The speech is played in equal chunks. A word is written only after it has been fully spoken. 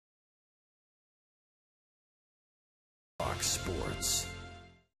Fox Sports.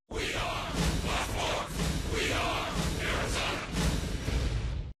 We are Fox Sports. We are Arizona.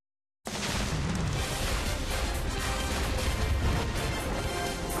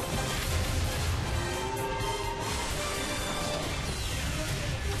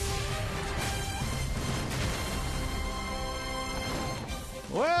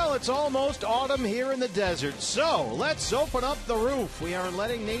 Well, it's almost autumn here in the desert, so let's open up the roof. We are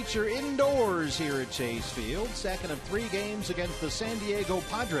letting nature indoors here at Chase Field. Second of 3 games against the San Diego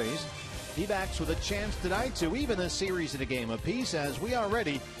Padres. D-backs with a chance tonight to even this series at a game apiece, as we are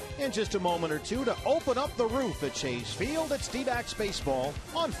ready in just a moment or two to open up the roof at Chase Field. It's D-backs baseball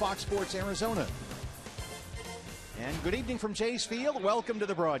on Fox Sports Arizona. And good evening from Chase Field. Welcome to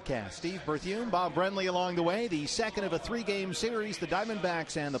the broadcast. Steve Berthiaume, Bob Brenly along the way. The second of a 3-game series, the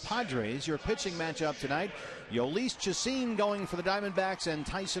Diamondbacks and the Padres. Your pitching matchup tonight, Yolis Chacin going for the Diamondbacks and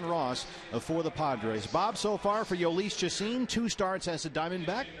Tyson Ross for the Padres. Bob, so far for Yolis Chacin, 2 starts as a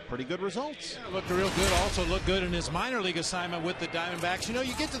Diamondback. Pretty good results. Yeah, looked real good. Also looked good in his minor league assignment with the Diamondbacks. You know,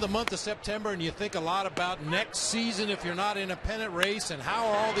 you get to the month of September and you think a lot about next season if you're not in a pennant race, and how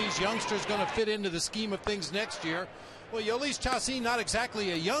are all these youngsters going to fit into the scheme of things next year. Well, Yolis Chacin, not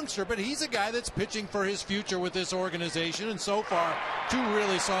exactly a youngster, but he's a guy that's pitching for his future with this organization, and so far, 2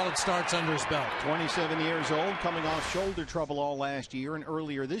 really solid starts under his belt. 27 years old, coming off shoulder trouble all last year and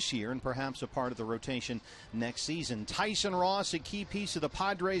earlier this year, and perhaps a part of the rotation next season. Tyson Ross, a key piece of the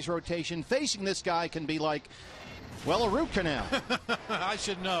Padres rotation. Facing this guy can be like, well, a root canal. I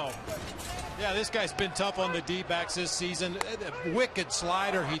should know. Yeah, this guy's been tough on the D-backs this season. Wicked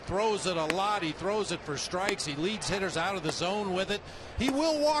slider. He throws it a lot. He throws it for strikes. He leads hitters out of the zone with it. He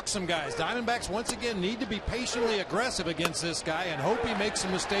will walk some guys. Diamondbacks, once again, need to be patiently aggressive against this guy and hope he makes some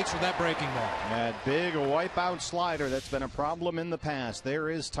mistakes with that breaking ball. That big wipeout slider that's been a problem in the past.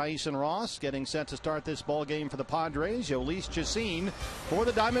 There is Tyson Ross getting set to start this ball game for the Padres. Yolis Chacin for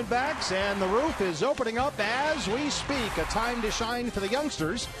the Diamondbacks, and the roof is opening up as we speak. A time to shine for the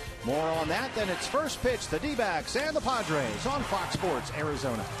youngsters. More on that than its first pitch. The D-backs and the Padres on Fox Sports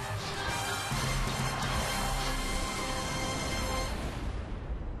Arizona.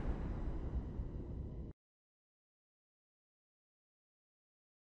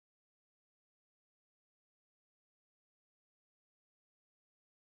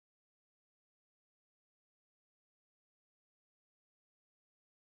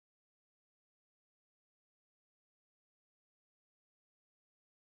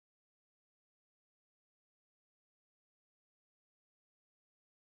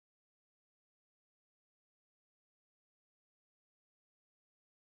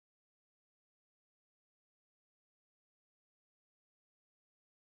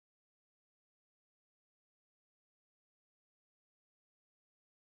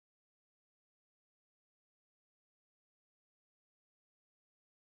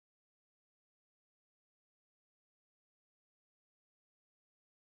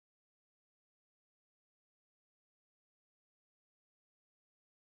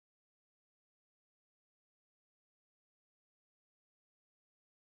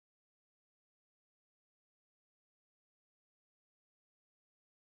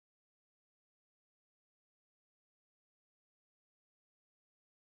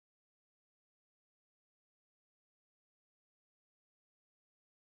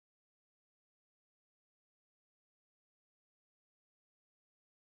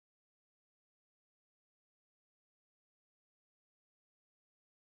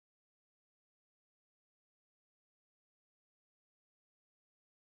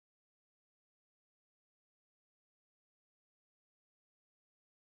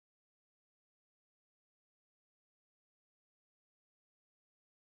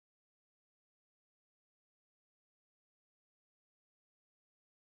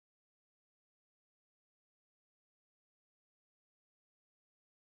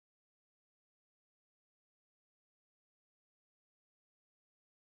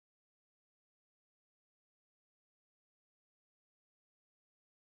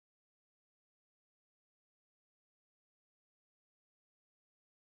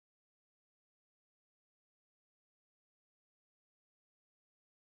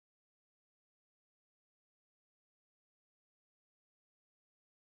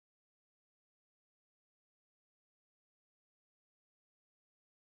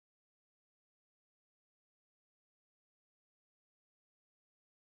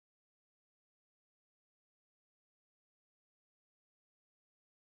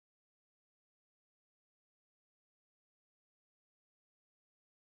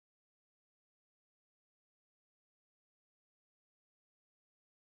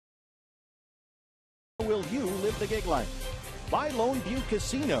 will you live the gig life? By Lone Butte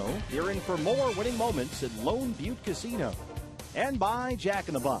Casino. You're in for more winning moments at Lone Butte Casino. And by Jack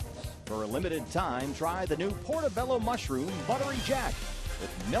in the Box. For a limited time, try the new Portobello Mushroom Buttery Jack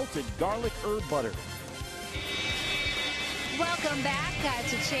with melted garlic herb butter. Welcome back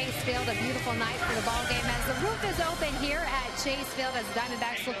to Chase Field. A beautiful night for the ball game as the roof is open here at Chase Field as the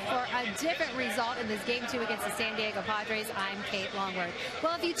Diamondbacks look for a different result in this Game 2 against the San Diego Padres. I'm Kate Longworth.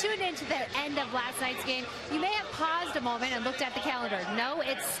 Well, if you tuned into the end of last night's game, you may have paused a moment and looked at the calendar. No,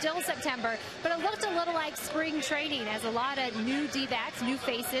 it's still September, but it looked a little like spring training as a lot of new D-backs, new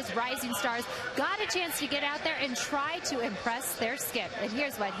faces, rising stars got a chance to get out there and try to impress their skip. And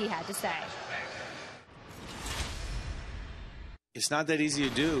here's what he had to say. It's not that easy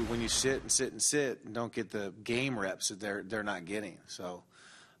to do when you sit and don't get the game reps that they're not getting. So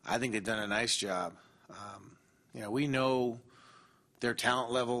I think they've done a nice job. We know their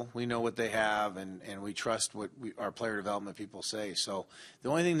talent level. We know what they have, and we trust what our player development people say. So the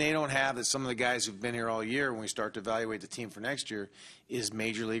only thing they don't have that some of the guys who've been here all year when we start to evaluate the team for next year is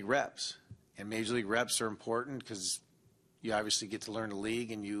major league reps. And major league reps are important because you obviously get to learn the league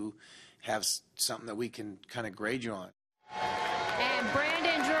and you have something that we can kind of grade you on. And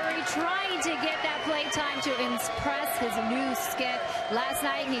Brandon Drury trying to get that play time to impress his new skip. Last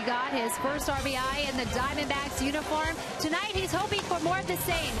night he got his first RBI in the Diamondbacks uniform. Tonight he's hoping for more of the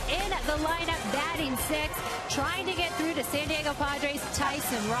same. In the lineup, batting sixth, trying to get through to San Diego Padres,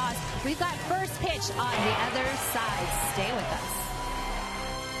 Tyson Ross. We've got first pitch on the other side. Stay with us.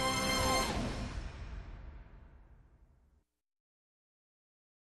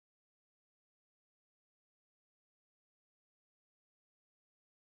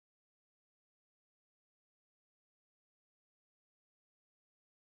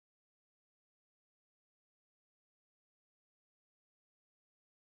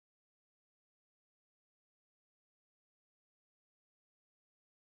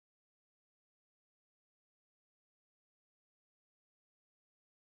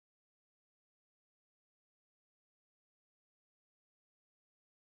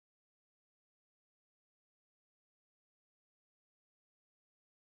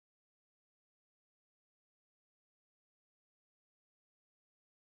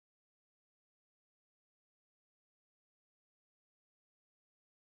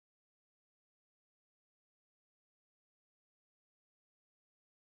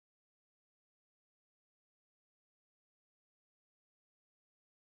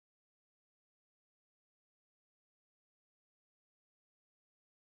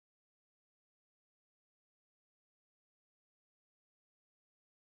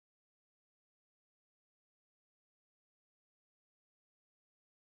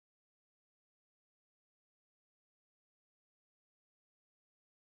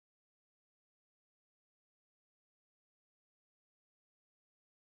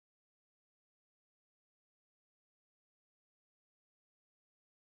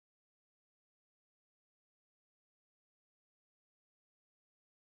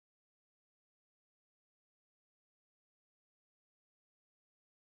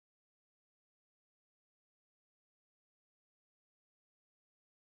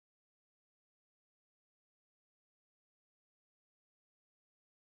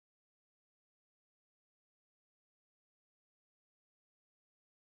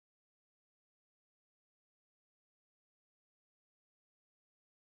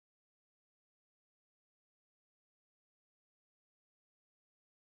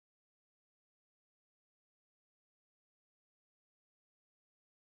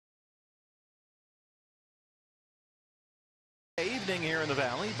 Evening here in the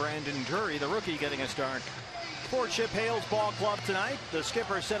Valley. Brandon Drury, the rookie, getting a start for Chip Hale's ball club tonight. The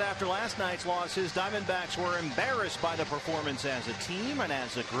skipper said after last night's loss, his Diamondbacks were embarrassed by the performance as a team and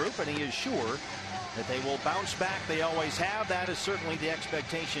as a group, and he is sure that they will bounce back. They always have. That is certainly the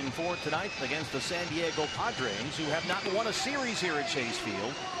expectation for tonight against the San Diego Padres, who have not won a series here at Chase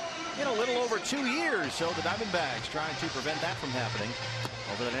Field in a little over 2 years. So the Diamondbacks trying to prevent that from happening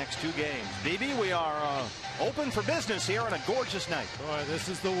over the next 2 games. BB, we are open for business here on a gorgeous night. Boy, this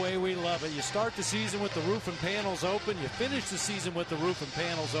is the way we love it. You start the season with the roof and panels open. You finish the season with the roof and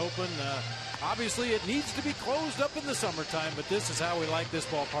panels open. Obviously, it needs to be closed up in the summertime, but this is how we like this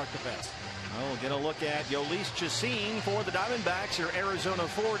ballpark the best. We'll get a look at Yolis Chacin for the Diamondbacks, their Arizona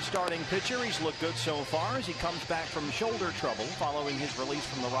Ford starting pitcher. He's looked good so far as he comes back from shoulder trouble following his release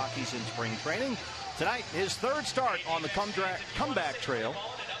from the Rockies in spring training. Tonight, his 3rd start on the comeback trail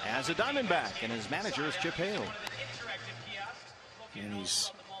as a Diamondback, and his manager is Chip Hale. And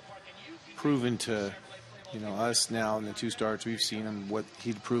he's proven to, us now in the 2 starts we've seen him, what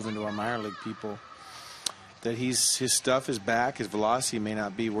he'd proven to our minor league people that his stuff is back. His velocity may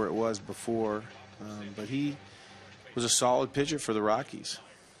not be where it was before, but he was a solid pitcher for the Rockies.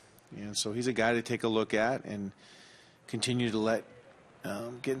 And so he's a guy to take a look at and continue to let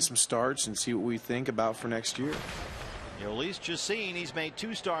get in some starts and see what we think about for next year. Jhoulys Chacín, he's made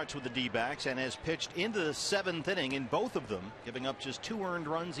 2 starts with the D-backs and has pitched into the 7th inning in both of them, giving up just 2 earned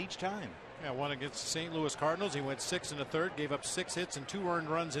runs each time. Yeah, one against the St. Louis Cardinals. He went 6 1/3, gave up 6 hits and 2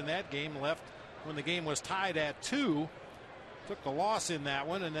 earned runs in that game. Left when the game was tied at 2. Took the loss in that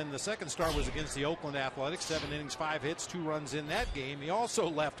one, and then the second start was against the Oakland Athletics. 7 innings, 5 hits, 2 runs in that game. He also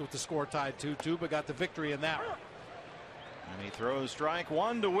left with the score tied 2-2, but got the victory in that one. And he throws strike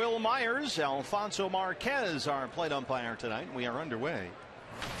 1 to Will Myers. Alfonso Marquez, our plate umpire tonight. We are underway.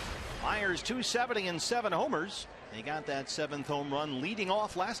 Myers 270 and 7 homers. He got that 7th home run leading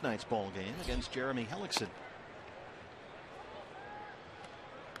off last night's ball game against Jeremy Hellickson.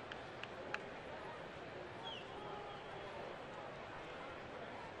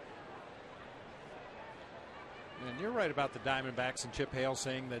 And you're right about the Diamondbacks and Chip Hale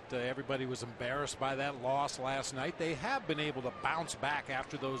saying that everybody was embarrassed by that loss last night. They have been able to bounce back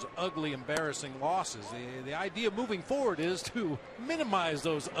after those ugly, embarrassing losses. The idea moving forward is to minimize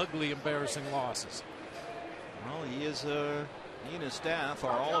those ugly, embarrassing losses. Well, he and his staff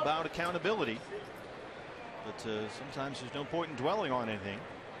are all about accountability, but sometimes there's no point in dwelling on anything.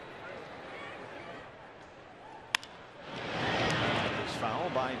 This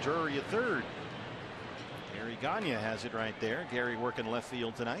foul by Drury at third. Gary Gagne has it right there. Gary working left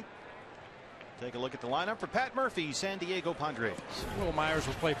field tonight. Take a look at the lineup for Pat Murphy, San Diego Padres. Will Myers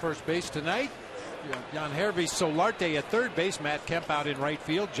will play first base tonight. Yangervis Solarte at third base. Matt Kemp out in right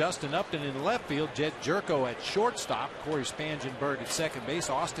field. Justin Upton in left field. Jed Jerko at shortstop. Corey Spangenberg at second base.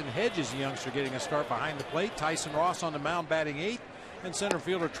 Austin Hedges, a youngster, getting a start behind the plate. Tyson Ross on the mound batting 8th. And center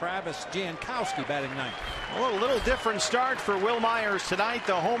fielder Travis Jankowski batting 9th. Well, a little different start for Will Myers tonight.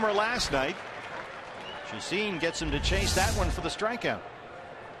 The homer last night. Chacín gets him to chase that one for the strikeout.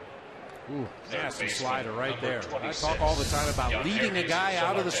 Ooh, nasty slider right there. I talk all the time about leading a guy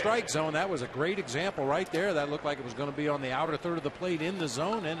out of the strike zone. That was a great example right there. That looked like it was going to be on the outer third of the plate in the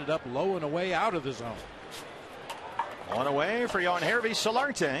zone. Ended up low and away out of the zone. On away for Yangervis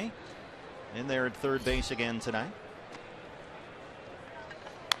Solarte. In there at third base again tonight.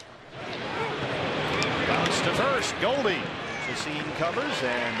 Bounce to first. Goldie. Chacín covers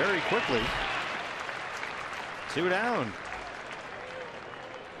and very quickly. 2 down.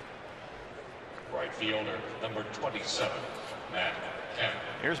 Right fielder, number 27, Matt Kemp.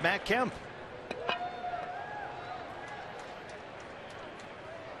 Here's Matt Kemp.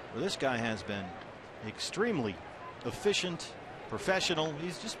 Well, this guy has been extremely efficient, professional.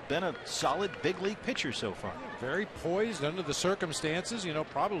 He's just been a solid big league pitcher so far. Very poised under the circumstances, you know,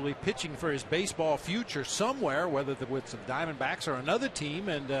 probably pitching for his baseball future somewhere, whether with some Diamondbacks or another team,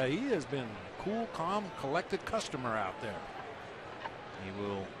 and he has been cool, calm, collected customer out there. He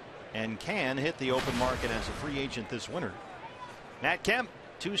will and can hit the open market as a free agent this winter. Matt Kemp,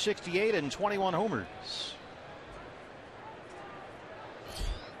 268 and 21 homers.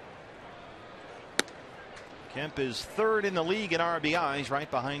 Kemp is third in the league in RBIs,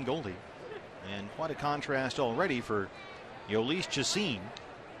 right behind Goldie. And quite a contrast already for Jhoulys Chacín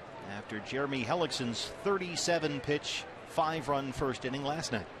after Jeremy Hellickson's 37-pitch, 5-run first inning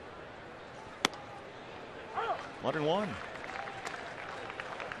last night. 1-1.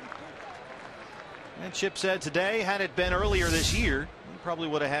 And Chip said today, had it been earlier this year, he probably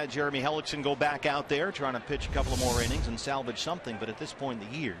would have had Jeremy Hellickson go back out there trying to pitch a couple of more innings and salvage something. But at this point in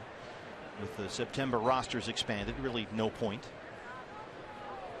the year, with the September rosters expanded, really no point.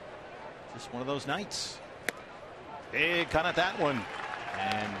 Just one of those nights. Big cut at that one.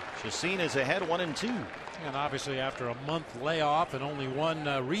 And Chacín is ahead 1-2. And obviously after a month layoff and only one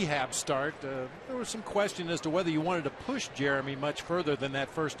rehab start, there was some question as to whether you wanted to push Jeremy much further than that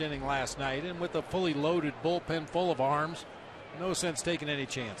first inning last night. And with a fully loaded bullpen full of arms, no sense taking any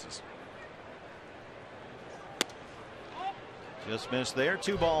chances. Just missed there.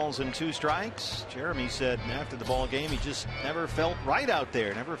 2 balls and 2 strikes. Jeremy said after the ball game he just never felt right out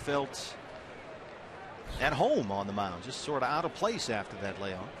there. Never felt at home on the mound. Just sort of out of place after that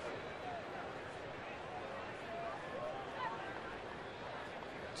layoff.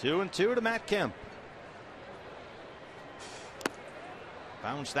 2-2 to Matt Kemp.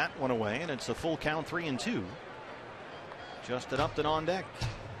 Bounce that one away, and it's a full count, 3-2. Justin Upton on deck.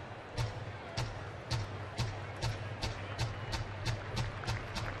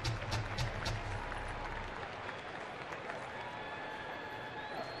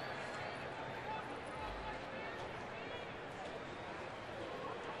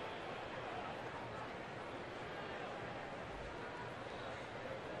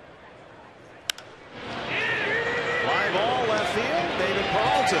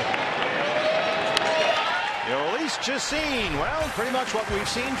 Chacin. Well, pretty much what we've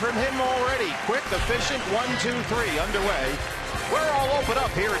seen from him already. Quick, efficient, 1, 2, 3 underway. We're all open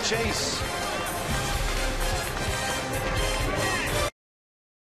up here at Chase.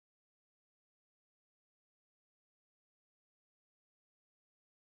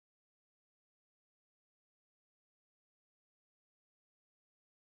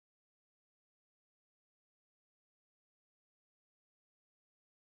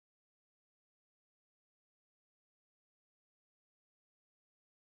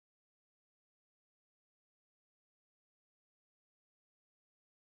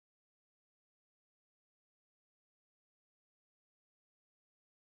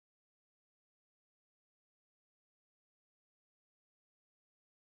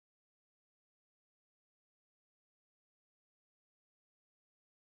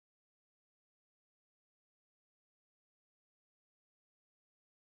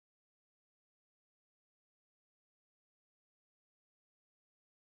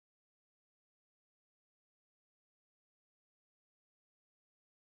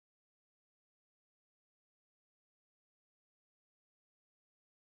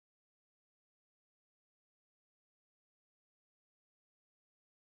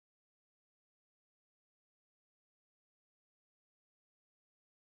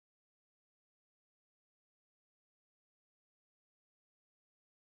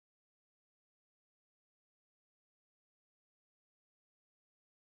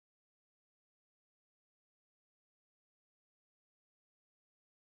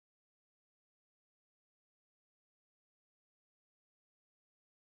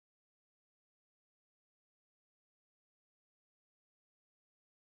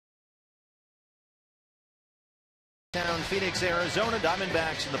 Down Phoenix, Arizona,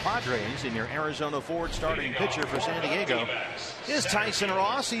 Diamondbacks and the Padres, in your Arizona Ford starting pitcher for San Diego is Tyson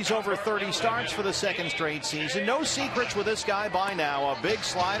Ross. He's over 30 starts for the second straight season. No secrets with this guy by now. A big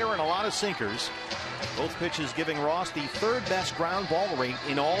slider and a lot of sinkers. Both pitches giving Ross the third best ground ball rate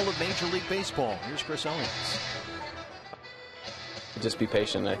in all of Major League Baseball. Here's Chris Owens. Just be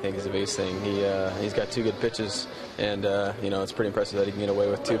patient, I think, is the biggest thing. He's got 2 good pitches, and it's pretty impressive that he can get away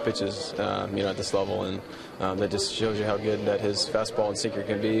with 2 pitches, at this level, and that just shows you how good that his fastball and sinker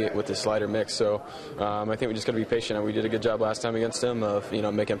can be with his slider mix. So I think we just got to be patient, and we did a good job last time against him of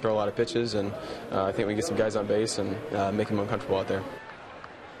making him throw a lot of pitches, and I think we get some guys on base and make him uncomfortable out there.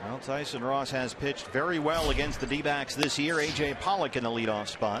 Well, Tyson Ross has pitched very well against the D-backs this year. A.J. Pollock in the leadoff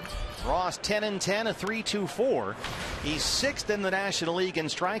spot. Ross 10-10, a 3.24. He's 6th in the National League in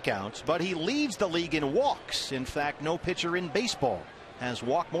strikeouts, but he leads the league in walks. In fact, no pitcher in baseball has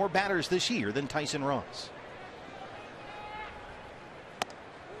walked more batters this year than Tyson Ross.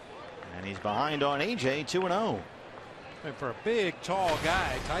 And he's behind on A.J. 2-0. And for a big, tall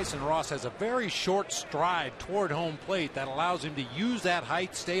guy, Tyson Ross has a very short stride toward home plate that allows him to use that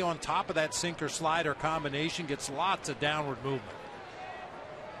height, stay on top of that sinker slider combination, gets lots of downward movement.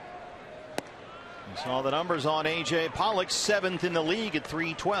 You saw the numbers on A.J. Pollock, 7th in the league at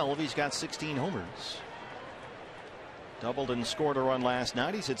 312. He's got 16 homers. Doubled and scored a run last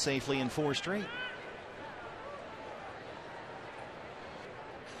night. He's hit safely in 4 straight.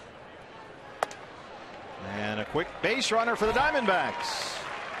 And a quick base runner for the Diamondbacks.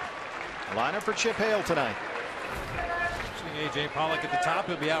 Lineup for Chip Hale tonight. Seeing A.J. Pollock at the top.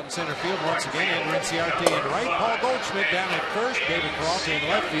 He'll be out in center field once again. Andrew Ciarte in right. Paul Goldschmidt down at first. David Peralta in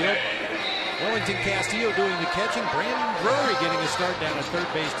left field. Wellington Castillo doing the catching. Brandon Drury getting a start down at third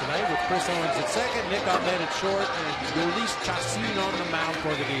base tonight with Chris Owens at second. Nick Ahmed at short. And Luis Chacin on the mound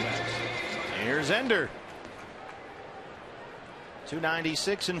for the D-backs. Here's Ender.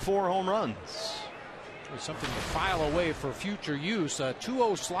 296 and 4 home runs. Something to file away for future use. A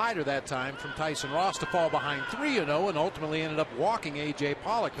 2-0 slider that time from Tyson Ross to fall behind 3-0 and ultimately ended up walking A.J.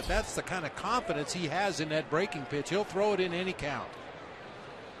 Pollock. But that's the kind of confidence he has in that breaking pitch. He'll throw it in any count.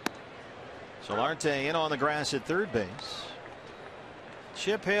 Solarte in on the grass at third base.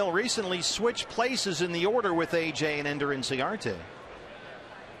 Chip Hale recently switched places in the order with A.J. and Ender and Ciarte.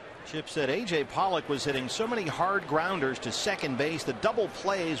 Chip said A.J. Pollock was hitting so many hard grounders to second base. The double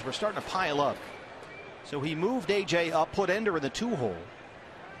plays were starting to pile up. So he moved A.J. up, put Ender in the 2-hole,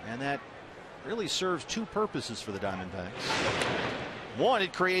 and that really serves 2 purposes for the Diamondbacks. One,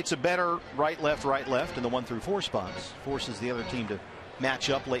 it creates a better right left in the 1 through 4 spots, forces the other team to match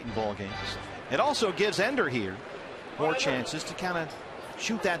up late in ball games. It also gives Ender here more chances to kind of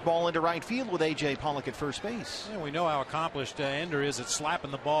shoot that ball into right field with A.J. Pollock at first base. Yeah, we know how accomplished Ender is at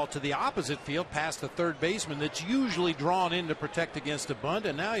slapping the ball to the opposite field past the third baseman that's usually drawn in to protect against a bunt,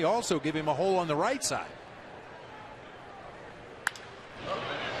 and now you also give him a hole on the right side.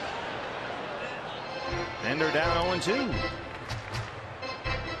 Ender down 0-2.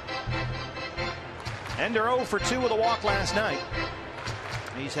 Ender 0 for 2 with a walk last night.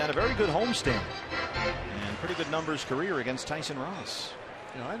 He's had a very good homestand and pretty good numbers career against Tyson Ross.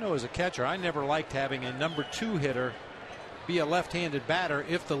 You know, I know as a catcher, I never liked having a number 2 hitter be a left-handed batter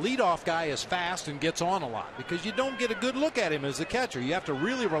if the leadoff guy is fast and gets on a lot, because you don't get a good look at him as a catcher. You have to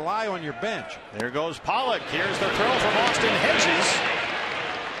really rely on your bench. There goes Pollock. Here's the throw from Austin Hedges.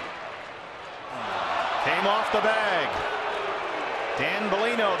 Came off the bag. Dan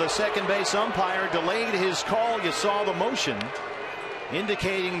Bellino, the second base umpire, delayed his call. You saw the motion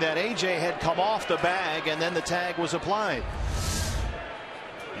indicating that AJ had come off the bag and then the tag was applied.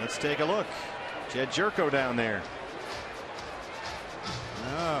 Let's take a look. Jed Jerko down there.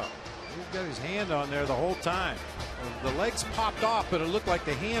 No, he's got his hand on there the whole time. The legs popped off, but it looked like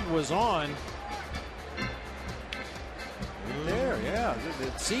the hand was on. There, yeah.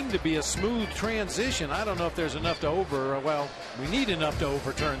 It seemed to be a smooth transition. I don't know if there's enough to well, we need enough to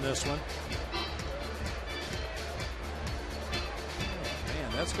overturn this one. Oh,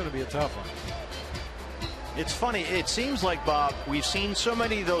 man, that's going to be a tough one. It's funny. It seems like, Bob, we've seen so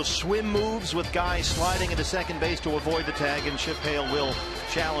many of those swim moves with guys sliding into second base to avoid the tag, and Chip Hale will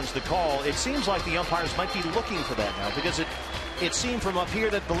challenge the call. It seems like the umpires might be looking for that now, because it seemed from up here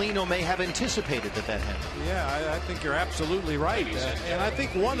that Bellino may have anticipated that happened. Yeah, I think you're absolutely right. And I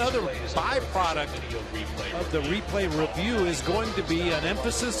think one other byproduct of the replay review is going to be an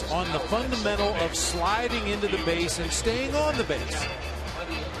emphasis on the fundamental of sliding into the base and staying on the base.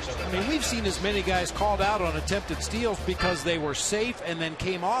 I mean, we've seen as many guys called out on attempted steals because they were safe and then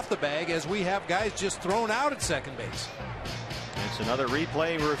came off the bag as we have guys just thrown out at second base. It's another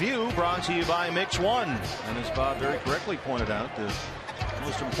replay review brought to you by Mix One. And as Bob very correctly pointed out, the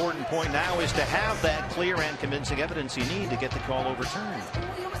most important point now is to have that clear and convincing evidence you need to get the call overturned. I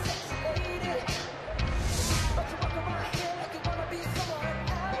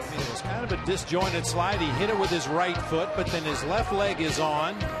mean, it was kind of a disjointed slide. He hit it with his right foot, but then his left leg is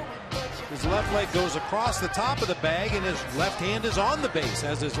on. His left leg goes across the top of the bag, and his left hand is on the base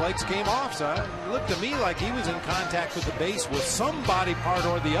as his legs came off. So it looked to me like he was in contact with the base with some body part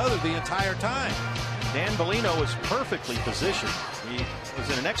or the other the entire time. Dan Bellino was perfectly positioned. He was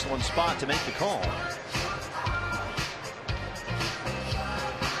in an excellent spot to make the call.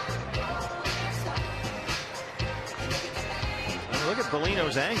 And look at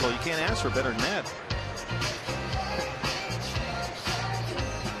Bellino's angle. You can't ask for better than that.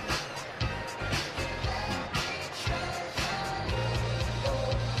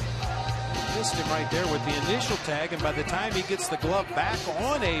 Missed him right there with the initial tag, and by the time he gets the glove back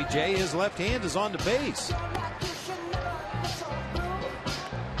on AJ, his left hand is on the base.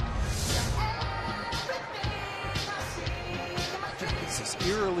 This is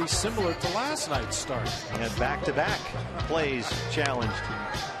eerily similar to last night's start. And back-to-back plays challenged.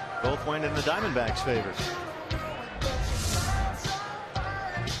 Both went in the Diamondbacks' favor.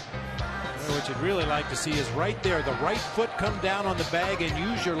 What you'd really like to see is right there, the right foot come down on the bag and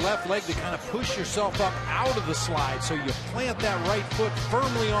use your left leg to kind of push yourself up out of the slide, so you plant that right foot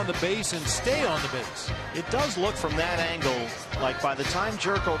firmly on the base and stay on the base. It does look from that angle like by the time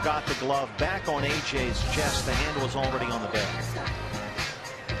Jerko got the glove back on AJ's chest, the hand was already on the bag.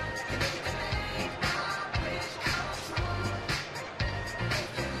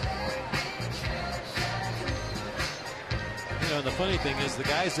 And the funny thing is, the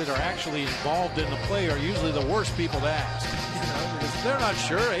guys that are actually involved in the play are usually the worst people to ask. Because they're not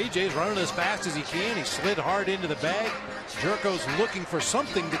sure. AJ's running as fast as he can. He slid hard into the bag. Jerko's looking for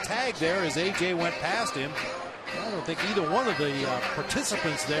something to tag there as AJ went past him. I don't think either one of the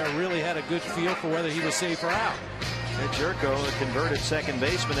participants there really had a good feel for whether he was safe or out. Jerko, a converted second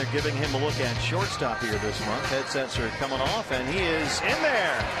baseman, they're giving him a look at shortstop here this month. Headsets are coming off, and he is in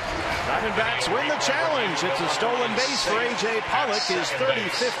there. Diamondbacks win the challenge. It's a stolen base for A.J. Pollock, his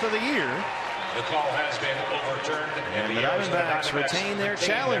 35th of the year. The call has been overturned, and the Diamondbacks retain their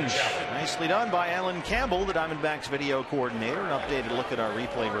challenge. Nicely done by Alan Campbell, the Diamondbacks video coordinator. An updated look at our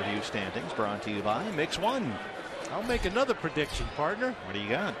replay review standings brought to you by Mix One. I'll make another prediction, partner. What do you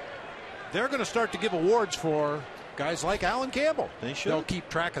got? They're going to start to give awards for guys like Alan Campbell. They should. They'll keep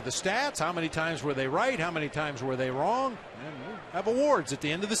track of the stats. How many times were they right? How many times were they wrong? And we'll have awards at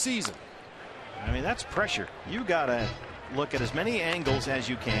the end of the season. I mean, that's pressure. You got to look at as many angles as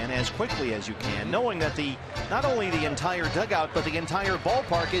you can, as quickly as you can, knowing that not only the entire dugout, but the entire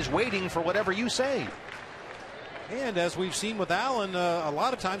ballpark is waiting for whatever you say. And as we've seen with Alan, a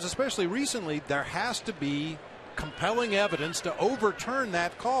lot of times, especially recently, there has to be compelling evidence to overturn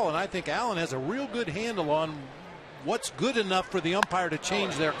that call. And I think Alan has a real good handle on what's good enough for the umpire to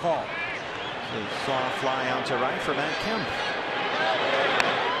change their call. A soft fly out to right for Matt Kemp.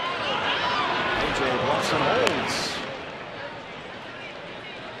 AJ bluffs and holds.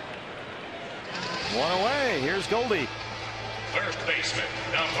 One away. Here's Goldie. First baseman,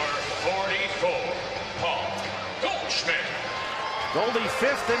 number 44, Paul Goldschmidt. Goldie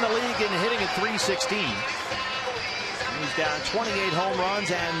 5th in the league in hitting at .316. He's got 28 home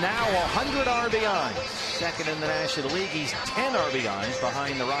runs and now 100 RBIs. Second in the National League. He's 10 RBIs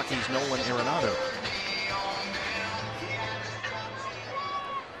behind the Rockies' Nolan Arenado.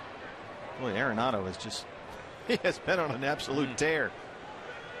 Boy, Arenado is just, he has been on an absolute tear.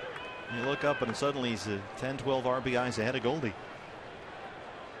 You look up and suddenly he's 10, 12 RBIs ahead of Goldie.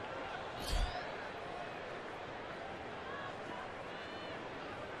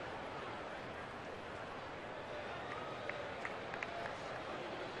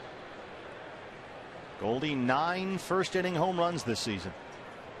 Goldie 9 first inning home runs this season.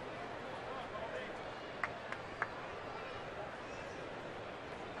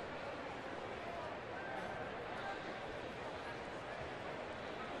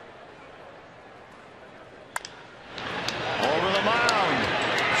 Over the mound.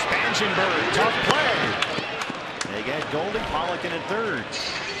 Spangenberg, tough play. They get Goldie, Pollock in at third.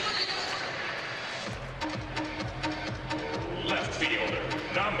 Left fielder,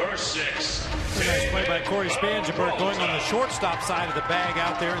 number 6. Nice play by Corey Spangenberg, going on the shortstop side of the bag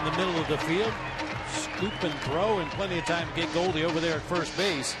out there in the middle of the field. Scoop and throw, and plenty of time to get Goldie over there at first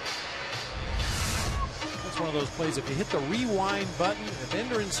base. That's one of those plays. If you hit the rewind button, if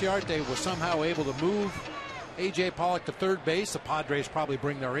Ender Inciarte was somehow able to move A.J. Pollock to third base, the Padres probably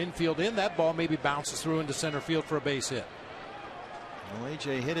bring their infield in. That ball maybe bounces through into center field for a base hit. Well,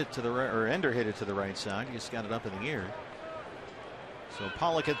 A.J. hit it to the right, or Ender hit it to the right side. He just got it up in the air. So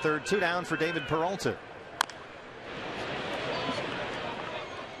Pollock at third, 2 down for David Peralta.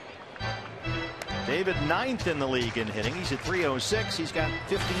 David 9th in the league in hitting. He's at .306. He's got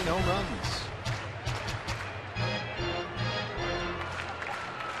 15 home runs.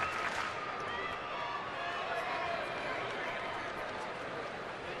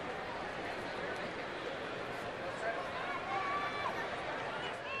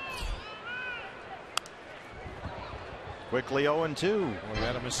 Quickly 0-2. Well, we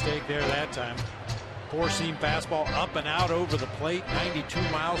had a mistake there that time. Four-seam fastball up and out over the plate, 92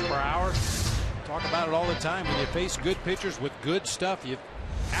 miles per hour. Talk about it all the time. When you face good pitchers with good stuff, you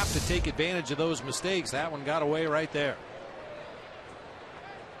have to take advantage of those mistakes. That one got away right there.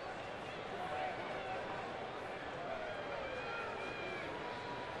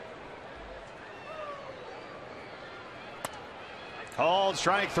 Called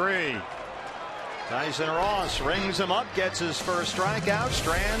strike 3. Tyson Ross rings him up, gets his first strikeout,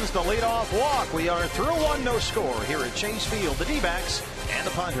 strands the leadoff walk. We are through 1, no score here at Chase Field. The D-backs and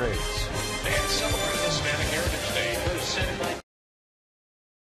the Padres. And celebrate Hispanic Heritage Day presented by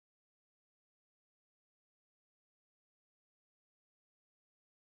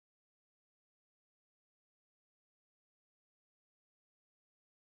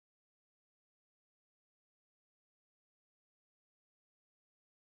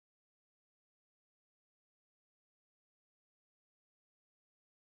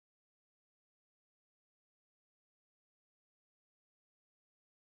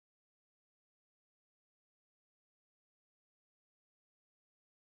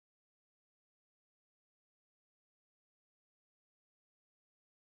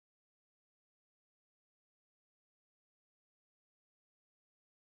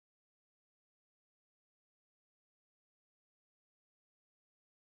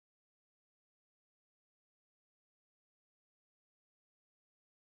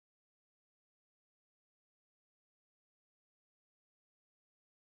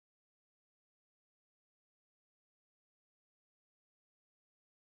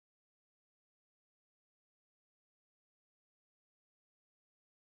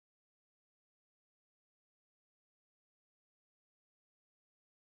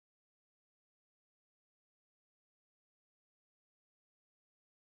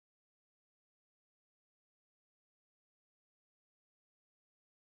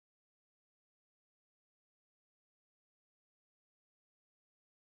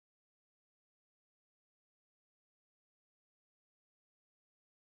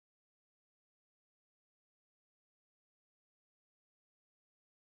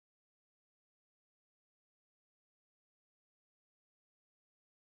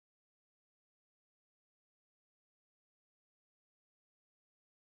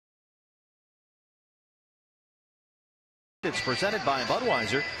It's presented by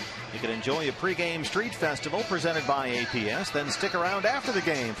Budweiser. You can enjoy a pregame street festival presented by APS. Then stick around after the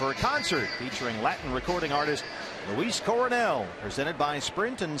game for a concert featuring Latin recording artist Luis Coronel. Presented by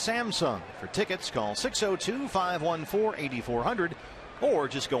Sprint and Samsung. For tickets, call 602-514-8400 or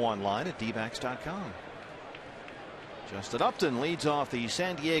just go online at dbacks.com. Justin Upton leads off the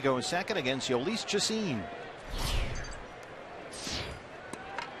San Diego second against Yolis Chacin.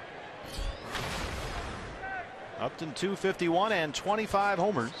 Upton 251 and 25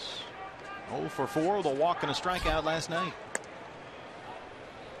 homers. 0 for 4 with a walk and a strikeout last night.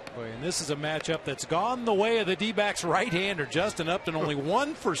 Boy, and this is a matchup that's gone the way of the D-backs right-hander. Justin Upton only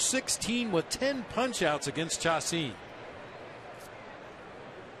 1 for 16 with 10 punch-outs against Chacin.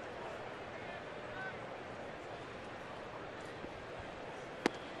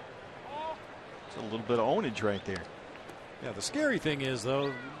 It's a little bit of ownage right there. Yeah, the scary thing is,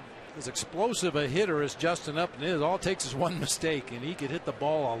 though, as explosive a hitter as Justin Upton is, all it takes is one mistake, and he could hit the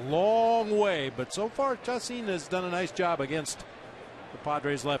ball a long way. But so far, Chacin has done a nice job against the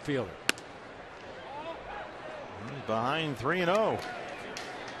Padres left fielder. He's behind 3-0.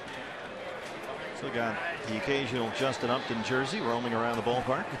 Still got the occasional Justin Upton jersey roaming around the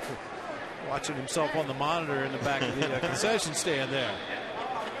ballpark. Watching himself on the monitor in the back of the concession stand there.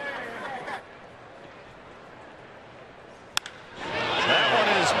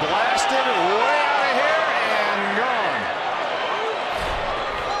 Blasted way out of here and gone.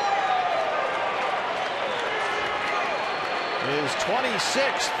 His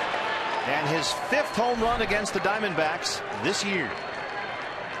 26th and his 5th home run against the Diamondbacks this year.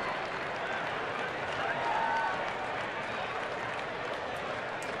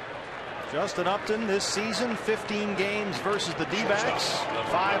 Justin Upton this season, 15 games versus the D-backs,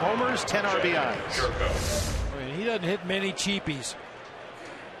 5 homers, 10 RBIs. I mean, he doesn't hit many cheapies.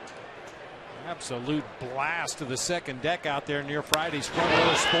 Absolute blast to the second deck out there near Friday's Front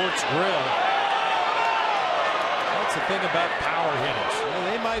Row Sports Grill. That's the thing about power hitters. You know,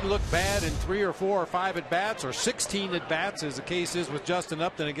 they might look bad in 3 or 4 or 5 at bats or 16 at bats, as the case is with Justin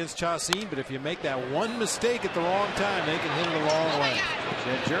Upton against Chacin. But if you make that one mistake at the wrong time, they can hit it a long way.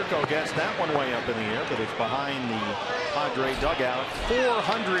 Jed Jerko gets that one way up in the air, but it's behind the Padre dugout.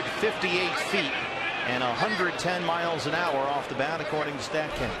 458 feet and 110 miles an hour off the bat, according to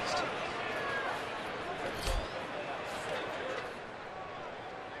StatCast.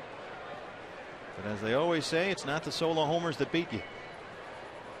 But as they always say, it's not the solo homers that beat you.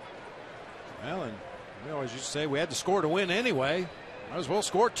 Well, and we always used to say we had to score to win anyway. Might as well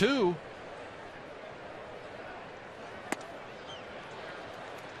score 2.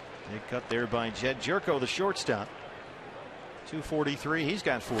 Big cut there by Jed Jerko, the shortstop. 243. He's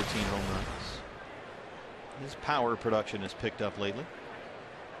got 14 home runs. His power production has picked up lately.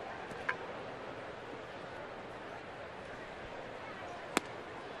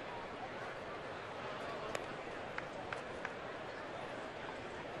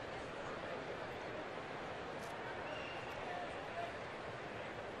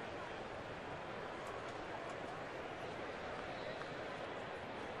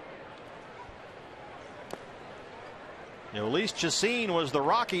 Yolis Chacin was the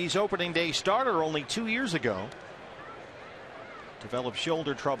Rockies' opening day starter only 2 years ago. Developed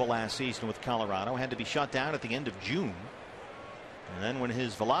shoulder trouble last season with Colorado. Had to be shut down at the end of June. And then when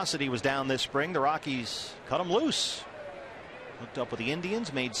his velocity was down this spring, the Rockies cut him loose. Hooked up with the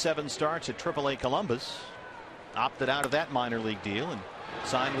Indians, made 7 starts at AAA Columbus. Opted out of that minor league deal and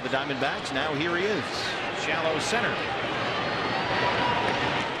signed with the Diamondbacks. Now here he is. Shallow center.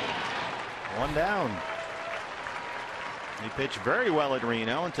 1 down. He pitched very well at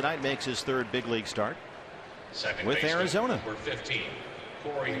Reno, and tonight makes his 3rd big league start with Arizona.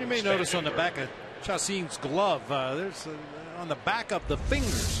 You may notice on the back of Chacin's glove, there's on the back of the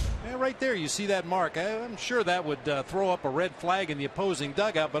fingers. Yeah, right there, you see that mark. I'm sure that would throw up a red flag in the opposing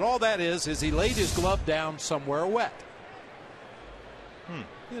dugout, but all that is he laid his glove down somewhere wet.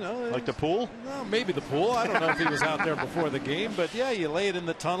 You know, like the pool? Well, maybe the pool. I don't know if he was out there before the game, but yeah, you lay it in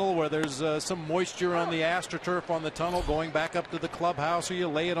the tunnel where there's some moisture on the AstroTurf on the tunnel going back up to the clubhouse, or you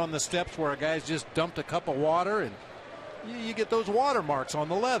lay it on the steps where a guy's just dumped a cup of water, and you get those water marks on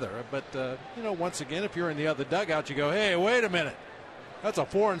the leather. But you know, once again, if you're in the other dugout, you go, hey, wait a minute, that's a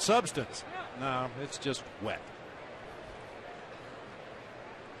foreign substance. No, it's just wet.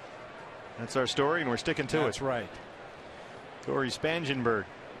 That's our story, and we're sticking to it. That's right. Corey Spangenberg.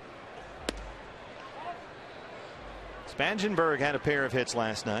 Spangenberg had a pair of hits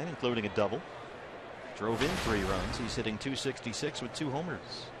last night, including a double. Drove in 3 runs. He's hitting .266 with 2 homers.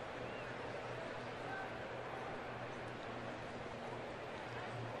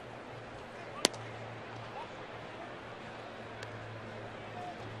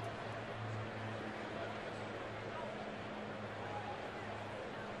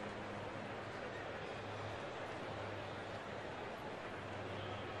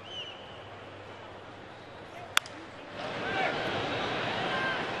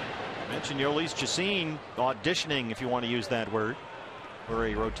 Mentioned Yolis Chacin auditioning, if you want to use that word, for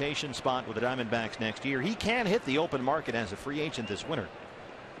a rotation spot with the Diamondbacks next year. He can hit the open market as a free agent this winter.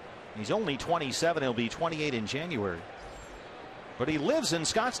 He's only 27. He'll be 28 in January. But he lives in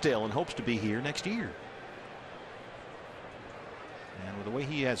Scottsdale and hopes to be here next year. And with the way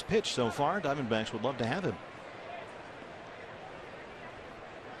he has pitched so far, Diamondbacks would love to have him.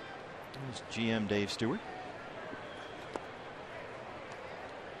 There's GM Dave Stewart.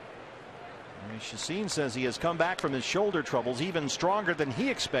 Chacin says he has come back from his shoulder troubles even stronger than he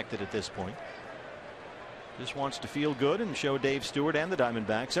expected at this point. Just wants to feel good and show Dave Stewart and the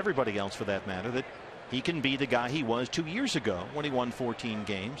Diamondbacks, everybody else for that matter, that he can be the guy he was 2 years ago when he won 14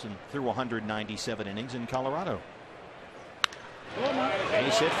 games and threw 197 innings in Colorado.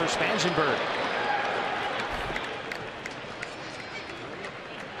 Base hit for Spangenberg.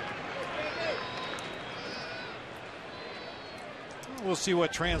 We'll see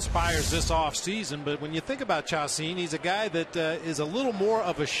what transpires this offseason, but when you think about Chacin, he's a guy that is a little more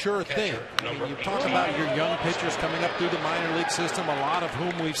of a sure thing. I mean, you talk about your young pitchers coming up through the minor league system, a lot of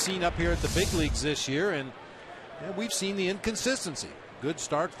whom we've seen up here at the big leagues this year, and we've seen the inconsistency. Good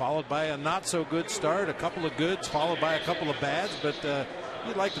start followed by a not so good start, a couple of goods followed by a couple of bads, but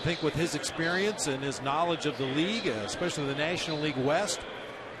you'd like to think with his experience and his knowledge of the league, especially the National League West,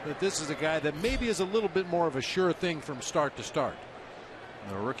 that this is a guy that maybe is a little bit more of a sure thing from start to start.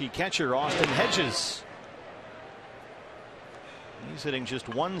 The rookie catcher Austin Hedges. He's hitting just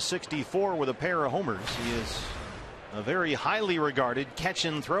 164 with a pair of homers. He is a very highly regarded catch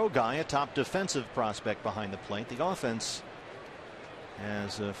and throw guy, a top defensive prospect behind the plate. The offense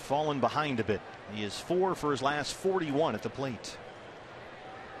has fallen behind a bit. He is 4 for his last 41 at the plate.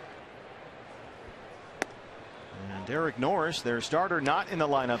 And Derek Norris, their starter, not in the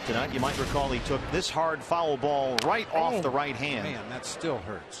lineup tonight. You might recall he took this hard foul ball right off the right hand. Man, that still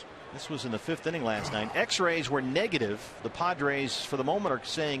hurts. This was in the 5th inning last night. X-rays were negative. The Padres, for the moment, are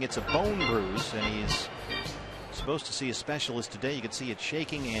saying it's a bone bruise, and he's supposed to see a specialist today. You could see it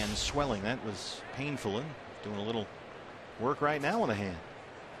shaking and swelling. That was painful. And doing a little work right now on the hand.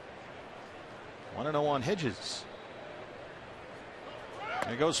 1-0 on Hedges.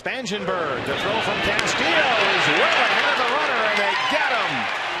 There goes Spangenberg. The throw from Castillo is well ahead of the runner, and they get him.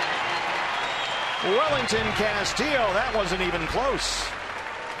 Wellington Castillo. That wasn't even close.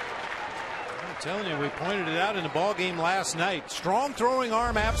 I'm telling you, we pointed it out in the ball game last night. Strong throwing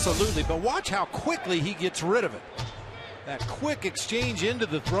arm, absolutely, but watch how quickly he gets rid of it. That quick exchange into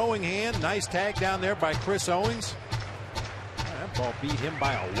the throwing hand. Nice tag down there by Chris Owings. That ball beat him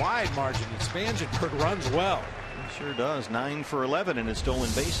by a wide margin, and Spangenberg runs well. He sure does. 9 for 11 in his stolen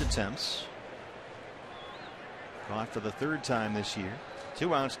base attempts. Caught for the 3rd time this year.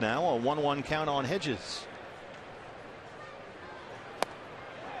 2 outs now. A 1-1 count on Hedges.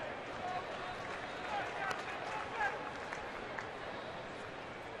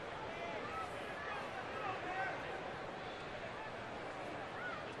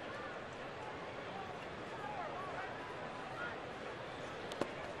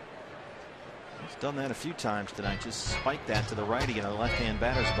 Done that a few times tonight. Just spiked that to the righty in the left-hand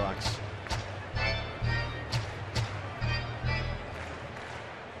batter's box.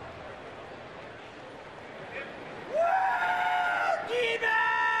 He's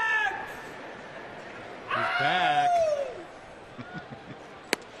back.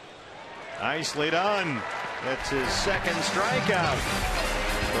 Nicely done. That's his 2nd strikeout.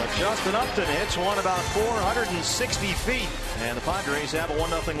 But Justin Upton hits one about 460 feet, and the Padres have a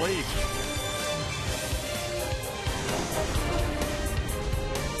 1-0 lead.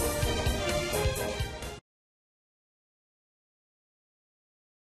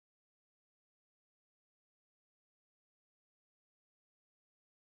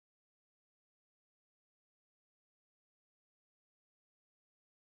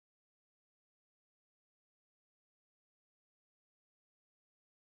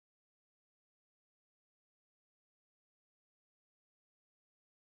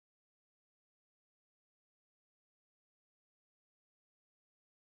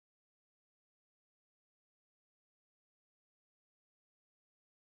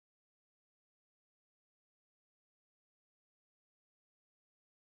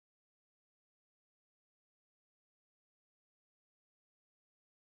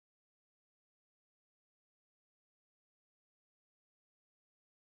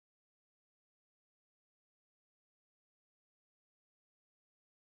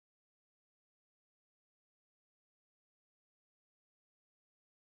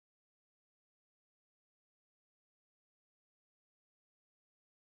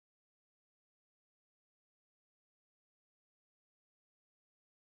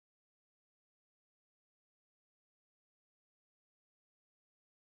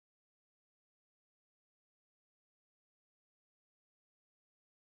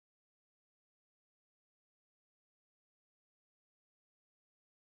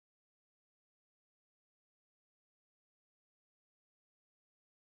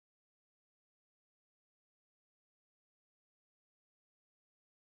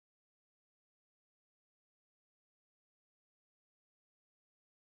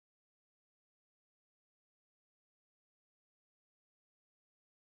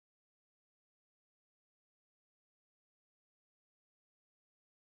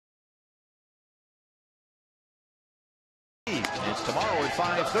 tomorrow at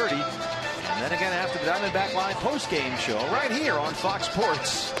 5:30. And then again after the Diamondback Live postgame show right here on Fox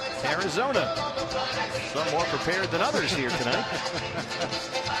Sports Arizona. Some more prepared than others here tonight.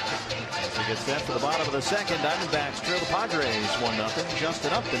 As we get set for the bottom of the second, Diamondbacks trail the Padres 1-0.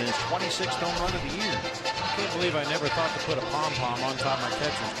 Justin Upton, his 26th home run of the year. I can't believe I never thought to put a pom-pom on top of my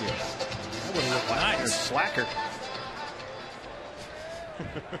catcher's gear. That would look nice. Slacker.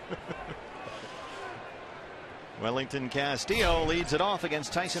 Wellington Castillo leads it off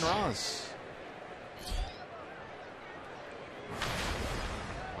against Tyson Ross.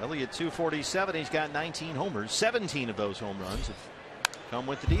 Welly at 247. He's got 19 homers. 17 of those home runs have come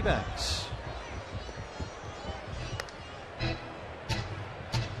with the D-backs.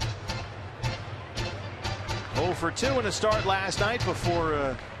 Oh for 2 in a start last night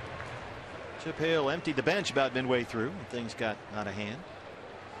before Chip Hale emptied the bench about midway through and things got out of hand.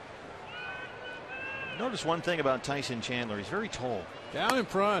 Notice one thing about Tyson Chandler. He's very tall. Down in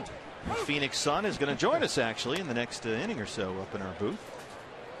front. The Phoenix Sun is going to join us actually in the next inning or so up in our booth.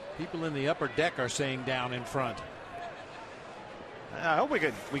 People in the upper deck are saying down in front. I hope we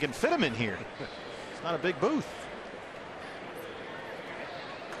can fit him in here. It's not a big booth.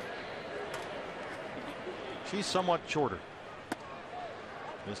 She's somewhat shorter.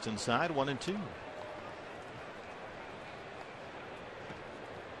 Just inside 1-2.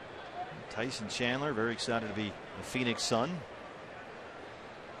 Tyson Chandler very excited to be a Phoenix Sun.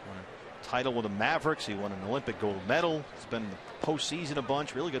 Won a title with the Mavericks. He won an Olympic gold medal. He's been in the postseason a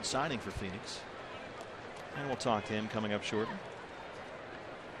bunch. Really good signing for Phoenix. And we'll talk to him coming up shortly.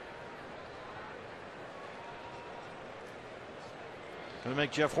 Going to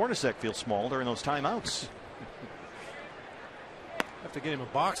make Jeff Hornacek feel small during those timeouts. Have to get him a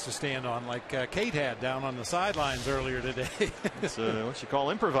box to stand on like Kate had down on the sidelines earlier today. It's what you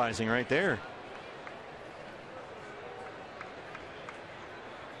call improvising right there.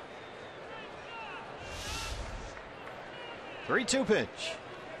 Three-two pitch.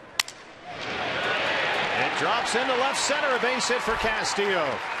 It drops into left center. A base hit for Castillo.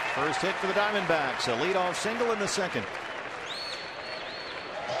 First hit for the Diamondbacks. A leadoff single in the second.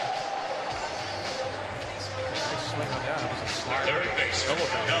 Third baseman,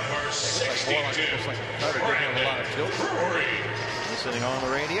 number 62. Listening on the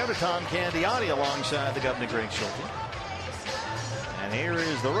radio to Tom Candiotti alongside the Governor Greg Schulte. And here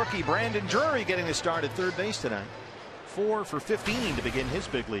is the rookie Brandon Drury getting the start at third base tonight. 4 for 15 to begin his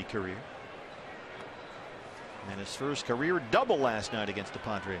big league career. And his first career double last night against the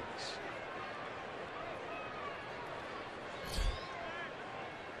Padres.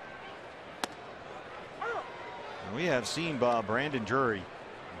 We have seen Brandon Drury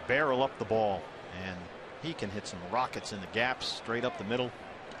barrel up the ball, and he can hit some rockets in the gaps straight up the middle.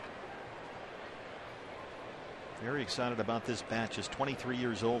 Very excited about this bat. Just 23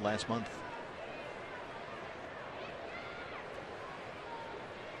 years old last month.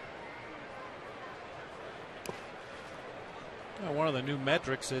 One of the new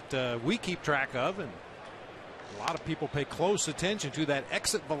metrics that we keep track of, and a lot of people pay close attention to, that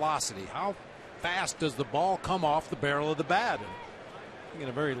exit velocity. How fast does the ball come off the barrel of the bat? And in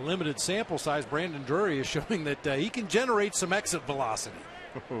a very limited sample size, Brandon Drury is showing that he can generate some exit velocity.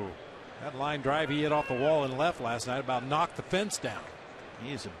 That line drive he hit off the wall and left last night about knocked the fence down.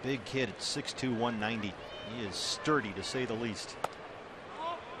 He is a big kid at 6'2", 190. He is sturdy to say the least.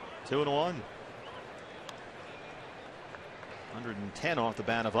 2-1. 110 off the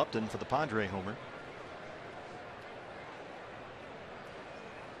bat of Upton for the Padre homer.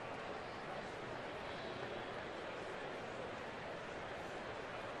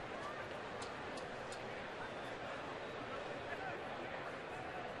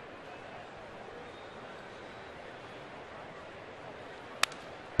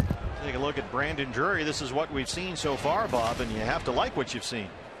 Take a look at Brandon Drury. This is what we've seen so far, Bob, and you have to like what you've seen.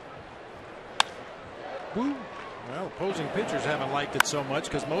 Woo. Well, opposing pitchers haven't liked it so much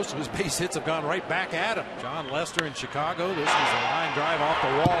because most of his base hits have gone right back at him. John Lester in Chicago. This was a line drive off the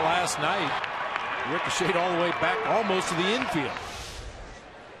wall last night. Ricocheted all the way back almost to the infield.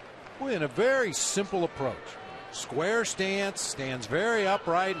 In a very simple approach. Square stance, stands very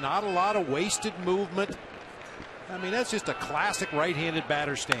upright, not a lot of wasted movement. I mean, that's just a classic right-handed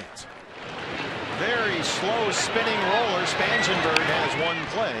batter stance. Very slow spinning roller. Spangenberg has one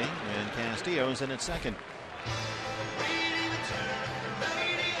play, and Castillo's in at second.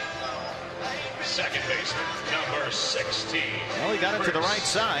 Second baseman, number 16. Well, he got it to the right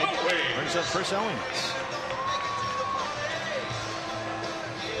side. Brings up Chris Owings.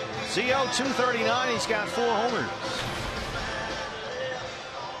 CO 239. He's got 4 homers.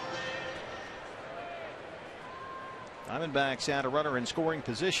 Diamondbacks had a runner in scoring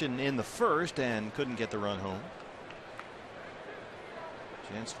position in the first and couldn't get the run home.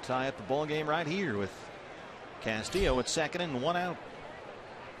 Chance to tie up the ball game right here with Castillo at second and 1 out.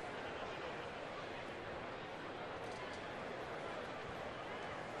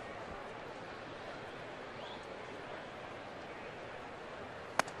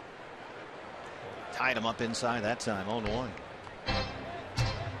 Tied him up inside that time. 0-1.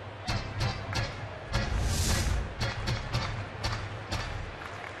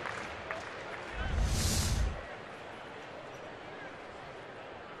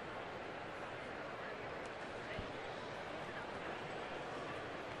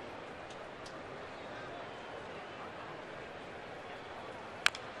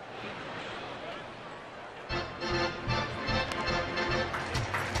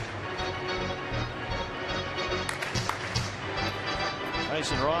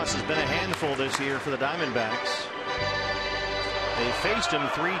 Ross has been a handful this year for the Diamondbacks. They faced him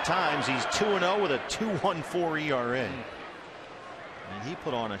 3 times. He's 2-0 with a 2.14 ERA. And he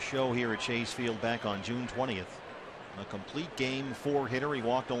put on a show here at Chase Field back on June 20th. A complete game 4 hitter. He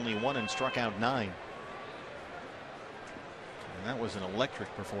walked only 1 and struck out 9. And that was an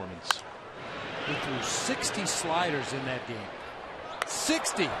electric performance. He threw 60 sliders in that game.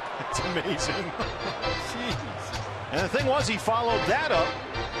 60. That's amazing. Jeez. And the thing was, he followed that up.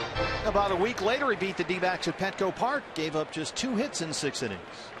 About a week later, he beat the D-backs at Petco Park, gave up just 2 hits in 6 innings.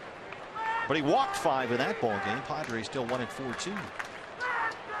 But he walked 5 in that ball game. Padres still won it 4-2. And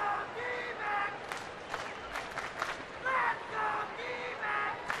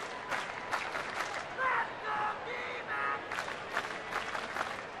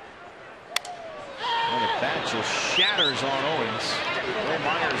the bat just shatters on Owens. Will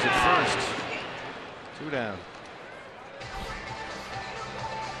Myers at first. 2 down.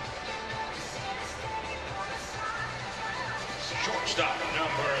 Shortstop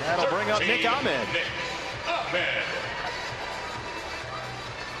number That'll bring up 13, Nick Ahmed. Nick Ahmed.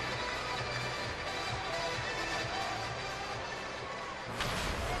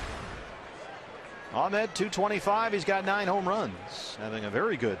 Ahmed, 225. He's got 9 home runs. Having a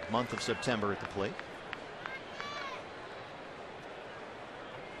very good month of September at the plate.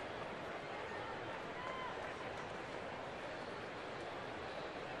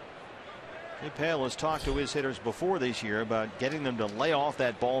 Pale has talked to his hitters before this year about getting them to lay off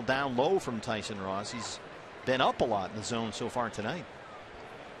that ball down low from Tyson Ross. He's been up a lot in the zone so far tonight.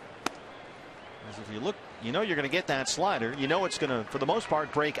 As if you look, you know you're going to get that slider. You know it's going to, for the most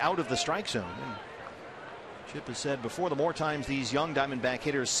part, break out of the strike zone. And Chip has said before, the more times these young Diamondback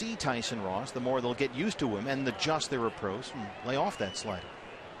hitters see Tyson Ross, the more they'll get used to him and adjust their approach and lay off that slider.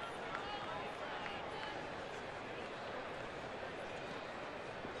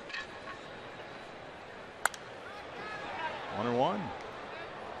 One and 1.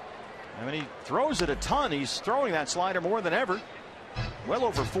 I mean, he throws it a ton. He's throwing that slider more than ever. Well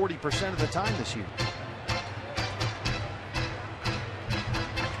over 40% of the time this year.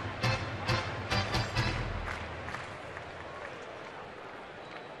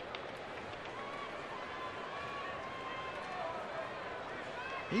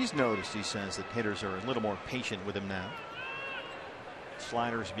 He's noticed, he says, that hitters are a little more patient with him now.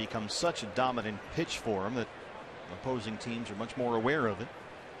 Sliders become such a dominant pitch for him that opposing teams are much more aware of it,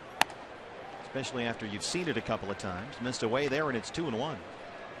 especially after you've seen it a couple of times. Missed away there, and it's 2-1.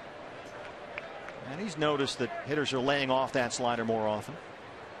 And he's noticed that hitters are laying off that slider more often,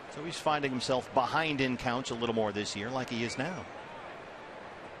 so he's finding himself behind in counts a little more this year, like he is now.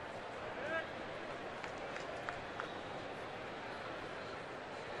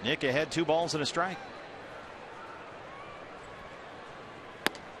 Nick ahead, 2 balls and a strike.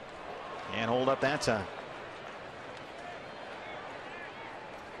 Can't hold up that time.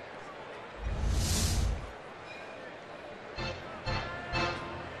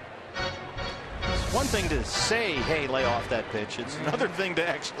 One thing to say, hey, lay off that pitch. It's another thing to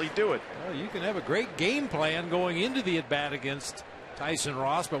actually do it. Well, you can have a great game plan going into the at bat against Tyson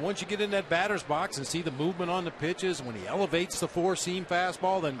Ross, but once you get in that batter's box and see the movement on the pitches, when he elevates the 4-seam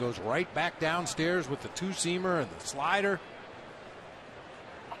fastball, then goes right back downstairs with the 2-seamer and the slider.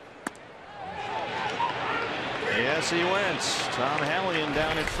 Yes, he went. Tom Hallion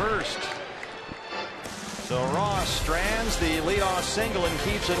down at first. So Ross strands the leadoff single and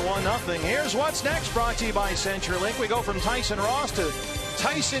keeps it 1-0. Here's what's next, brought to you by CenturyLink. We go from Tyson Ross to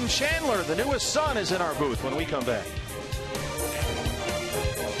Tyson Chandler. The newest son is in our booth when we come back.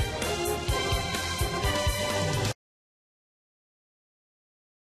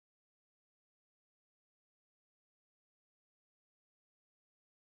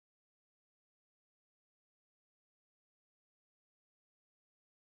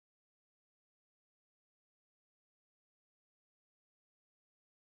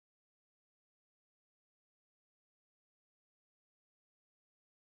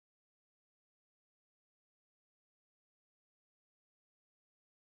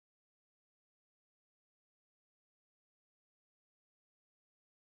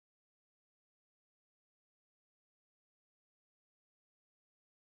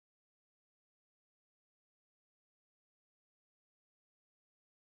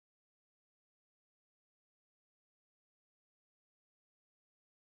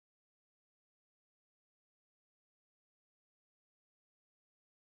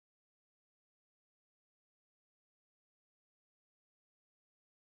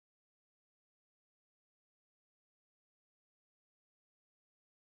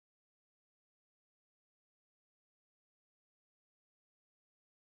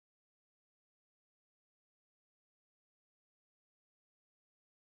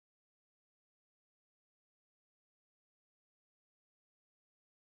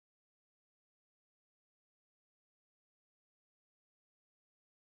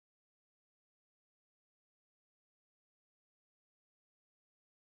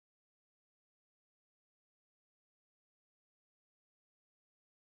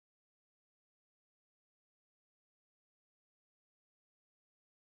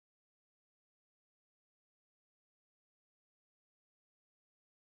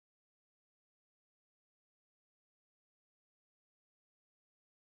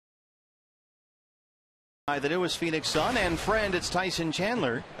 The newest Phoenix Sun and friend, it's Tyson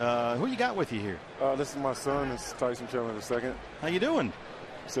Chandler. Who you got with you here? This is my son. It's Tyson Chandler II. How you doing?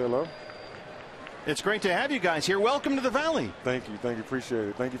 Say hello. It's great to have you guys here. Welcome to the Valley. Thank you. Appreciate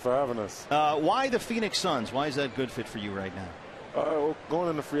it. Thank you for having us. Why the Phoenix Suns? Why is that a good fit for you right now? Going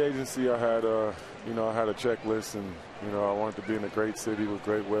into free agency, I had a checklist, and I wanted to be in a great city with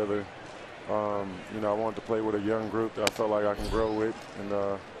great weather. I wanted to play with a young group that I felt like I can grow with,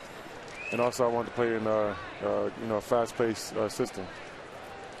 and also I wanted to play in a fast-paced system.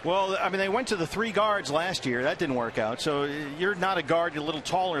 Well, I mean, they went to the 3 guards last year. That didn't work out. So you're not a guard. You're a little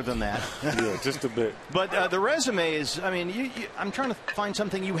taller than that. Yeah, just a bit. But the resume is, I mean, I'm trying to find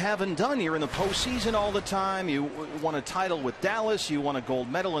something you haven't done. You're in the postseason all the time. You won a title with Dallas. You won a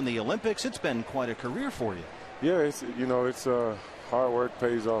gold medal in the Olympics. It's been quite a career for you. Yeah, it's hard work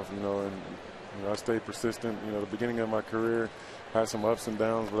pays off, and I stayed persistent. The beginning of my career had some ups and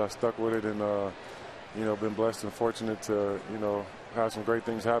downs, but I stuck with it, and been blessed and fortunate to have some great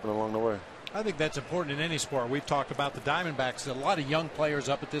things happen along the way. I think that's important in any sport. We've talked about the Diamondbacks, a lot of young players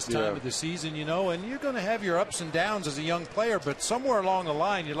up at this time of the season, and you're going to have your ups and downs as a young player, but somewhere along the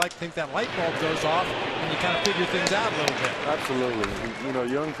line you'd like to think that light bulb goes off and you kind of figure things out a little bit.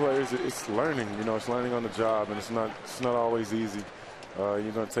 Absolutely. Young players, it's learning, it's learning on the job, and it's not always easy.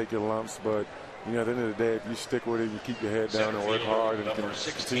 You're going to take your lumps, but at the end of the day, if you stick with it, you keep your head down and work hard and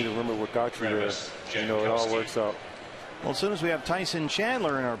continue to remember what got you there, it all works out. Well, as soon as we have Tyson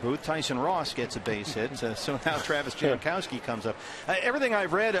Chandler in our booth, Tyson Ross gets a base hit. So now Travis Jankowski comes up. Everything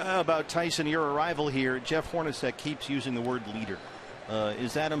I've read about Tyson, your arrival here, Jeff Hornacek keeps using the word leader.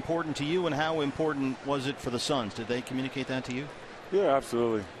 Is that important to you, and how important was it for the Suns? Did they communicate that to you? Yeah,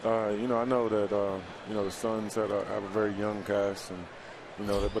 absolutely. I know that the Suns have a very young cast, and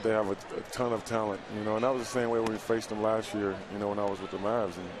but they have a ton of talent. And that was the same way when we faced them last year. When I was with the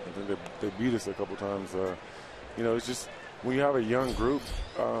Mavs, and they beat us a couple times. It's just when you have a young group,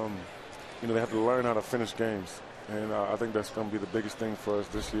 they have to learn how to finish games. And I think that's going to be the biggest thing for us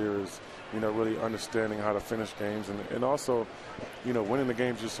this year is, really understanding how to finish games. And also, winning the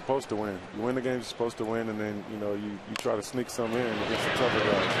games you're supposed to win. You win the games you're supposed to win, and then, you try to sneak some in against the tougher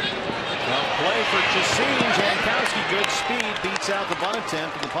guys. Well, play for Chacin. Jankowski, good speed, beats out the bunt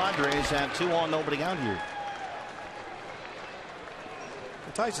attempt. And the Padres have 2 on, nobody out here.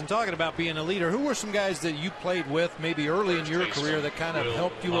 Tyson, talking about being a leader, who were some guys that you played with maybe early in your career that kind of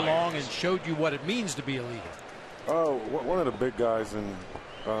helped you along and showed you what it means to be a leader? One of the big guys that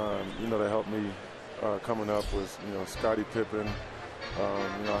helped me coming up was Scottie Pippen.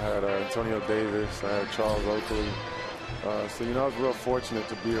 I had Antonio Davis. I had Charles Oakley. So I was real fortunate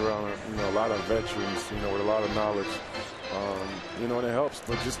to be around a lot of veterans with a lot of knowledge. And it helps.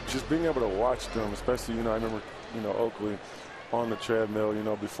 But just being able to watch them, especially I remember Oakley on the treadmill,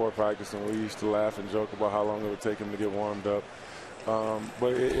 before practice, and we used to laugh and joke about how long it would take him to get warmed up.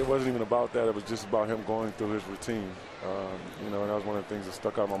 But it wasn't even about that. It was just about him going through his routine. And that was one of the things that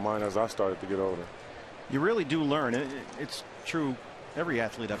stuck out in my mind as I started to get older. You really do learn. It's true. Every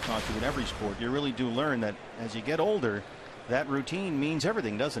athlete I've talked to in every sport, you really do learn that as you get older, that routine means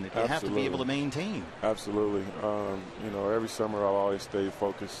everything, doesn't it? You have to be able to maintain. Absolutely. Every summer I'll always stay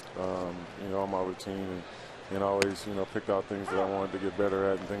focused, on my routine, and always, picked out things that I wanted to get better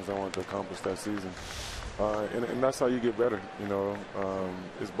at and things I wanted to accomplish that season. And that's how you get better,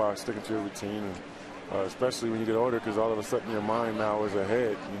 is by sticking to your routine, and especially when you get older, because all of a sudden your mind now is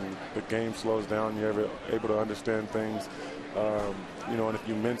ahead. The game slows down. You're able to understand things, and if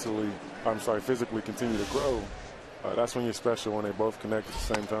you physically continue to grow, that's when you're special, when they both connect at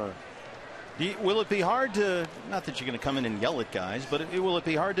the same time. Will it be hard to, not that you're going to come in and yell at guys, but will it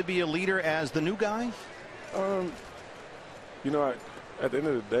be hard to be a leader as the new guy? At the end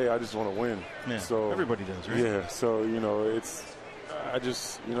of the day, I just want to win. Yeah, so everybody does, right? Yeah. So I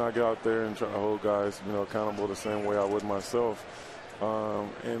get out there and try to hold guys, accountable the same way I would myself.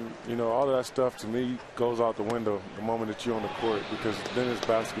 And all of that stuff to me goes out the window the moment that you're on the court, because then it's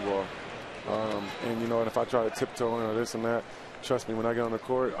basketball. And if I try to tiptoe in or this and that, trust me, when I get on the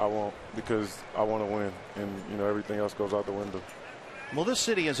court, I won't, because I want to win, and everything else goes out the window. Well, this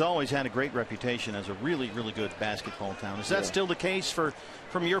city has always had a great reputation as a really, really good basketball town. Is that still the case from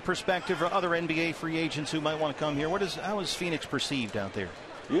your perspective, or other NBA free agents who might want to come here? How is Phoenix perceived out there?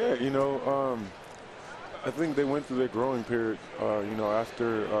 Yeah, I think they went through their growing period,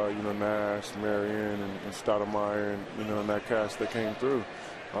 after, Nash, Marion, and Stoudemire, and that cast that came through.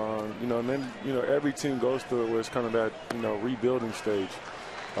 And then, every team goes through it where it's kind of that, rebuilding stage.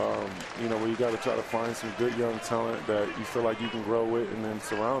 Where you got to try to find some good young talent that you feel like you can grow with and then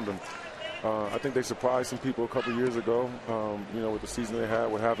surround them. I think they surprised some people a couple years ago, you know, with the season they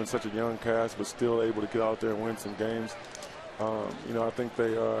had, with having such a young cast, but still able to get out there and win some games. You know, I think they,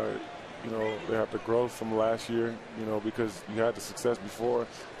 you know, they have to grow from last year, you know, because you had the success before.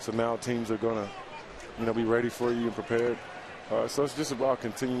 So now teams are going to, you know, be ready for you and prepared. So it's just about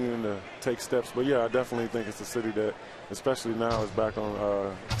continuing to take steps. But, yeah, I definitely think it's a city that, especially now, is back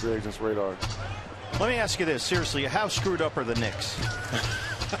on free agents' radar. Let me ask you this, seriously, how screwed up are the Knicks?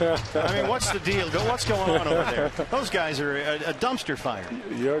 I mean, what's the deal? What's going on over there? Those guys are a dumpster fire.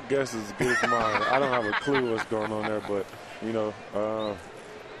 Your guess is as good as mine. I don't have a clue what's going on there, but, you know,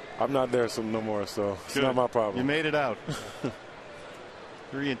 I'm not there no more, so it's not my problem. You made it out.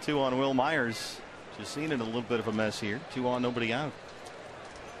 3-2 on Will Myers. Just seen it a little bit of a mess here. 2 on, nobody out.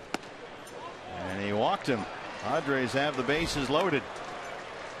 And he walked him. Padres have the bases loaded.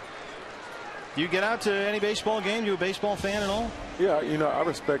 Do you get out to any baseball game? You a baseball fan at all? Yeah, you know, I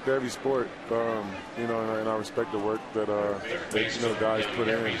respect every sport, you know, and I respect the work that, you know, guys put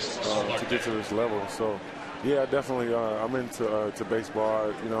in to get to this level. So, yeah, definitely, I'm into to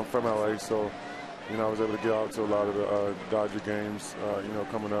baseball. You know, I'm from LA, so, you know, I was able to get out to a lot of the Dodger games, you know,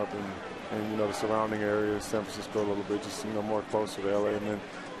 coming up, and, you know, the surrounding areas, San Francisco a little bit, just, you know, more closer to LA. And then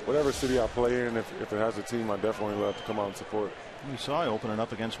whatever city I play in, if it has a team, I definitely love to come out and support. You saw you opening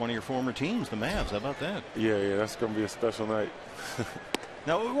up against one of your former teams, the Mavs. How about that? Yeah, that's going to be a special night.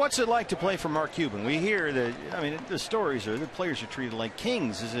 Now, what's it like to play for Mark Cuban? We hear that, I mean, the stories are the players are treated like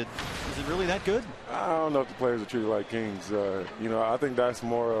kings. Is it really that good? I don't know if the players are treated like kings. You know, I think that's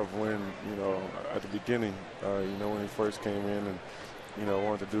more of when, you know, at the beginning, you know, when he first came in and, you know,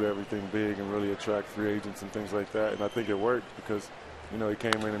 wanted to do everything big and really attract free agents and things like that. And I think it worked because, you know, he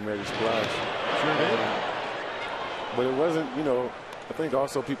came in and made a splash. Sure did. But it wasn't, you know, I think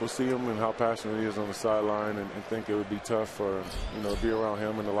also people see him and how passionate he is on the sideline and think it would be tough for, you know, to be around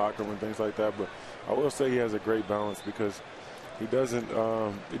him in the locker room and things like that. But I will say he has a great balance because he doesn't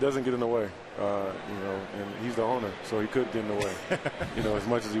get in the way, you know, and he's the owner, so he could get in the way, you know, as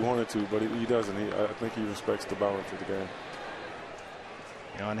much as he wanted to, but he doesn't. I think he respects the balance of the game.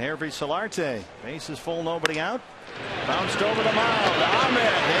 On Hervey Solarte, bases full, nobody out. Bounced over the mound. Ahmed,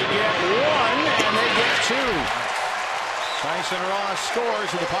 they get 1 and they get 2. Tyson Ross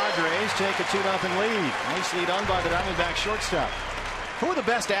scores, and the Padres take a 2-0 lead. Nicely done by the Diamondbacks shortstop. Who are the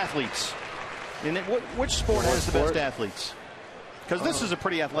best athletes? Which sport has the best athletes? Because this is a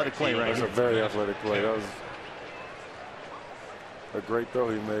pretty athletic play right here. It's a very athletic play. That was a great throw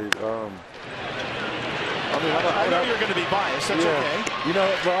he made. I know you're going to be biased. That's okay. You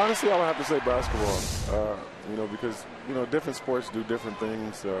know, but honestly, I would have to say basketball. You know, because, you know, different sports do different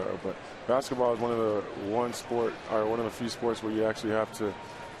things. But basketball is one of the few sports where you actually have to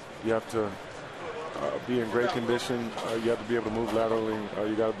be in great condition. You have to be able to move laterally.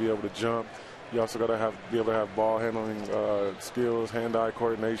 You got to be able to jump. You also got to be able to have ball handling skills, hand-eye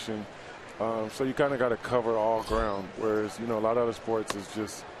coordination. So you kind of got to cover all ground. Whereas, you know, a lot of other sports is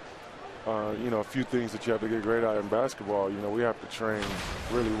just you know, a few things that you have to get great at. In basketball, you know, we have to train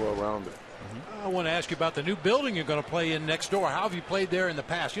really well around it. I want to ask you about the new building you're going to play in next door. How have you played there in the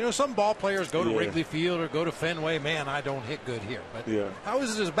past? You know, some ball players go to Wrigley Field or go to Fenway. Man, I don't hit good here. But how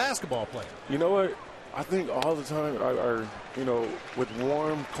is it as a basketball player? You know what? I think all the time, you know, with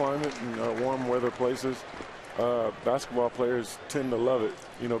warm climate and warm weather places, basketball players tend to love it,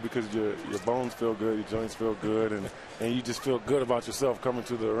 you know, because your bones feel good, your joints feel good, and you just feel good about yourself coming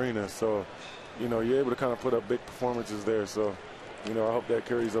to the arena. So, you know, you're able to kind of put up big performances there. So, you know, I hope that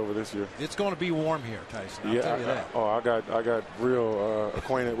carries over this year. It's going to be warm here, Tyson. I'll tell you that. I got real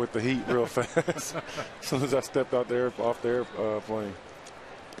acquainted with the heat real fast as soon as I stepped out there off the airplane.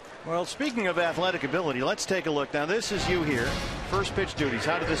 Well, speaking of athletic ability, let's take a look. Now, this is you here. First pitch duties.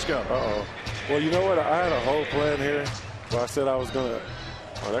 How did this go? Well, you know what? I had a whole plan here where I said I was going to.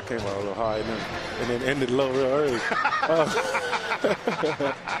 Oh, that came out a little high and then ended low real early.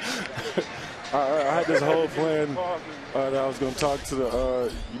 I had this whole plan that I was going to talk to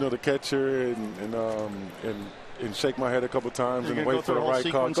the, you know, the catcher and shake my head a couple times and wait for the right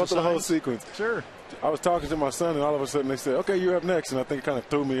call. Go through the whole sequence. Sure. I was talking to my son, and all of a sudden they said, "Okay, you're up next," and I think it kind of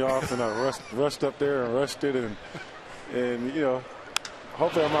threw me off, and I rushed up there and rushed it, and you know,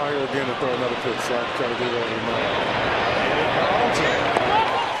 hopefully I'm out here again to throw another pitch, so I can try to get it over the mound.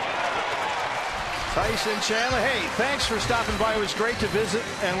 Tyson Chandler, hey, thanks for stopping by. It was great to visit,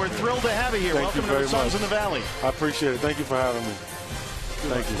 and we're thrilled to have you here. Welcome to the Sons in the Valley. I appreciate it. Thank you for having me.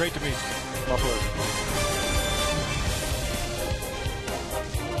 Thank you. Great to meet you. My pleasure.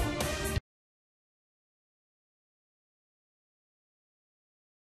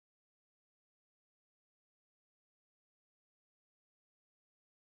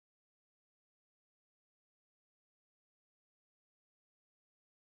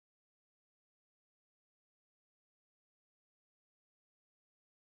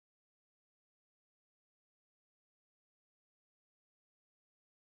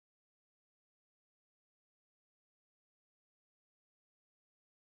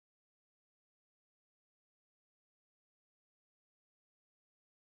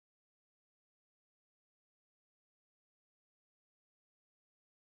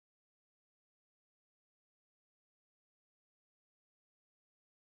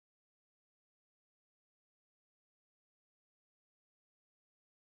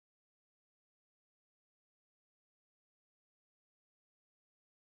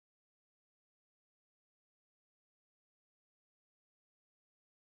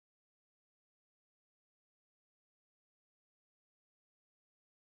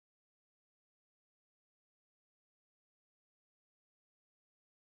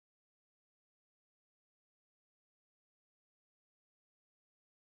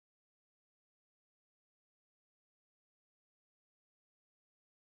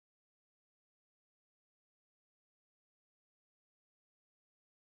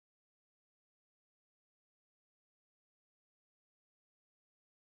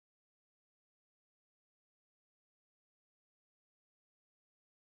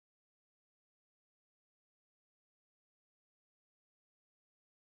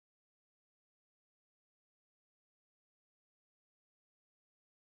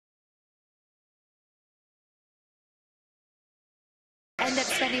 end up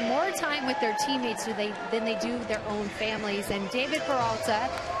spending more time with their teammates than they do their own families. And David Peralta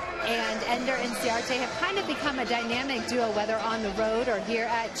and Ender Inciarte have kind of become a dynamic duo, whether on the road or here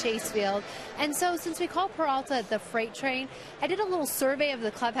at Chase Field. And so since we call Peralta the freight train, I did a little survey of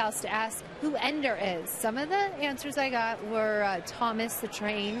the clubhouse to ask who Ender is. Some of the answers I got were Thomas the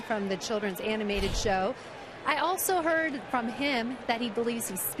Train from the children's animated show. I also heard from him that he believes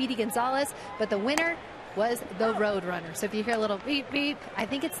he's Speedy Gonzalez, but the winner was the Roadrunner. So if you hear a little beep beep, I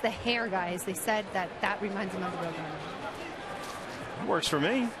think it's the hair, guys. They said that reminds them of the Roadrunner. Works for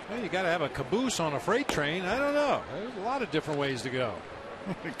me. Well, you got to have a caboose on a freight train. I don't know. There's a lot of different ways to go.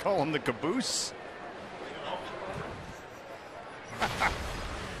 We call him the caboose.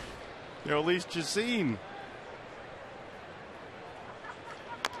 You know, at least you've seen.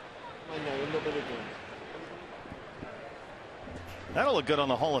 That'll look good on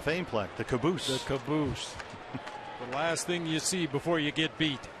the Hall of Fame plaque. The caboose. The caboose. The last thing you see before you get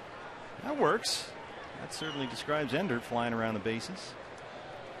beat. That works. That certainly describes Ender flying around the bases.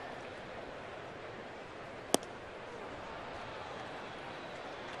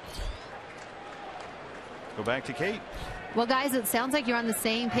 Go back to Kate. Well, guys, it sounds like you're on the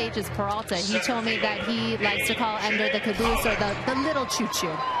same page as Peralta. He told me that he likes to call Ender the caboose or the little choo-choo.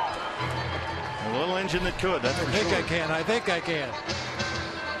 A little engine that could. That's for sure. I think I can.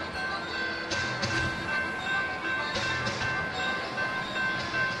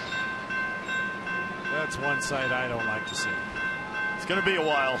 That's one sight I don't like to see. It's going to be a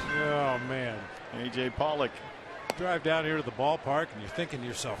while. Oh, man. A.J. Pollock. Drive down here to the ballpark and you're thinking to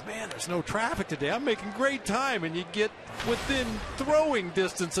yourself, man, there's no traffic today. I'm making great time. And you get within throwing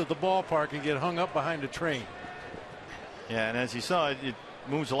distance of the ballpark and get hung up behind a train. Yeah, and as you saw, it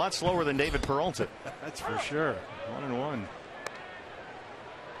moves a lot slower than David Peralta. That's for sure. 1-1.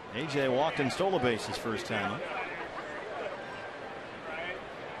 A.J. walked and stole a base his first time up.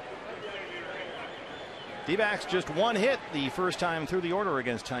 D-backs just one hit the first time through the order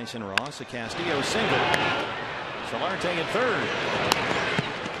against Tyson Ross. A Castillo single. Solarte at third.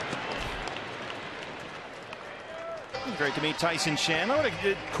 Great to meet Tyson Chandler. What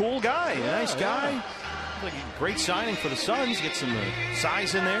a cool guy. Nice guy. Like a great signing for the Suns. Get some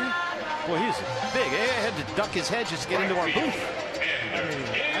size in there. Boy, he's big. I had to duck his head just to get into our booth. I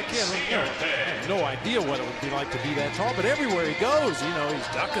have no idea what it would be like to be that tall, but everywhere he goes, you know, he's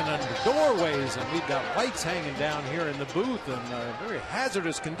ducking under doorways, and we've got lights hanging down here in the booth, and very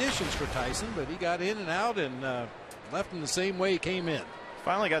hazardous conditions for Tyson, but he got in and out and left in the same way he came in.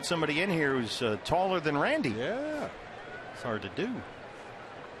 Finally got somebody in here who's taller than Randy. Yeah. It's hard to do.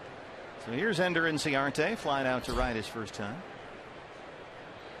 So here's Ender Inciarte flying out to right his first time.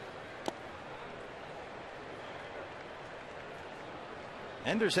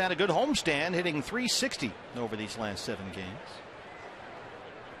 Ender's had a good homestand, hitting .360 over these last 7 games.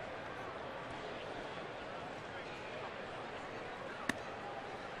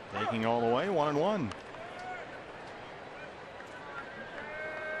 Taking all the way, 1-1.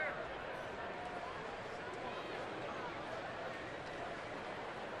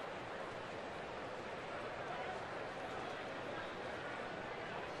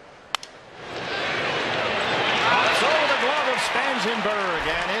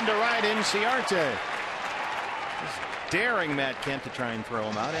 And into right Inciarte. Just daring Matt Kemp to try and throw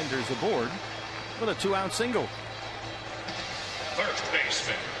him out. Ender's aboard with a 2-out single. First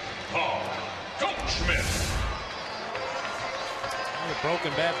baseman, Paul Goldschmidt. A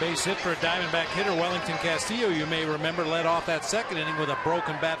broken bat base hit for a Diamondback hitter. Wellington Castillo, you may remember, led off that second inning with a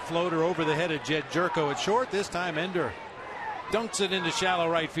broken bat floater over the head of Jed Jerko at short. This time Ender dunks it into shallow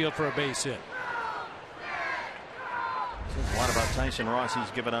right field for a base hit. A lot about Tyson Ross. He's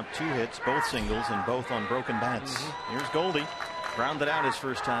given up 2 hits, both singles, and both on broken bats. Here's Goldie. Grounded out his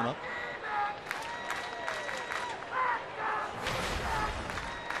first time up.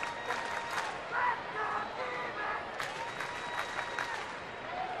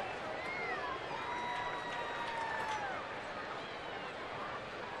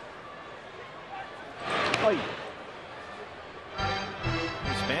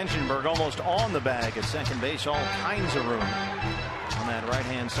 Spangenberg almost on the bag at second base. All kinds of room on that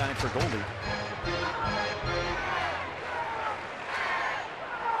right-hand side for Goldie.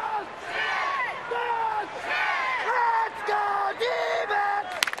 Let's go,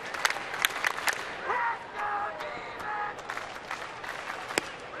 D-backs!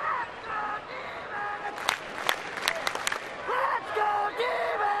 Let's go,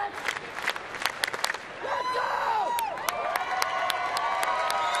 D-backs! Let's go!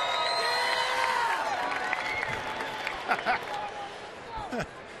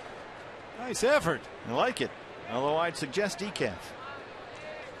 Nice effort. I like it. Although I'd suggest decaf.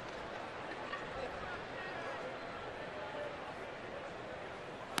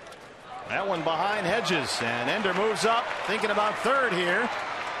 That one behind Hedges, and Ender moves up, thinking about third here.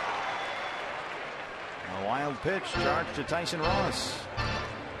 A wild pitch charged to Tyson Ross.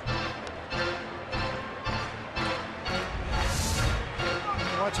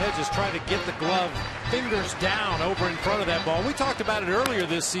 Watch Hedges try to get the glove fingers down over in front of that ball. We talked about it earlier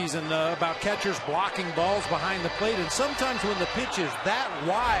this season about catchers blocking balls behind the plate, and sometimes when the pitch is that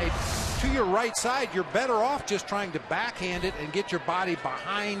wide to your right side, you're better off just trying to backhand it and get your body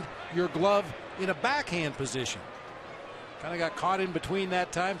behind your glove in a backhand position. Kind of got caught in between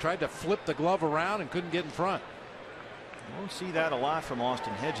that time, tried to flip the glove around and couldn't get in front. We'll see that a lot from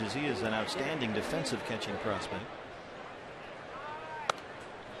Austin Hedges. He is an outstanding defensive catching prospect.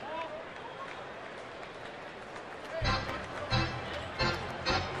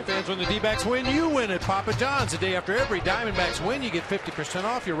 Fans, when the D-backs win, you win at Papa John's. The day after every Diamondbacks win, you get 50%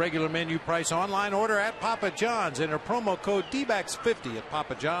 off your regular menu price online order at Papa John's. Enter promo code DBACKS50 at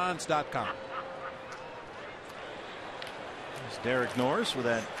papajohns.com. There's Derek Norris with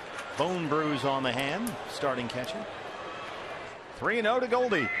that bone bruise on the hand, starting catcher. 3-0 to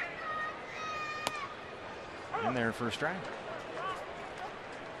Goldie. In there for a strike.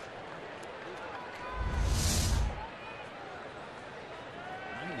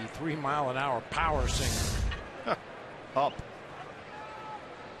 93-mile-an-hour power singer. Up.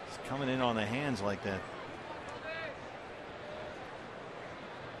 He's coming in on the hands like that.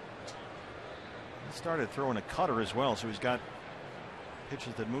 He started throwing a cutter as well, so he's got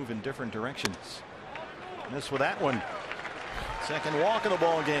pitches that move in different directions. Miss with that one. Second walk of the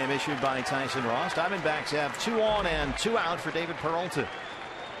ball game issued by Tyson Ross. Diamondbacks have 2 on and 2 out for David Peralta.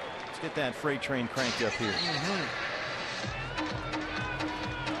 Let's get that freight train cranked up here.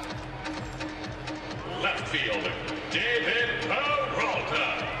 Left fielder, David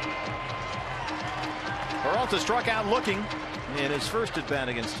Peralta. Peralta struck out looking in his first at bat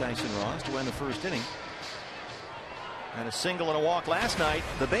against Tyson Ross to end the first inning. Had a single and a walk last night.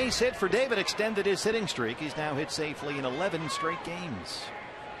 The base hit for David extended his hitting streak. He's now hit safely in 11 straight games.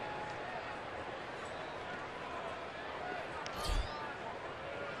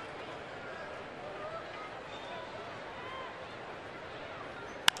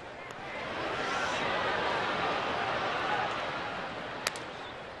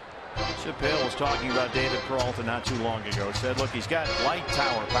 Chip Hill was talking about David Peralta not too long ago. Said, look, he's got light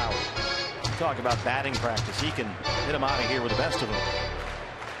tower power. Talk about batting practice. He can hit him out of here with the best of them.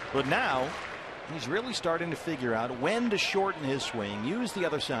 But now he's really starting to figure out when to shorten his swing, use the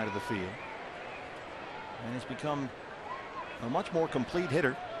other side of the field, and has become a much more complete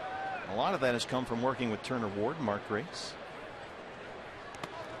hitter. A lot of that has come from working with Turner Ward and Mark Grace.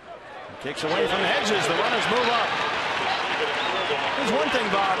 He kicks away from Hedges. The runners move up. There's one thing,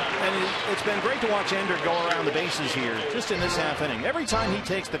 Bob, and it's been great to watch Ender go around the bases here just in this half inning. Every time he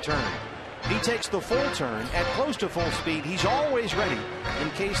takes the turn, he takes the full turn at close to full speed. He's always ready in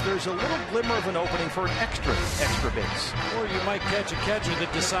case there's a little glimmer of an opening for an extra base. Or you might catch a catcher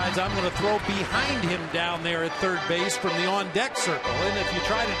that decides I'm going to throw behind him down there at third base from the on-deck circle. And if you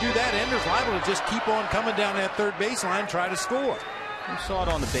try to do that, Ender's liable to just keep on coming down that third baseline, try to score. We saw it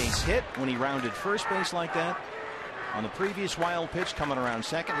on the base hit when he rounded first base like that. On the previous wild pitch coming around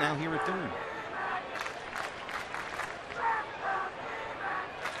second, now here at third.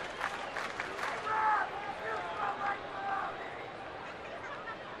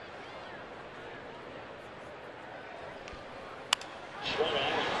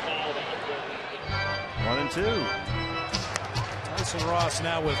 One and two. Tyson Ross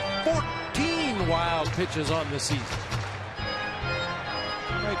now with 14 wild pitches on the season.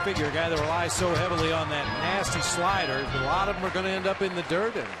 You might figure a guy that relies so heavily on that nasty slider, a lot of them are going to end up in the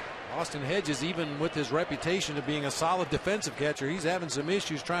dirt. And Austin Hedges, even with his reputation of being a solid defensive catcher, he's having some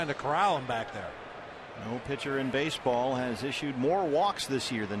issues trying to corral him back there. No pitcher in baseball has issued more walks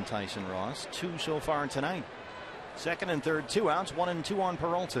this year than Tyson Ross. 2 so far tonight. Second and third, 2 outs, 1 and 2 on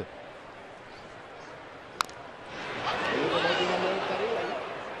Peralta.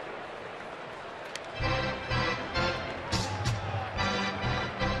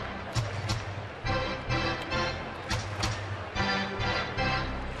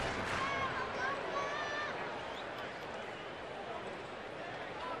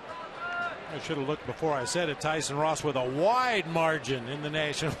 I should have looked before I said it. Tyson Ross with a wide margin in the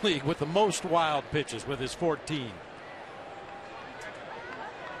National League with the most wild pitches with his 14.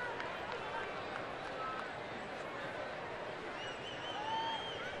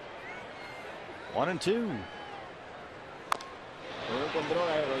 One and two.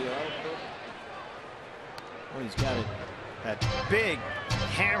 Well, he's got it. That big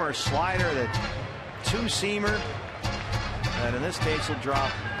hammer slider, that 2-seamer, that in this case will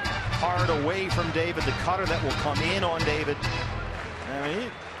drop hard away from David. The cutter that will come in on David. I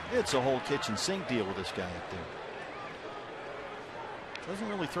mean, it's a whole kitchen sink deal with this guy up there. Doesn't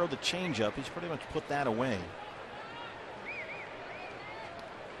really throw the changeup. He's pretty much put that away.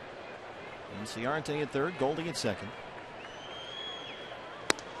 And Ciarte at third, Goldie at second.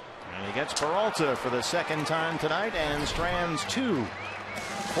 And he gets Peralta for the second time tonight and strands 2.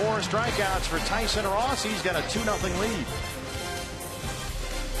 4 strikeouts for Tyson Ross. He's got a 2-0 lead.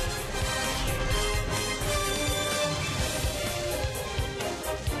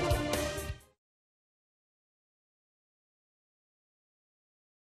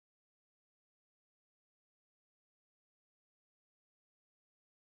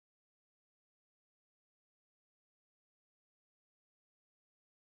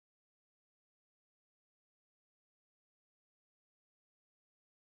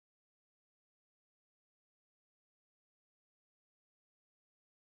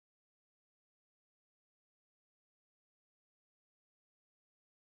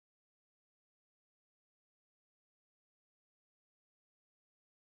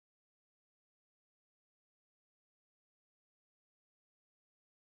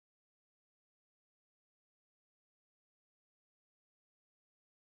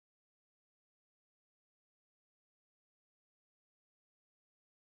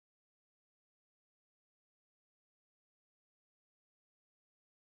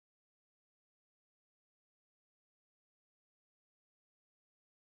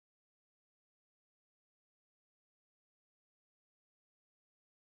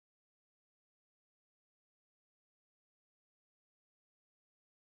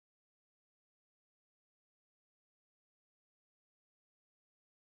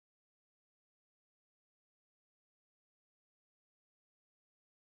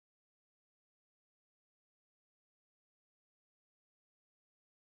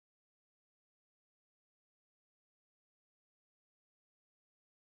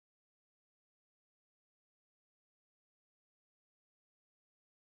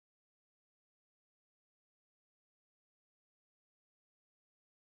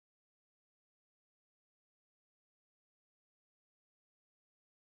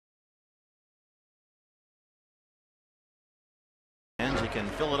 And you can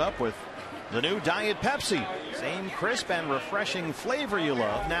fill it up with the new Diet Pepsi. Same crisp and refreshing flavor you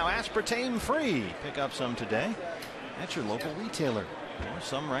love. Now aspartame free. Pick up some today at your local retailer. Or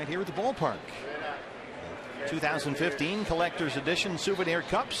some right here at the ballpark. 2015 Collector's Edition souvenir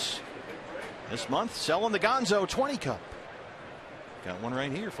cups. This month selling the Gonzo 20 cup. Got one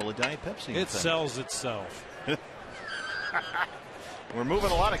right here full of Diet Pepsi. It sells itself. We're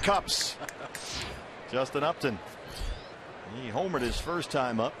moving a lot of cups. Justin Upton. He homered his first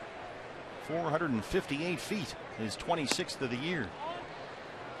time up. 458 feet. His 26th of the year.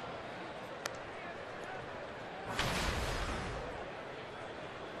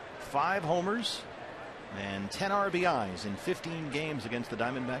 Five homers and 10 RBIs in 15 games against the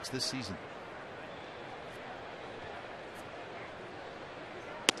Diamondbacks this season.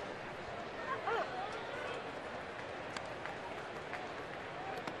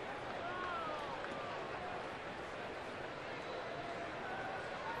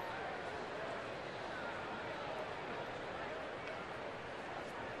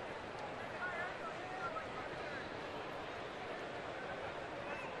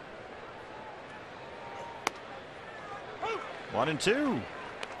 One and two.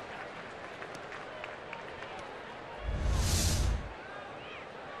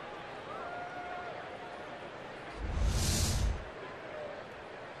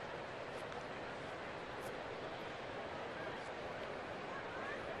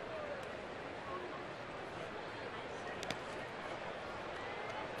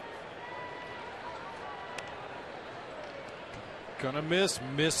 Gonna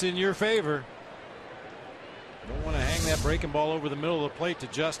miss in your favor. Don't want to hang that breaking ball over the middle of the plate to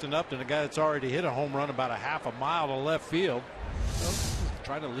Justin Upton, a guy that's already hit a home run about a half a mile to left field. So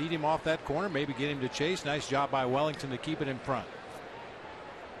try to lead him off that corner, maybe get him to chase. Nice job by Wellington to keep it in front.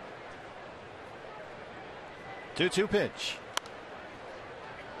 2-2 pitch.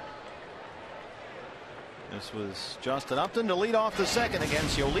 This was Justin Upton to lead off the second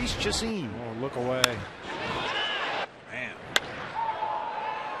against Yolis Chacin. Oh, look away. Man.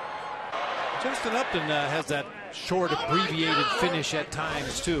 Justin Upton has that short abbreviated finish at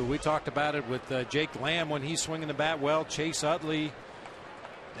times too. We talked about it with Jake Lamb when he's swinging the bat well. Chase Utley,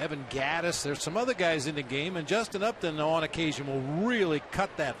 Evan Gaddis. There's some other guys in the game, and Justin Upton on occasion will really cut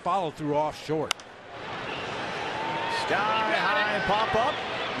that follow through off short. Sky high pop up.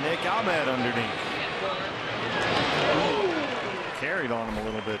 Nick Ahmed underneath. Carried on him a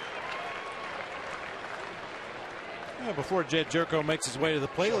little bit. Before Jed Jerko makes his way to the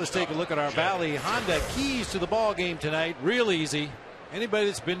plate, let's take a look at our Valley Honda keys to the ball game tonight. Real easy. Anybody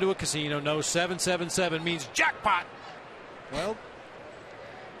that's been to a casino knows 777 means jackpot. Well,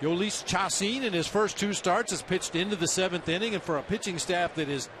 Yolis Chacin in his first 2 starts has pitched into the 7th inning, and for a pitching staff that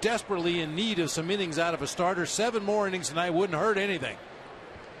is desperately in need of some innings out of a starter, 7 more innings tonight wouldn't hurt anything.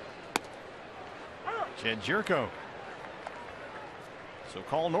 Jed Jerko. So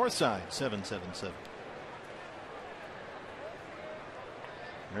call Northside 777.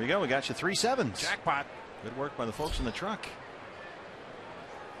 There you go. We got you 3 sevens. Jackpot. Good work by the folks in the truck.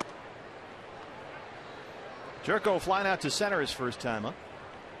 Jerko flying out to center his first time up.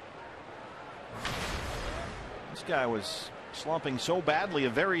 This guy was slumping so badly, a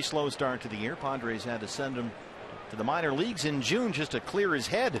very slow start to the year. Padres had to send him to the minor leagues in June just to clear his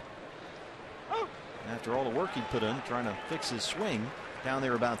head. After all the work he put in trying to fix his swing, down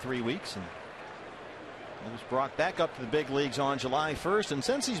there about 3 weeks, and he was brought back up to the big leagues on July 1st. And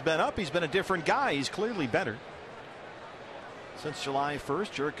since he's been up, he's been a different guy. He's clearly better. Since July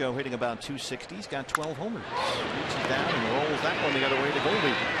 1st, Jerko hitting about 260. He's got 12 homers. Reaches down and rolls that one the other way to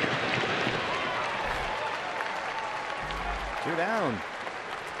Goldie. 2 down.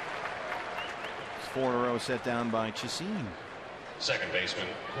 It's 4 in a row set down by Chacin. Second baseman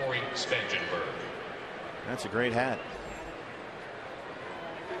Corey Spangenberg. That's a great hat.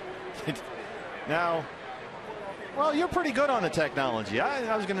 Now, well, you're pretty good on the technology.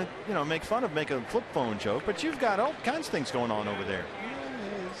 I was going to, make fun of, make a flip phone joke, but you've got all kinds of things going on over there.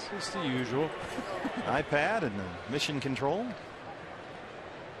 Yeah, it's the usual. iPad and mission control.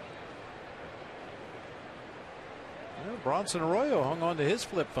 Well, Bronson Arroyo hung on to his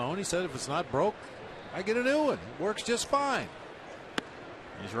flip phone. He said if it's not broke, I get a new one. It works just fine.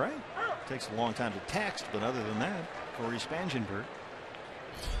 He's right. Takes a long time to text, but other than that, Corey Spangenberg.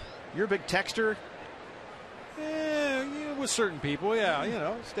 You're a big texter. Yeah, with certain people,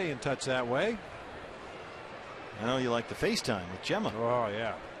 yeah, stay in touch that way. I know you like the FaceTime with Gemma. Oh,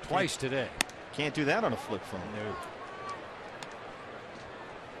 yeah. Twice today. Can't do that on a flip phone. No.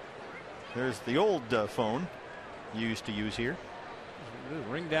 There's the old phone you used to use here. Just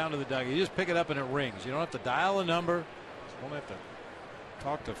ring down to the dugout. You just pick it up and it rings. You don't have to dial a number. You don't have to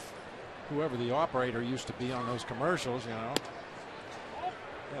talk to whoever the operator used to be on those commercials, And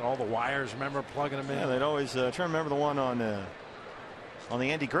all the wires, remember plugging them in? Yeah, they'd always try to remember the one on the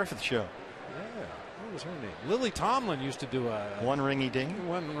Andy Griffith show. Yeah, what was her name? Lily Tomlin used to do a one ringy dingy.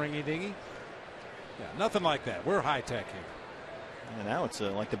 One ringy dingy. Yeah, nothing like that. We're high tech here. And now it's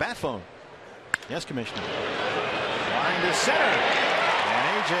like the bat phone. Yes, Commissioner. Line to center.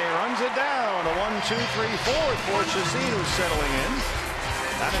 And AJ runs it down. A 1-2-3-4 for Chacin, who's settling in.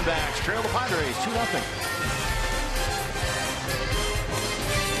 Diamondbacks trail the Padres 2-0.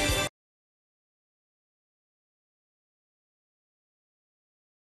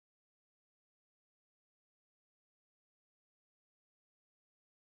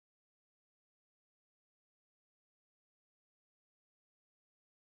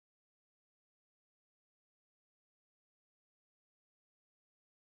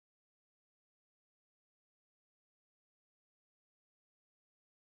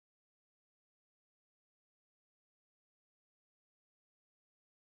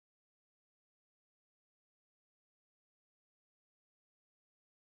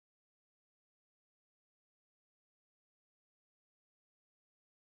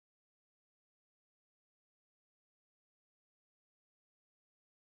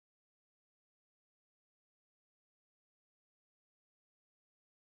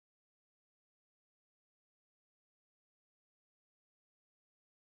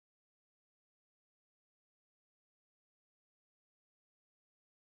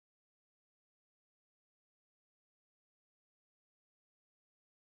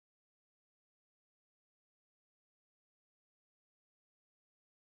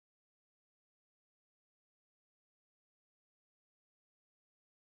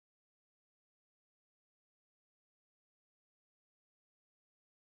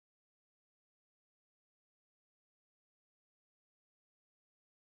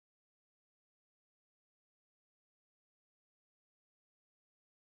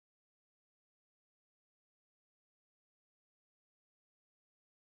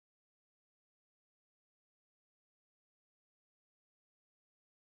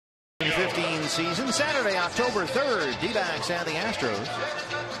 Season Saturday, October 3rd, D-backs and the Astros.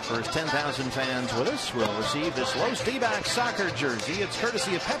 First 10,000 fans with us will receive this Los D-backs soccer jersey. It's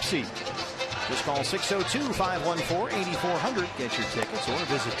courtesy of Pepsi. Just call 602-514-8400. Get your tickets or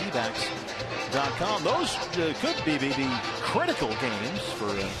visit dbacks.com. Those could be critical games for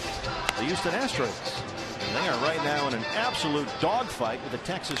the Houston Astros. They are right now in an absolute dogfight with the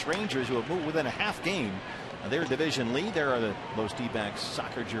Texas Rangers, who have moved within a half game of their division lead. There are those D-backs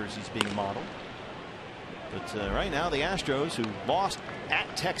soccer jerseys being modeled. But right now the Astros, who lost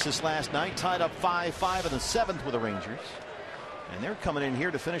at Texas last night, tied up 5-5 in the 7th with the Rangers. And they're coming in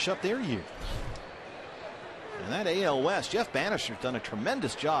here to finish up their year. And that AL West, Jeff Bannister's done a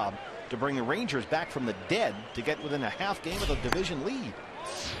tremendous job to bring the Rangers back from the dead to get within a half game of the division lead.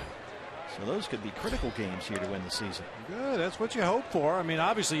 So those could be critical games here to win the season. Good. That's what you hope for. I mean,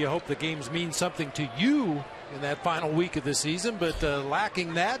 obviously you hope the games mean something to you in that final week of the season, but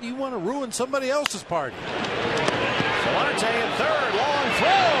lacking that, you want to ruin somebody else's party. Solarte in third, long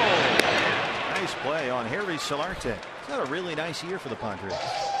throw. Nice play on Harry Solarte. He's had a really nice year for the Padres.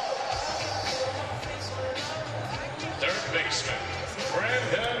 Third baseman,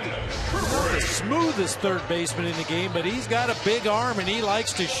 Brandon. Not the smoothest third baseman in the game, but he's got a big arm and he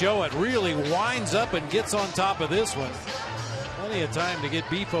likes to show it. Really winds up and gets on top of this one. Plenty of time to get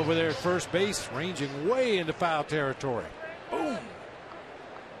beef over there at first base, ranging way into foul territory. Boom.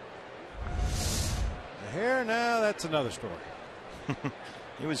 The hair, now that's another story.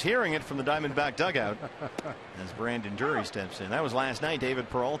 He was hearing it from the Diamondback dugout as Brandon Drury steps in. That was last night. David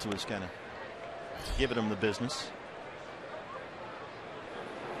Peralta was kind of giving him the business.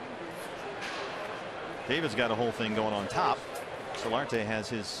 David's got a whole thing going on top. Solarte has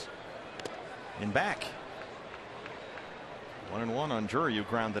his in back. 1-1 on Drury, who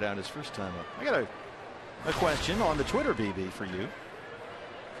grounded out his first time up. I got a question on the Twitter, BB, for you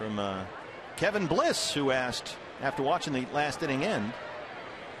from Kevin Bliss, who asked, after watching the last inning end,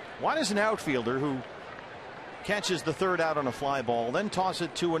 why does an outfielder who catches the third out on a fly ball then toss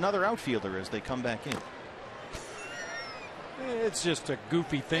it to another outfielder as they come back in? It's just a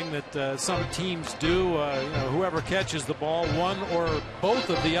goofy thing that some teams do. You know, whoever catches the ball, one or both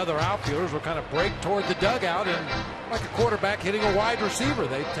of the other outfielders will kind of break toward the dugout, and like a quarterback hitting a wide receiver,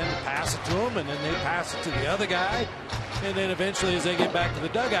 they tend to pass it to him, and then they pass it to the other guy, and then eventually as they get back to the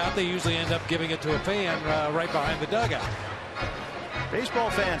dugout, they usually end up giving it to a fan right behind the dugout.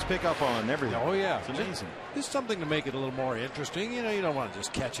 Baseball fans pick up on everything. Oh yeah, it's amazing. Just something to make it a little more interesting. You know, you don't want to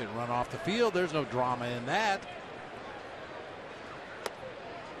just catch it and run off the field. There's no drama in that.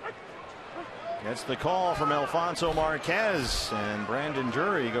 That's the call from Alfonso Marquez, and Brandon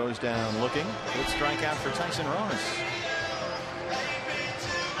Drury goes down looking. Good strikeout for Tyson Ross.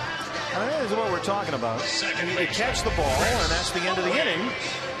 That is what we're talking about. You catch the ball, and that's the end of the inning.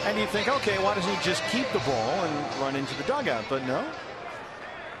 And you think, okay, why doesn't he just keep the ball and run into the dugout? But no.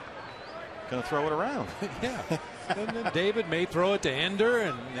 Going to throw it around. Yeah. And then David may throw it to Ender,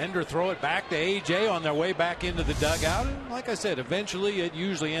 and Ender throw it back to AJ on their way back into the dugout. And like I said, eventually it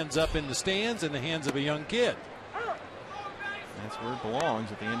usually ends up in the stands in the hands of a young kid. That's where it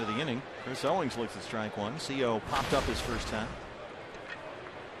belongs at the end of the inning. Chris Owings looks at strike one. CO popped up his first time.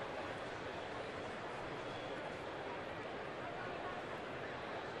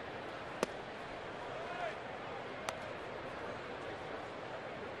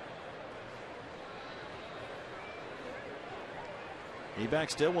 Back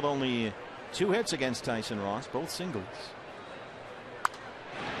still with only 2 hits against Tyson Ross, both singles.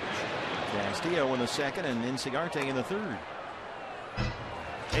 Castillo in the second and Inciarte in the third.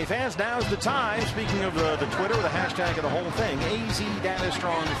 Hey fans, now's the time. Speaking of the Twitter, the hashtag of the whole thing,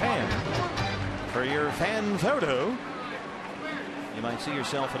 AZ-Strong-Fan. For your fan photo, you might see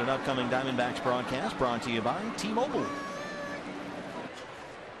yourself in an upcoming Diamondbacks broadcast brought to you by T-Mobile.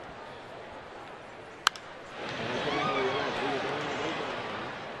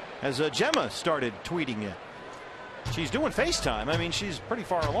 Has Gemma started tweeting yet? She's doing FaceTime. I mean, she's pretty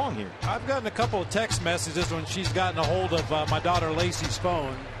far along here. I've gotten a couple of text messages when she's gotten a hold of my daughter Lacey's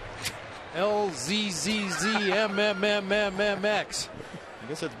phone. LZZZMMMMX. I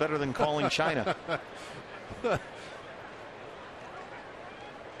guess that's better than calling China. No,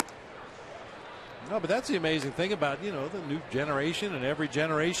 but that's the amazing thing about, you know, the new generation, and every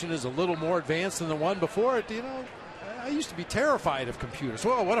generation is a little more advanced than the one before it. You know, I used to be terrified of computers.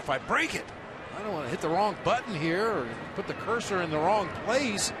 Well, what if I break it? I don't want to hit the wrong button here or put the cursor in the wrong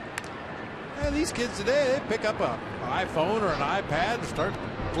place. And these kids today, they pick up an iPhone or an iPad and start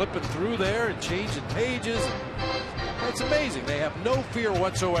flipping through there and changing pages. It's amazing. They have no fear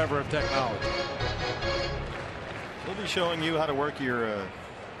whatsoever of technology. We'll be showing you how to work your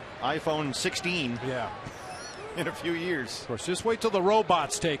iPhone 16 in a few years. Of course, just wait till the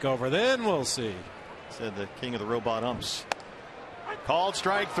robots take over. Then we'll see. Said the king of the robot umps. Called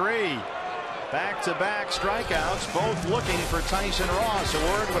strike 3. Back-to-back strikeouts, both looking for Tyson Ross. A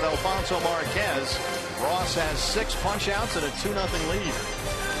word with Alfonso Marquez. Ross has 6 punch-outs and a 2-0 lead.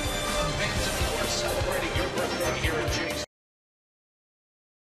 Fans everywhere celebrating your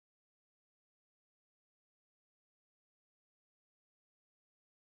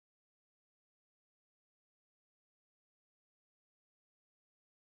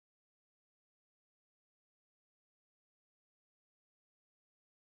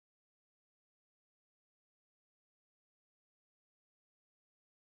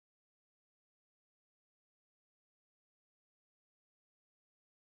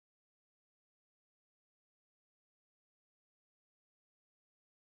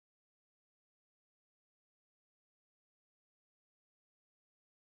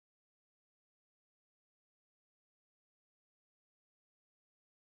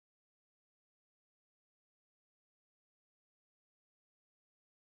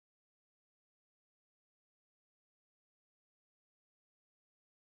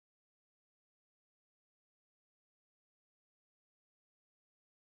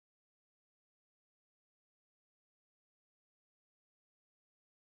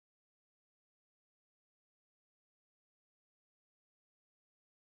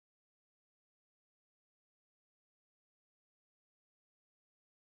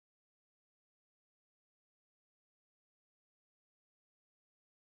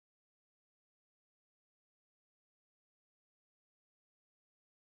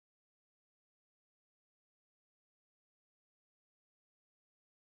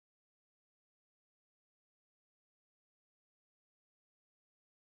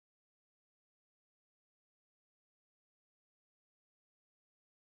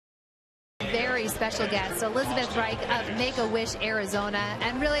special guest, Elizabeth Reich of Make-A-Wish Arizona.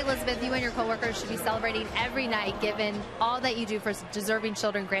 And really, Elizabeth, you and your coworkers should be celebrating every night, given all that you do for deserving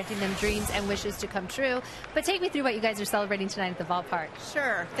children, granting them dreams and wishes to come true. But take me through what you guys are celebrating tonight at the ballpark.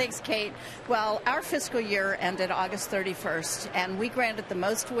 Sure. Thanks, Kate. Well, our fiscal year ended August 31st, and we granted the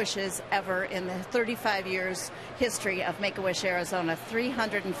most wishes ever in the 35 years history of Make-A-Wish Arizona.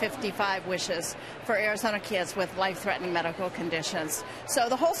 355 wishes for Arizona kids with life-threatening medical conditions. So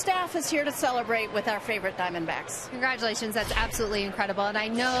the whole staff is here to celebrate with our favorite Diamondbacks. Congratulations. That's absolutely incredible. And I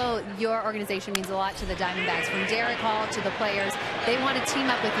know your organization means a lot to the Diamondbacks. From Derek Hall to the players, they want to team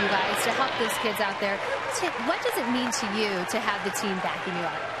up with you guys to help those kids out there. What does it mean to you to have the team backing you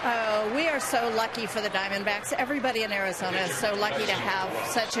up? Oh, we are so lucky for the Diamondbacks. Everybody in Arizona is so lucky to have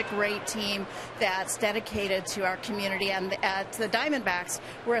such a great team that's dedicated to our community. And at the Diamondbacks,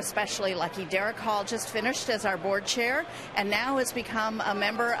 we're especially lucky. Derek Hall just finished as our board chair and now has become a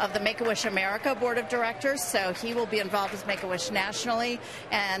member of the Make-A-Wish America Board of Directors. So he will be involved with Make-A-Wish nationally.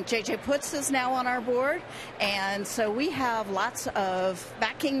 And J.J. Putz is now on our board. And so we have lots of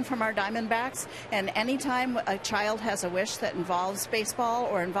backing from our Diamondbacks. And anytime a child has a wish that involves baseball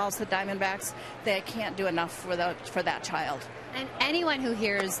or involves the Diamondbacks, they can't do enough for that child. And anyone who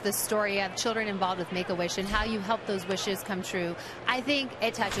hears the story of children involved with Make-A-Wish and how you help those wishes come true, I think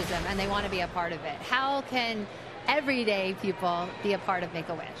it touches them and they want to be a part of it. How can everyday people be a part of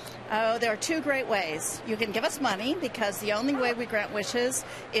Make-A-Wish? Oh, there are two great ways. You can give us money, because the only way we grant wishes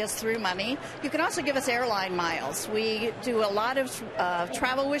is through money. You can also give us airline miles. We do a lot of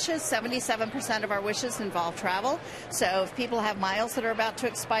travel wishes. 77% of our wishes involve travel. So if people have miles that are about to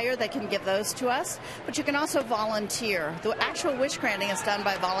expire, they can give those to us. But you can also volunteer. The actual wish granting is done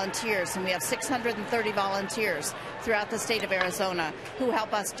by volunteers, and we have 630 volunteers throughout the state of Arizona who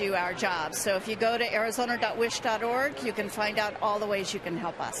help us do our jobs. So if you go to arizona.wish.org, you can find out all the ways you can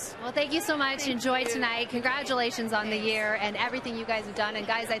help us. Well, thank you so much. Enjoy tonight. Congratulations on the year and everything you guys have done. And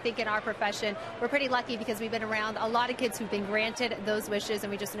guys, I think in our profession, we're pretty lucky because we've been around a lot of kids who've been granted those wishes,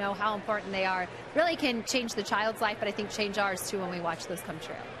 and we just know how important they are. Really can change the child's life, but I think change ours too when we watch those come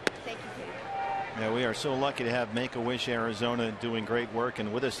true. Thank you, Katie. Yeah, we are so lucky to have Make-A-Wish Arizona doing great work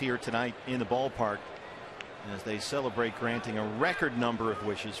and with us here tonight in the ballpark as they celebrate granting a record number of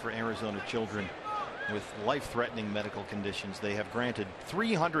wishes for Arizona children with life-threatening medical conditions. They have granted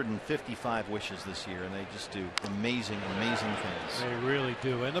 355 wishes this year, and they just do amazing things. They really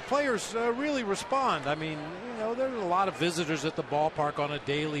do, and the players really respond. I mean, you know, there's a lot of visitors at the ballpark on a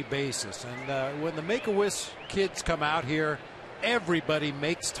daily basis, and when the Make-A-Wish kids come out here, everybody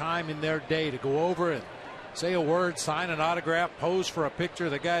makes time in their day to go over and say a word, sign an autograph, pose for a picture.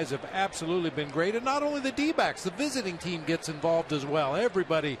 The guys have absolutely been great, and not only the D-backs, the visiting team gets involved as well.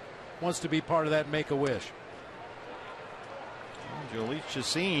 Everybody wants to be part of that Make-A-Wish. Jhoulys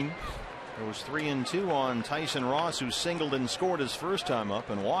Chacin goes 3-2 on Tyson Ross, who singled and scored his first time up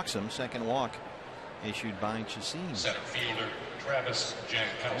and walks him. Second walk issued by Chacin. Center fielder Travis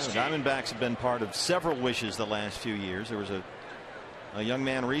Jankowski. The Diamondbacks have been part of several wishes the last few years. There was a young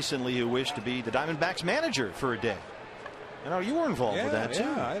man recently who wished to be the Diamondbacks manager for a day. I know you were involved with that too.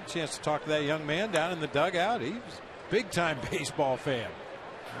 Yeah, I had a chance to talk to that young man down in the dugout. He was a big-time baseball fan.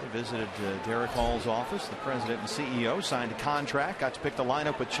 They visited Derek Hall's office. The president and CEO signed a contract. Got to pick the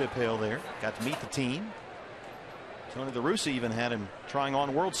lineup with Chip Hale there. Got to meet the team. Tony La Russa even had him trying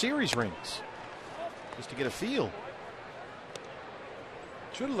on World Series rings just to get a feel.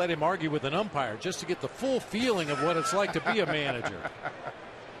 Should have let him argue with an umpire just to get the full feeling of what it's like to be a manager.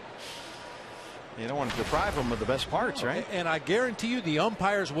 You don't want to deprive them of the best parts, right? And I guarantee you the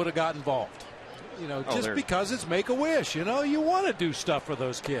umpires would have got involved. You know, just because it's Make-A-Wish, you know, you want to do stuff for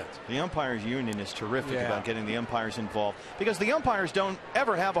those kids. The umpires union is terrific about getting the umpires involved, because the umpires don't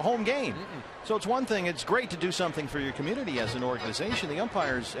ever have a home game. So it's one thing, it's great to do something for your community as an organization. The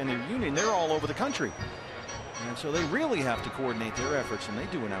umpires and their union, they're all over the country. And so they really have to coordinate their efforts, and they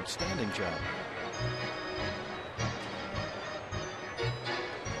do an outstanding job.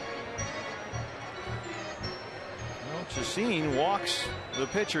 Well, Chacin walks the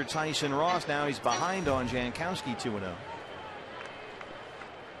pitcher Tyson Ross. Now he's behind on Jankowski 2-0.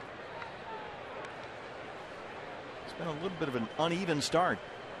 It's been a little bit of an uneven start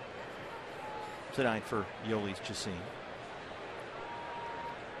tonight for Jhoulys Chacin.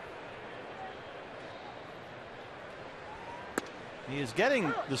 He is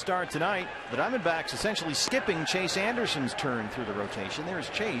getting the start tonight. The Diamondbacks essentially skipping Chase Anderson's turn through the rotation. There's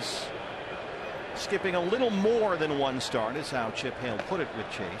Chase skipping a little more than one start, is how Chip Hale put it with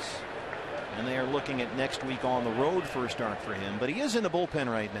Chase. And they are looking at next week on the road for a start for him, but he is in the bullpen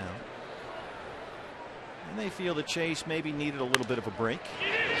right now. And they feel that Chase maybe needed a little bit of a break.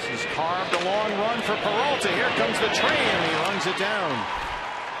 has carved a long run for Peralta. Here comes the train. He runs it down.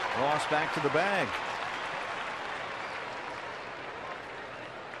 Ross back to the bag.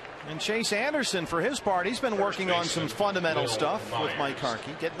 And Chase Anderson, for his part, he's been working on some fundamental stuff with Mike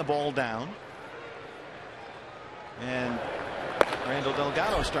Harkey, getting the ball down. And Randall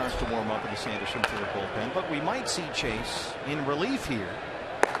Delgado starts to warm up in the Sanderson Ford bullpen. But we might see Chase in relief here,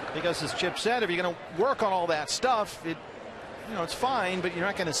 because as Chip said, if you're going to work on all that stuff, it's fine, but you're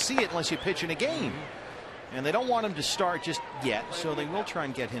not going to see it unless you pitch in a game. And they don't want him to start just yet, so they will try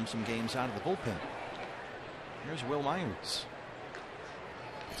and get him some games out of the bullpen. Here's Will Myers.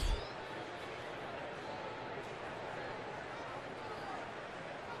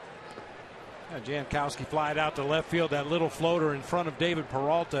 Jankowski flied out to left field, that little floater in front of David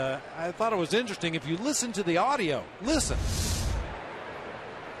Peralta. I thought it was interesting. If you listen to the audio, listen.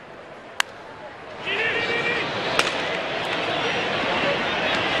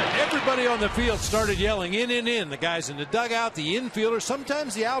 Everybody on the field started yelling in. The guys in the dugout, the infielder.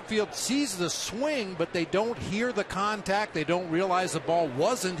 Sometimes the outfield sees the swing, but they don't hear the contact. They don't realize the ball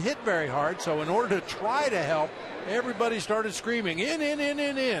wasn't hit very hard. So in order to try to help, everybody started screaming in.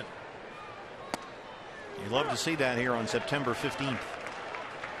 You love to see that here on September 15th.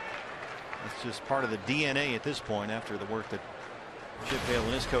 It's just part of the DNA at this point after the work that Chip Hale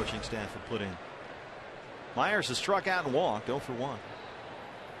and his coaching staff have put in. Myers has struck out and walked 0 for 1.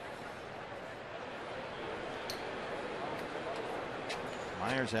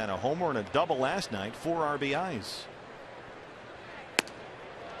 Myers had a homer and a double last night, 4 RBIs.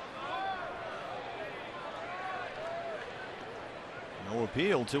 No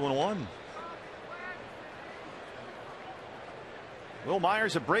appeal, 2-1. Will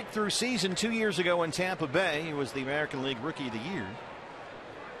Myers, a breakthrough season 2 years ago in Tampa Bay. He was the American League Rookie of the Year.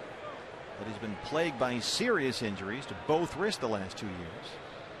 But he's been plagued by serious injuries to both wrists the last 2 years.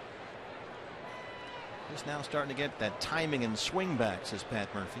 Just now starting to get that timing and swing back, says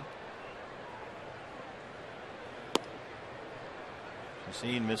Pat Murphy.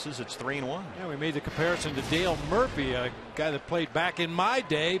 Cassine misses. It's 3-1. Yeah, we made the comparison to Dale Murphy, a guy that played back in my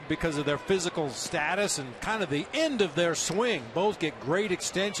day because of their physical status and kind of the end of their swing. Both get great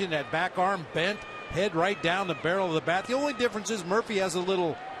extension, that back arm bent, head right down the barrel of the bat. The only difference is Murphy has a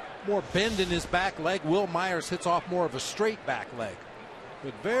little more bend in his back leg. Will Myers hits off more of a straight back leg.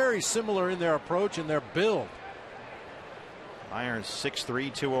 But very similar in their approach and their build. Myers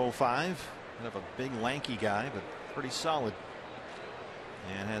 6'3", 205. Kind of a big lanky guy, but pretty solid.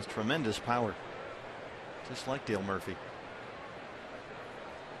 And has tremendous power, just like Dale Murphy.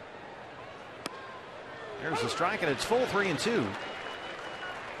 There's the strike, and it's full 3-2.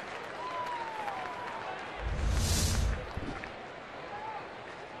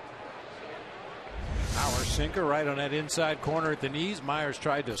 Power sinker right on that inside corner at the knees. Myers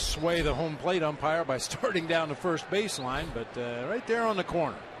tried to sway the home plate umpire by starting down the first baseline, but right there on the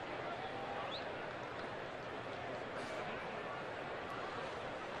corner.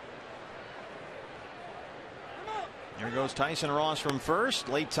 Here goes Tyson Ross from first.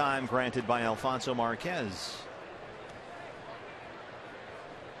 Late time granted by Alfonso Marquez.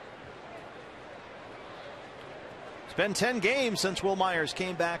 It's been 10 games since Will Myers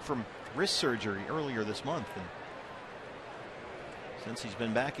came back from wrist surgery earlier this month. And since he's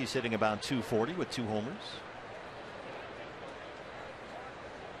been back, he's hitting about .240 with 2 homers.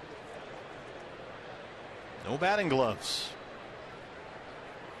 No batting gloves.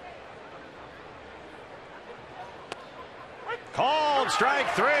 Called strike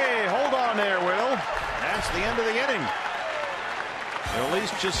 3. Hold on there, Will. That's the end of the inning.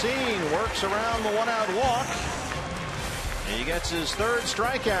 Elise Chacin works around the 1-out walk. He gets his 3rd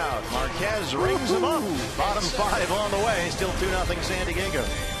strikeout. Marquez rings him up. Bottom 5 on the way. Still 2-0 San Diego.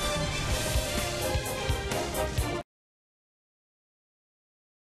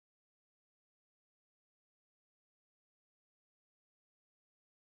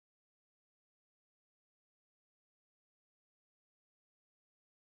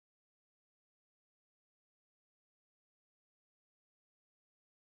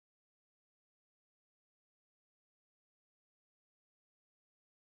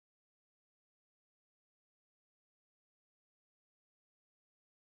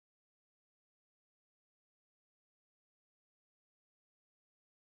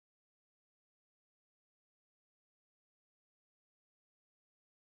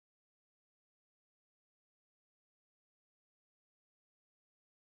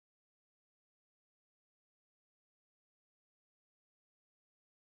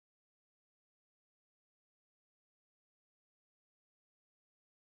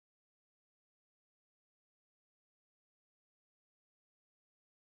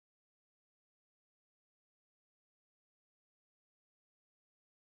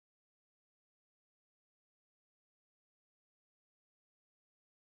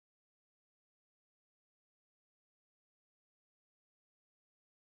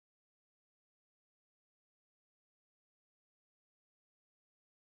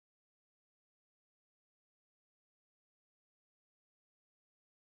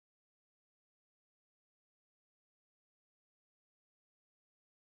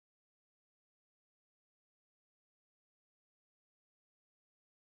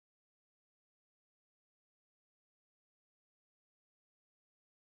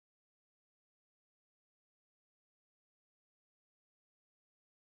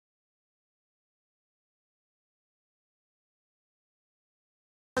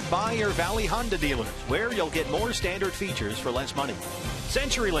 by your Valley Honda dealers, where you'll get more standard features for less money.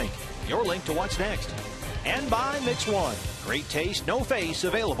 CenturyLink, your link to what's next. And by Mix One, great taste, no face,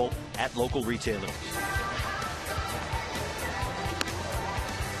 available at local retailers.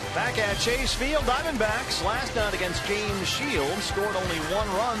 Back at Chase Field, Diamondbacks last night against James Shields scored only 1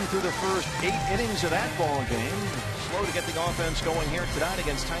 run through the first 8 innings of that ball game. Slow to get the offense going here tonight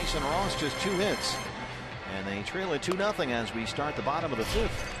against Tyson Ross, just 2 hits. And they trail at 2-0 as we start the bottom of the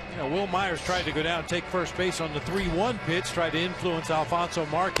 5th. You know, Will Myers tried to go down and take first base on the 3-1 pitch, tried to influence Alfonso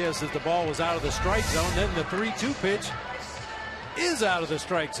Marquez as the ball was out of the strike zone. Then the 3-2 pitch is out of the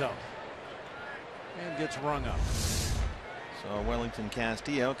strike zone and gets rung up. So Wellington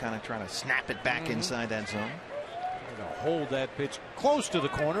Castillo kind of trying to snap it back inside that zone. They're going to hold that pitch close to the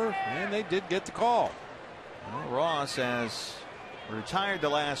corner, and they did get the call. Well, Ross has retired the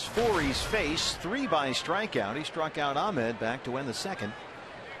last 4 he's faced, 3 by strikeout. He struck out Ahmed back to win the second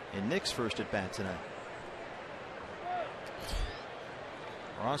in Nick's first at bat tonight.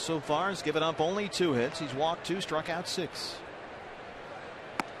 Ross so far has given up only 2 hits. He's walked 2, struck out 6.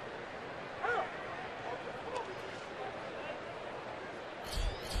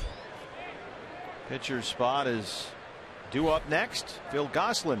 Pitcher's spot is due up next. Phil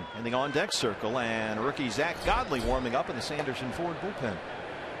Gosselin in the on-deck circle, and rookie Zach Godley warming up in the Sanderson Ford bullpen.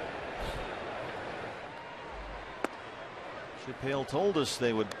 Chip Hale told us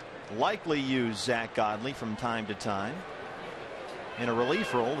they would likely use Zach Godley from time to time in a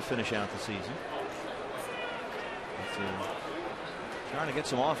relief role to finish out the season. Trying to get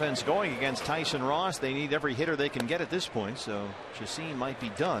some offense going against Tyson Ross. They need every hitter they can get at this point, so Chacin might be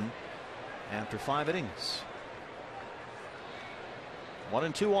done after 5 innings.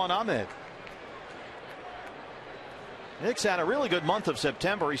 1-2 on Ahmed. Nick's had a really good month of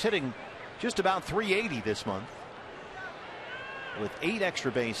September. He's hitting just about .380 this month, with 8 extra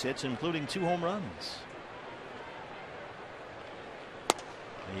base hits, including 2 home runs.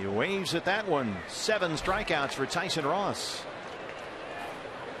 He waves at that one. 7 strikeouts for Tyson Ross.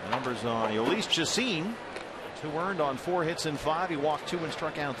 The numbers on Jhoulys Chacin: 2 earned on 4 hits and 5. He walked 2 and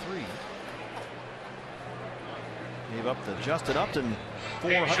struck out 3. Gave up to Justin Upton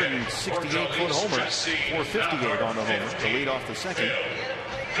 468-foot homer, 458 on the homer to lead off the second.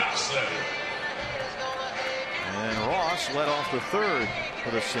 And Ross led off the third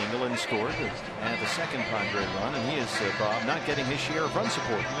with a single and scored at the second Padre run, and he is, Bob, not getting his share of run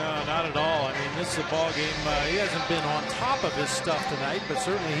support. No, not at all. I mean, this is a ball game. He hasn't been on top of his stuff tonight, but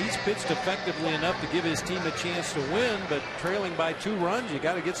certainly he's pitched effectively enough to give his team a chance to win. But trailing by 2 runs, you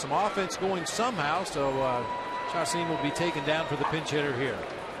got to get some offense going somehow. So Chacin will be taken down for the pinch hitter here.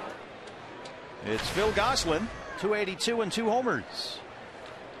 It's Phil Gosselin, 282 and 2 homers.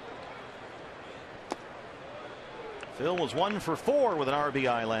 Phil was 1 for 4 with an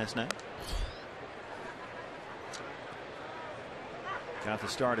RBI last night. Got the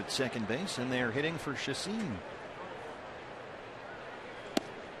start at second base, and they're hitting for Chacin.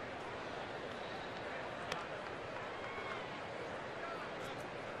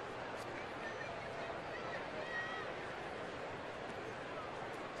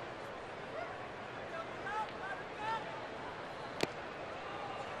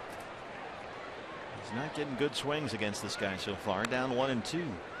 Not getting good swings against this guy so far. Down 1-2.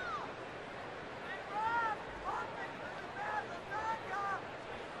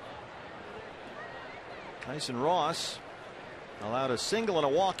 Tyson Ross allowed a single and a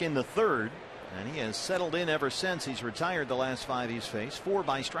walk in the third, and he has settled in ever since. He's retired the last 5 he's faced, 4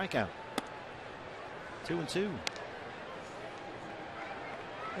 by strikeout. 2-2.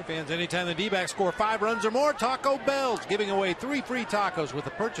 Hey fans, anytime the D-backs score 5 runs or more, Taco Bell's giving away 3 free tacos with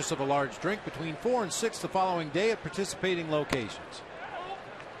the purchase of a large drink between 4 and 6 the following day at participating locations.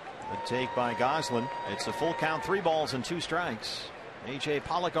 Good take by Gosselin. It's a full count, 3 balls and 2 strikes. A.J.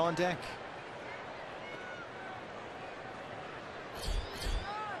 Pollock on deck.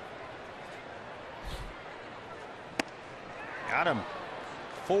 Got him.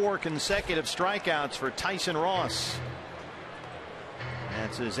 4 consecutive strikeouts for Tyson Ross.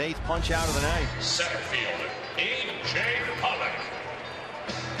 That's his 8th punch out of the night. Center fielder, A.J. Pollock.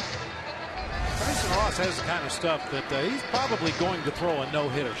 Tyson Ross has the kind of stuff that he's probably going to throw a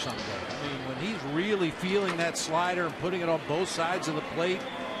no-hitter someday. I mean, when he's really feeling that slider and putting it on both sides of the plate,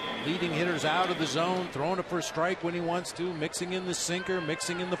 leading hitters out of the zone, throwing it for a strike when he wants to, mixing in the sinker,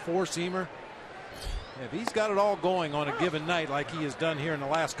 mixing in the four-seamer. If he's got it all going on a given night like he has done here in the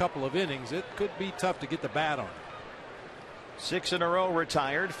last couple of innings, it could be tough to get the bat on him. 6 in a row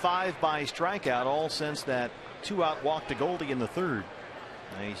retired, 5 by strikeout, all since that 2-out walk to Goldie in the third.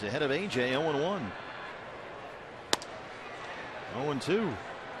 Now he's ahead of AJ, 0-1. 0-2.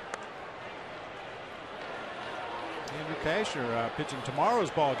 Andrew Cashner pitching tomorrow's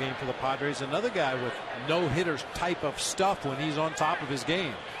ball game for the Padres. Another guy with no-hitters type of stuff when he's on top of his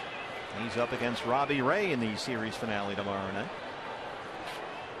game. He's up against Robbie Ray in the series finale tomorrow night.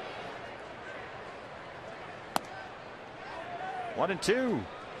 One and two.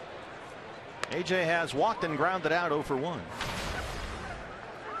 AJ has walked and grounded out 0 for 1.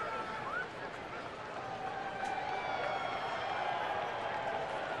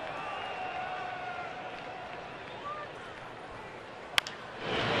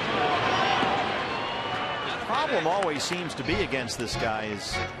 Problem always seems to be against this guy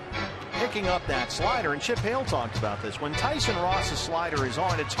is picking up that slider, and Chip Hale talked about this. When Tyson Ross's slider is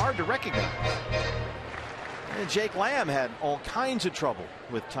on, it's hard to recognize. And Jake Lamb had all kinds of trouble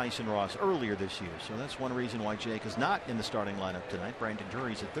with Tyson Ross earlier this year, so that's one reason why Jake is not in the starting lineup tonight. Brandon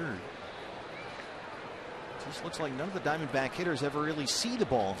Drury's at third. It just looks like none of the Diamondback hitters ever really see the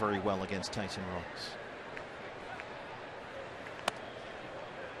ball very well against Tyson Ross.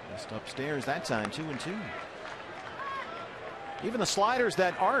 Just upstairs that time, 2 and 2. Even the sliders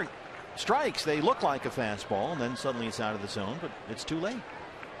that aren't strikes, they look like a fastball, and then suddenly it's out of the zone, but it's too late.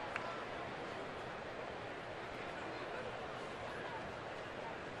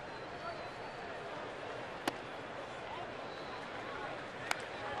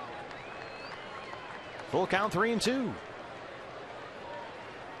 Full count, 3 and 2.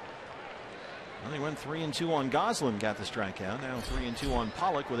 Well, they went 3 and 2 on Goslin, got the strikeout. Now 3 and 2 on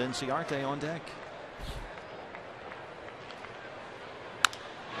Pollock with Enciarte on deck.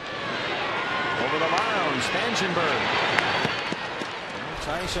 Over the mound, Spangenberg.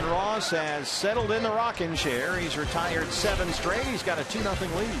 Tyson Ross has settled in the rocking chair. He's retired 7 straight. He's got a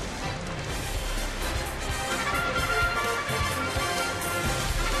 2-0 lead.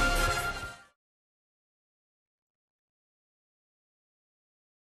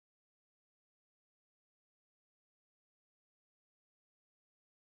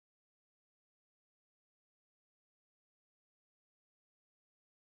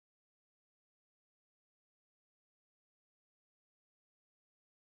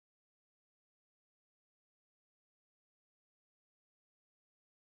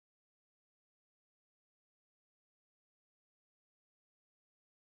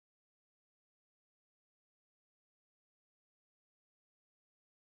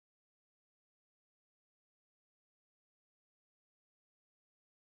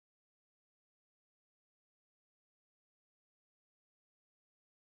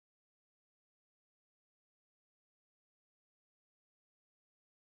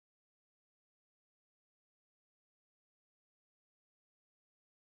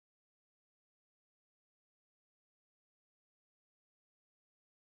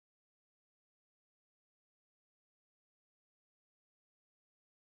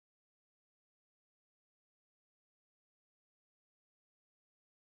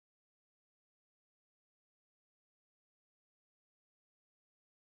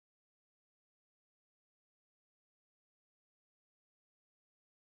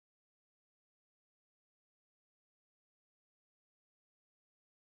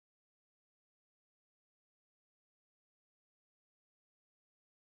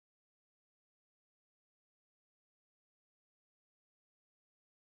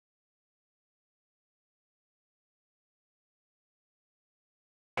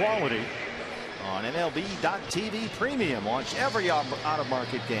 Quality on MLB.TV Premium. Watch every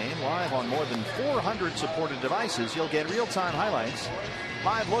out-of-market game live on more than 400 supported devices. You'll get real-time highlights,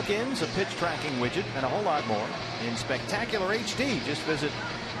 live look-ins, a pitch tracking widget, and a whole lot more in spectacular HD. Just visit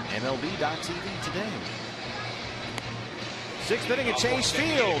MLB.TV today. 6th inning at Chase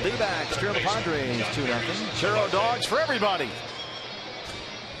Field. D-backs trail the Padres 2-0. Churro dogs for everybody.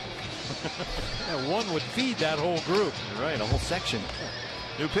 Yeah, one would feed that whole group. You're right, a whole section.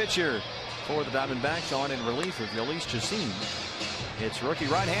 New pitcher for the Diamondbacks on in relief of Yolis Chacin. It's rookie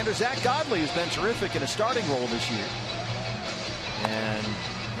right-hander Zach Godley, who's been terrific in a starting role this year and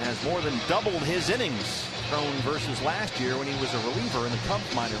has more than doubled his innings thrown versus last year when he was a reliever in the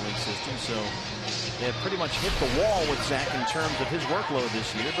Cubs minor league system. So they have pretty much hit the wall with Zach in terms of his workload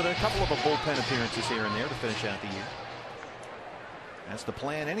this year, but a couple of bullpen appearances here and there to finish out the year. That's the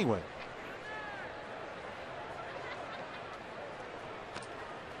plan anyway.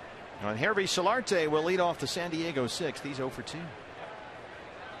 And Hervey Solarte will lead off the San Diego 6th. He's 0 for 2.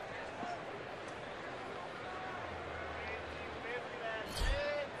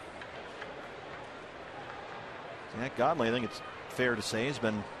 Zach Godley, I think it's fair to say, has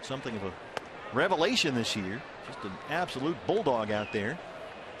been something of a revelation this year. Just an absolute bulldog out there.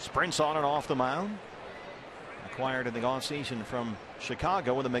 Sprints on and off the mound. Acquired in the offseason from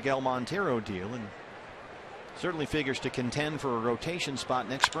Chicago with a Miguel Montero deal, and Certainly figures to contend for a rotation spot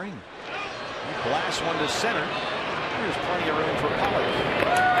next spring. He blasts one to center. There's plenty of room for Pollock.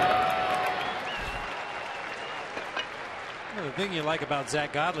 The thing you like about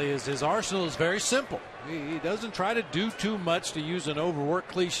Zach Godley is his arsenal is very simple. He doesn't try to do too much, to use an overworked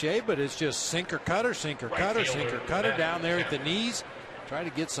cliche, but it's just sinker cutter, sinker cutter, sinker cutter down there at the knees. Try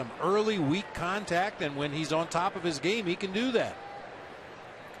to get some early weak contact, and when he's on top of his game, he can do that.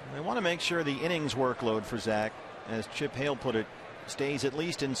 They want to make sure the innings workload for Zach, as Chip Hale put it, stays at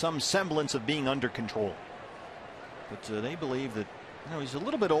least in some semblance of being under control. But they believe that, you know, he's a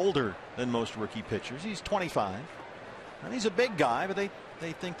little bit older than most rookie pitchers. He's 25. And he's a big guy, but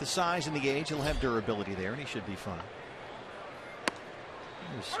they think the size and the age, he'll have durability there, and he should be fine.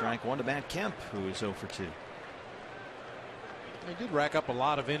 Here's strike one to Matt Kemp, who is 0 for 2. He did rack up a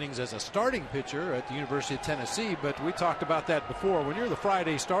lot of innings as a starting pitcher at the University of Tennessee, but we talked about that before. When you're the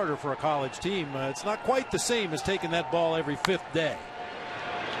Friday starter for a college team, it's not quite the same as taking that ball every 5th day.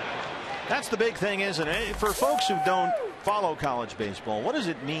 That's the big thing, isn't it? For folks who don't follow college baseball, what does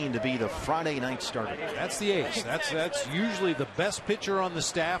it mean to be the Friday night starter? That's the ace. That's usually the best pitcher on the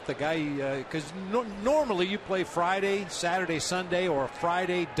staff. The guy, because normally you play Friday, Saturday, Sunday, or a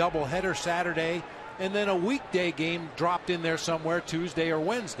Friday doubleheader Saturday, and then a weekday game dropped in there somewhere Tuesday or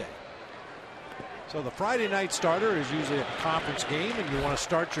Wednesday. So the Friday night starter is usually a conference game, and you want to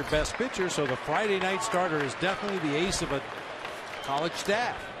start your best pitcher. So the Friday night starter is definitely the ace of a college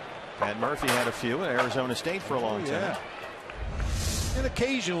staff. Pat Murphy had a few at Arizona State for a long time. And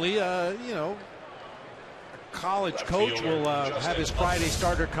occasionally, you know, a college coach will have his Friday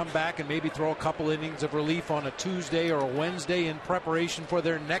starter come back and maybe throw a couple innings of relief on a Tuesday or a Wednesday in preparation for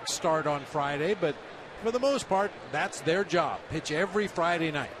their next start on Friday. But for the most part, that's their job. Pitch every Friday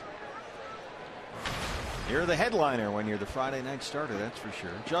night. You're the headliner when you're the Friday night starter, that's for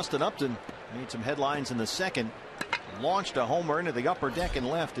sure. Justin Upton made some headlines in the second. Launched a homer into the upper deck and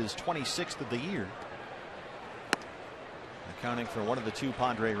left, his 26th of the year. Accounting for one of the 2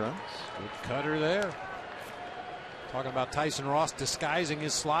 Padre runs. Good cutter there. Talking about Tyson Ross disguising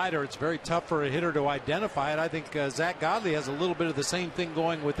his slider. It's very tough for a hitter to identify it. I think Zach Godley has a little bit of the same thing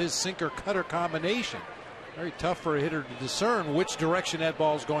going with his sinker cutter combination. Very tough for a hitter to discern which direction that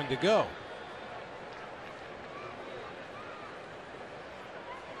ball is going to go.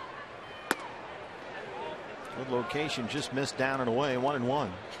 Good location, just missed down and away, 1-1.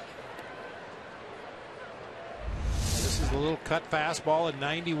 This is a little cut fastball at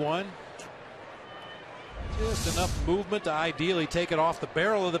 91. Just enough movement to ideally take it off the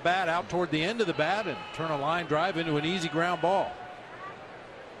barrel of the bat out toward the end of the bat and turn a line drive into an easy ground ball.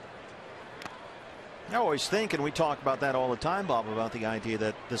 I always think, and we talk about that all the time, Bob, about the idea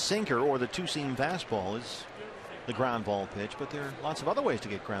that the sinker or the 2-seam fastball is the ground ball pitch, but there are lots of other ways to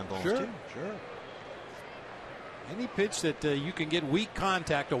get ground balls too. Sure. Any pitch that you can get weak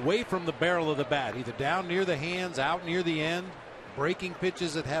contact away from the barrel of the bat, either down near the hands, out near the end, breaking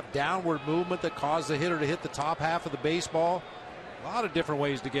pitches that have downward movement that cause the hitter to hit the top half of the baseball. A lot of different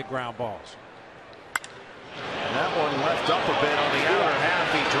ways to get ground balls. And that one left up a bit on the outer half.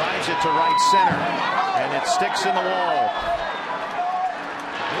 He drives it to right center, and it sticks in the wall.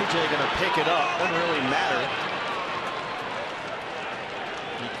 AJ going to pick it up. Doesn't really matter.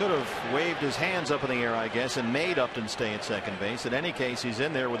 He could have waved his hands up in the air, I guess, and made Upton stay at second base. In any case, he's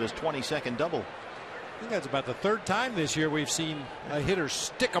in there with his 22nd double. I think that's about the 3rd time this year we've seen a hitter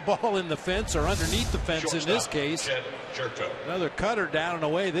stick a ball in the fence or underneath the fence. In this case, another cutter down and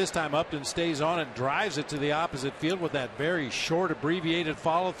away. This time Upton stays on it, drives it to the opposite field with that very short abbreviated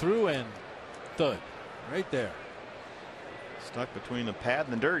follow through, and thud right there. Stuck between the pad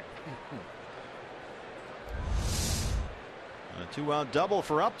and the dirt. A 2-out double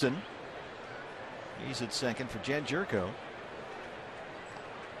for Upton. He's at second for Jed Jerko.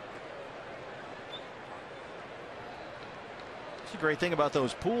 It's a great thing about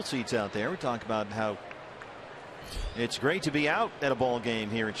those pool seats out there. We talk about how it's great to be out at a ball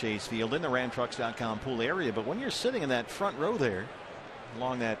game here at Chase Field in the RamTrucks.com pool area, but when you're sitting in that front row there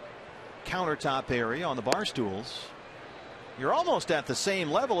along that countertop area on the bar stools, you're almost at the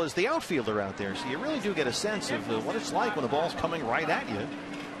same level as the outfielder out there, so you really do get a sense of what it's like when the ball's coming right at you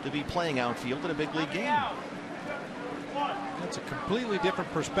to be playing outfield in a big league game. It's a completely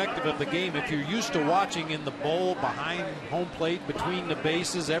different perspective of the game. If you're used to watching in the bowl behind home plate between the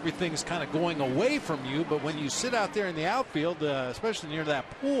bases, everything's kind of going away from you, but when you sit out there in the outfield, especially near that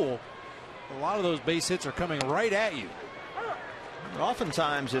pool, a lot of those base hits are coming right at you.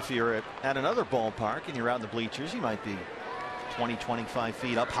 Oftentimes if you're at another ballpark and you're out in the bleachers, you might be 20-25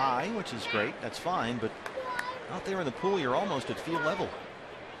 feet up high, which is great, that's fine, but out there in the pool you're almost at field level.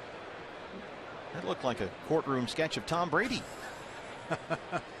 That looked like a courtroom sketch of Tom Brady. Get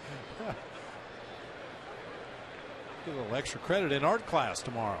a little extra credit in art class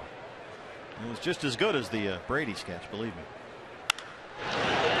tomorrow. It was just as good as the Brady sketch, believe me.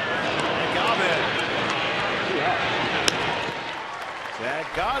 Chad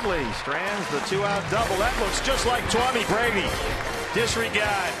Godley strands the 2-out double. That looks just like Tommy Brady.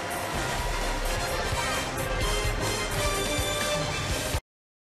 Disregard.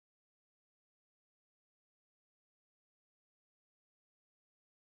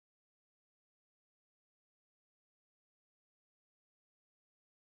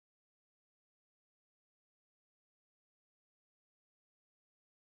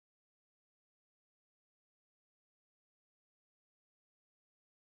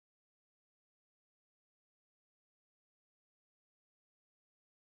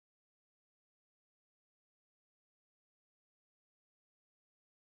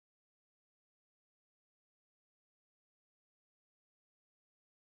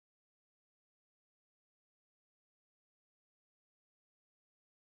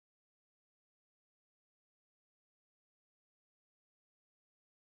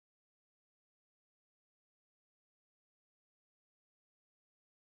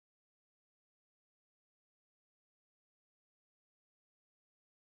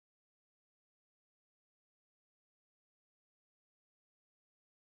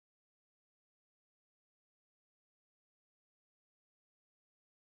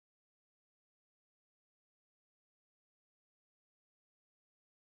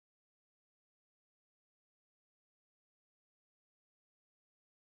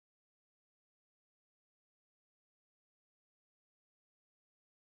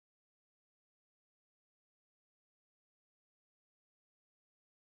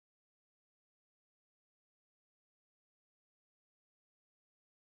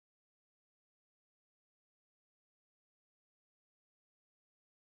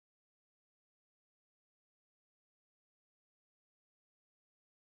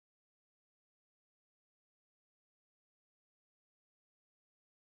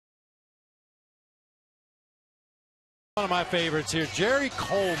 One of my favorites here, Jerry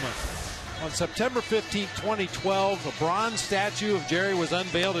Coleman. On September 15, 2012, a bronze statue of Jerry was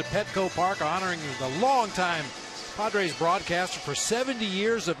unveiled at Petco Park, honoring the longtime Padres broadcaster for 70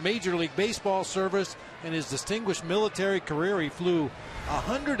 years of Major League Baseball service and his distinguished military career. He flew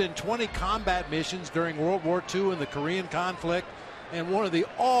 120 combat missions during World War II and the Korean conflict, and one of the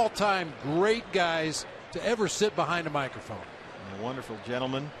all-time great guys to ever sit behind a microphone. A wonderful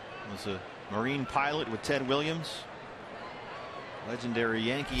gentleman. Was a Marine pilot with Ted Williams. Legendary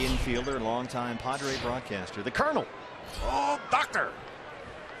Yankee infielder, longtime Padre broadcaster. The Colonel. Oh, Doctor.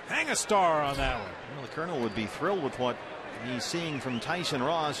 Hang a star on that one. Well, the Colonel would be thrilled with what he's seeing from Tyson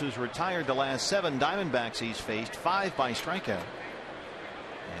Ross, who's retired the last 7 Diamondbacks he's faced, 5 by strikeout.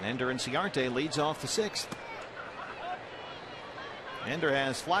 And Ender Inciarte leads off the 6th. Ender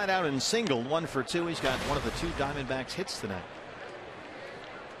has flat out and singled, 1 for 2. He's got one of the 2 Diamondbacks hits tonight.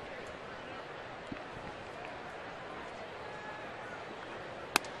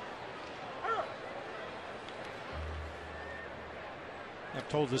 I've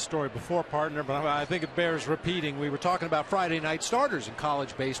told this story before, partner, but I think it bears repeating. We were talking about Friday night starters in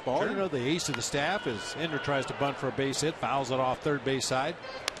college baseball. Sure. You know, the ace of the staff is Ender tries to bunt for a base hit, fouls it off third base side.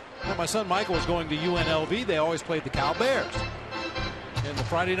 Now, my son Michael was going to UNLV. They always played the Cal Bears. And the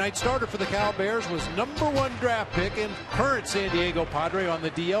Friday night starter for the Cal Bears was #1 draft pick and current San Diego Padre on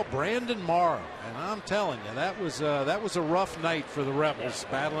the DL, Brandon Morrow. And I'm telling you, that was a rough night for the Rebels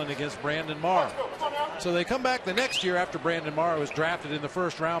battling against Brandon Morrow. So they come back the next year after Brandon Morrow was drafted in the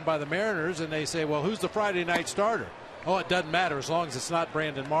first round by the Mariners, and they say, well, who's the Friday night starter? Oh, it doesn't matter as long as it's not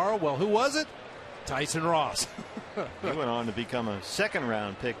Brandon Morrow. Well, who was it? Tyson Ross. He went on to become a 2nd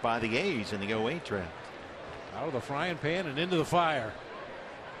round pick by the A's in the 08 draft. Out of the frying pan and into the fire.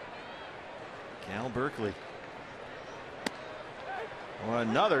 Cal Berkeley. Well,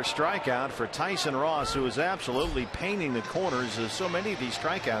 another strikeout for Tyson Ross, who is absolutely painting the corners, as so many of these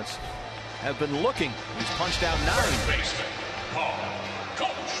strikeouts have been looking. He's punched out 9.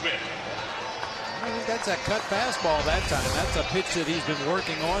 I think that's a cut fastball that time. That's a pitch that he's been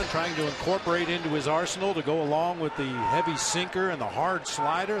working on, trying to incorporate into his arsenal to go along with the heavy sinker and the hard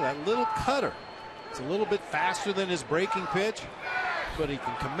slider. That little cutter. It's a little bit faster than his breaking pitch, but he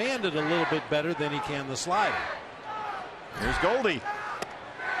can command it a little bit better than he can the slider. Here's Goldie.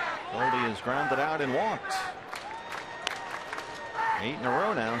 Goldie is grounded out and walked. 8 in a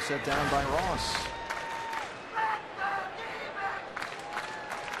row now, set down by Ross.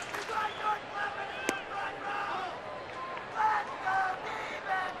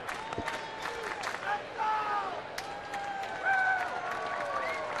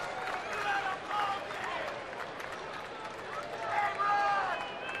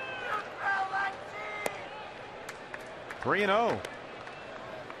 3-0.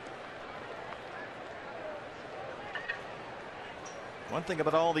 One thing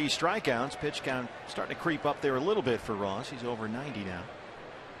about all these strikeouts, pitch count starting to creep up there a little bit for Ross. He's over 90 now.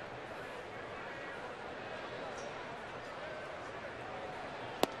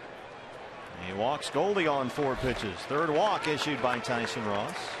 He walks Goldie on 4 pitches. Third walk issued by Tyson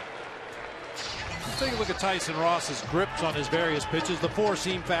Ross. Take a look at Tyson Ross's grips on his various pitches. The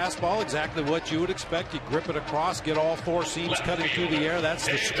 4-seam fastball, exactly what you would expect. You grip it across, get all 4 seams cutting through the air. That's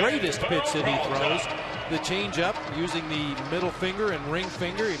the straightest pitch that he throws. The changeup, using the middle finger and ring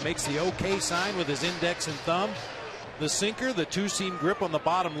finger, he makes the OK sign with his index and thumb. The sinker, the 2-seam grip on the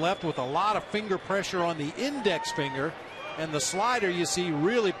bottom left with a lot of finger pressure on the index finger. And the slider, you see,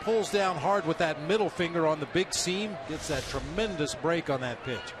 really pulls down hard with that middle finger on the big seam. Gets that tremendous break on that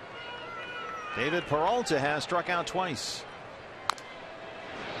pitch. David Peralta has struck out twice.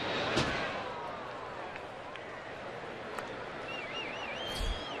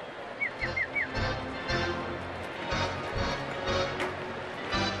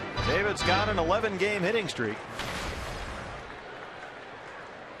 David's got an 11-game hitting streak.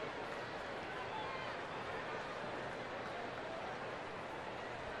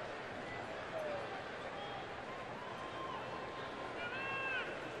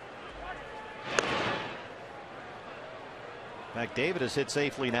 In fact, David has hit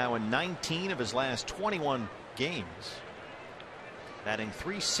safely now in 19 of his last 21 games, batting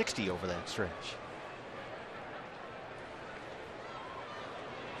 .360 over that stretch.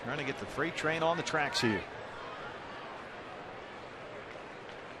 Trying to get the freight train on the tracks here.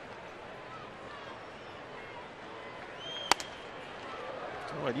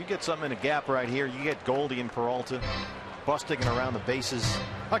 So what, you get something in a gap right here, you get Goldie and Peralta busting around the bases.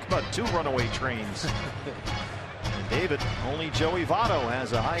 Talk about 2 runaway trains. David, only Joey Votto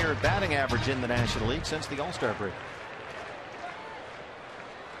has a higher batting average in the National League since the All-Star break.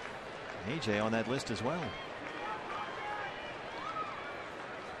 AJ on that list as well.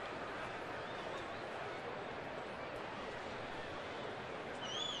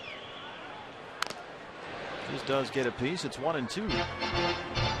 This does get a piece. It's 1-2.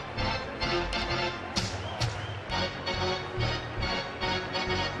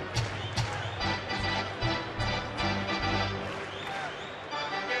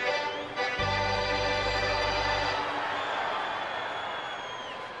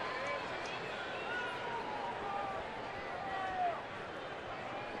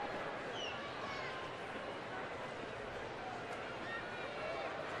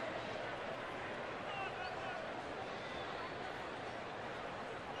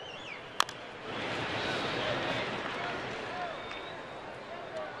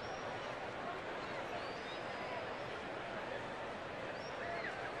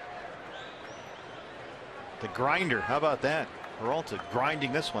 The grinder, how about that? Peralta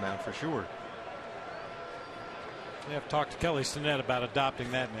grinding this one out for sure. You have to talk to Kelly Stinnett about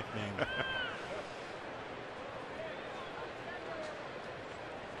adopting that nickname.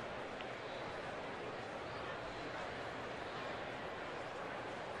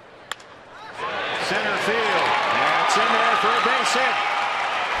 Center field. That's in there for a base hit.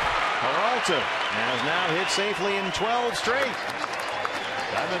 Peralta has now hit safely in 12 straight.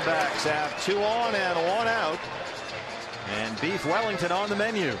 Diamondbacks have 2 on and 1 out. And Beef Wellington on the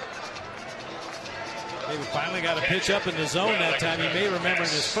menu. They finally got a pitch up in the zone that time. You may remember in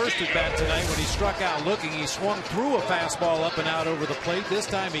his first at bat tonight when he struck out looking, he swung through a fastball up and out over the plate. This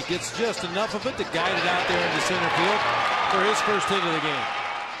time he gets just enough of it to guide it out there into center field for his first hit of the game.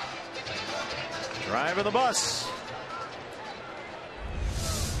 Driving the bus.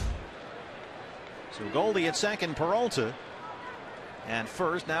 So Goldie at second, Peralta and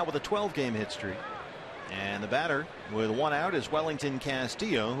first, now with a 12-game hit streak. And the batter with 1 out is Wellington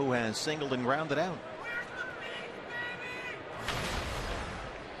Castillo, who has singled and grounded out.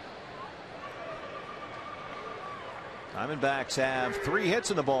 Diamondbacks have 3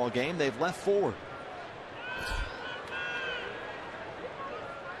 hits in the ball game. They've left 4.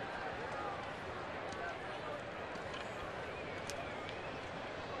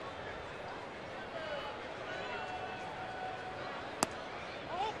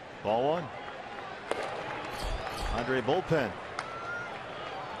 Ball 1. Andre bullpen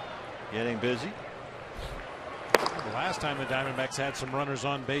getting busy. The last time the Diamondbacks had some runners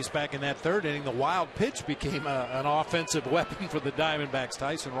on base back in that 3rd inning, the wild pitch became an offensive weapon for the Diamondbacks.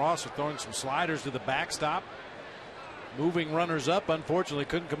 Tyson Ross was throwing some sliders to the backstop, moving runners up. Unfortunately,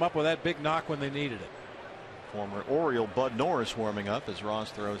 couldn't come up with that big knock when they needed it. Former Oriole Bud Norris warming up as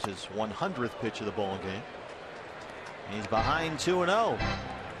Ross throws his 100th pitch of the ball game. He's behind 2-0.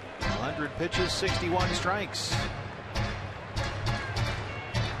 100 pitches, 61 strikes.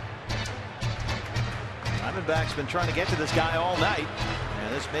 Diamondbacks been trying to get to this guy all night,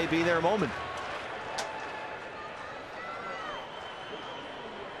 and this may be their moment.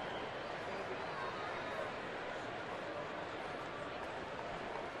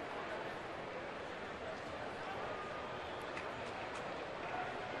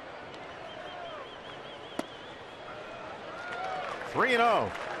 Three and 0.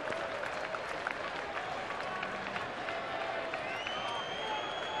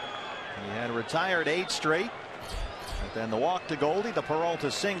 He had retired 8 straight. But then the walk to Goldie, the Peralta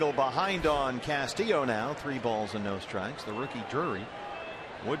single behind on Castillo now. 3 balls and no strikes. The rookie Drury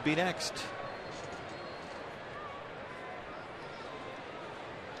would be next.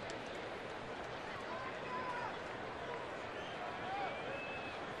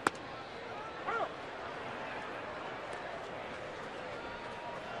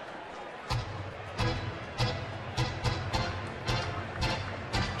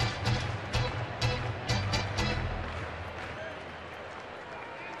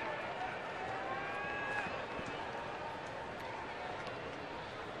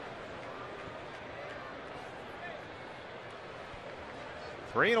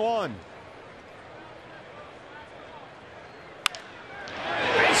 Three and 1.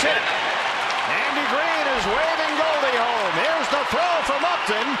 Base hit. Andy Green is waving Goldie home. Here's the throw from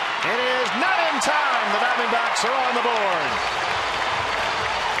Upton. It is not in time. The Diamondbacks are on the board.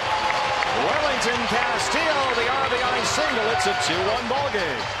 Wellington Castillo, the RBI single. It's a 2-1 ball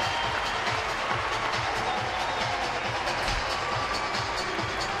game.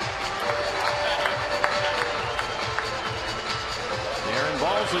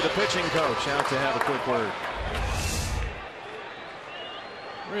 The pitching coach out to have a quick word.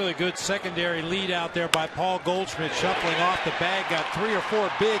 Really good secondary lead out there by Paul Goldschmidt, shuffling off the bag. Got 3 or 4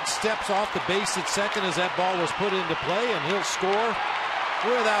 big steps off the base at second as that ball was put into play, and he'll score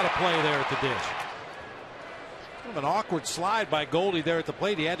without a play there at the dish. Kind of an awkward slide by Goldie there at the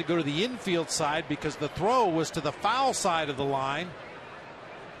plate. He had to go to the infield side because the throw was to the foul side of the line.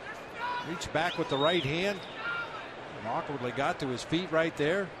 Reached back with the right hand. Awkwardly got to his feet right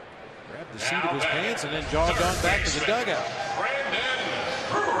there, grabbed the seat of his pants, and then jogged on back to the dugout.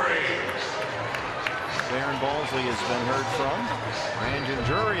 Darren Balsley has been heard from. Brandon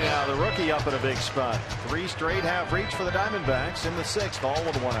Drury now, the rookie, up in a big spot. 3 straight half reach for the Diamondbacks in the 6th, all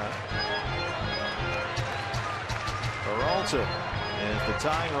with 1 out. Peralta is the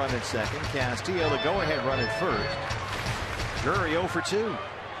tying run at second. Castillo the go-ahead run at first. Drury 0 for 2.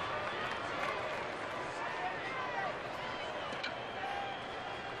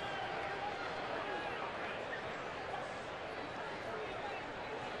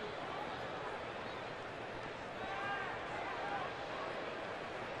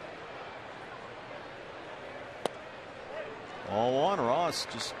 All 1. Ross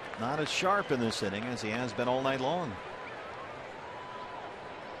just not as sharp in this inning as he has been all night long.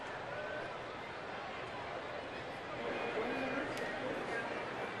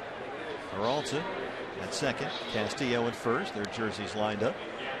 Peralta at second, Castillo at first. Their jerseys lined up.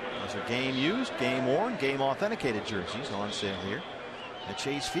 Those are game used, game worn, game authenticated jerseys on sale here at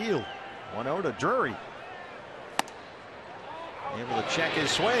Chase Field. 1-0 to Drury. Able to check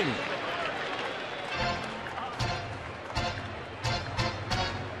his swing.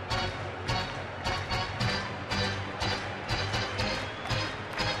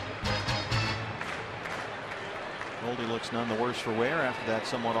 Goldie looks none the worse for wear after that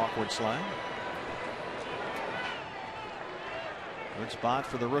somewhat awkward slide. Good spot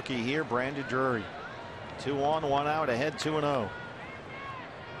for the rookie here, Brandon Drury. 2 on, 1 out, ahead 2-0.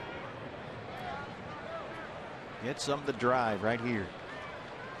 Get some of the drive right here.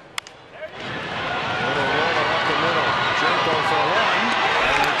 Little roller up the middle. Jerko for 1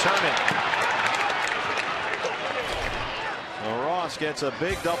 and return it. Well, Ross gets a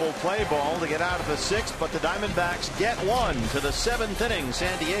big double play ball to get out of the 6th, but the Diamondbacks get 1 to the 7th inning.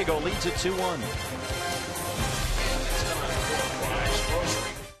 San Diego leads it 2-1.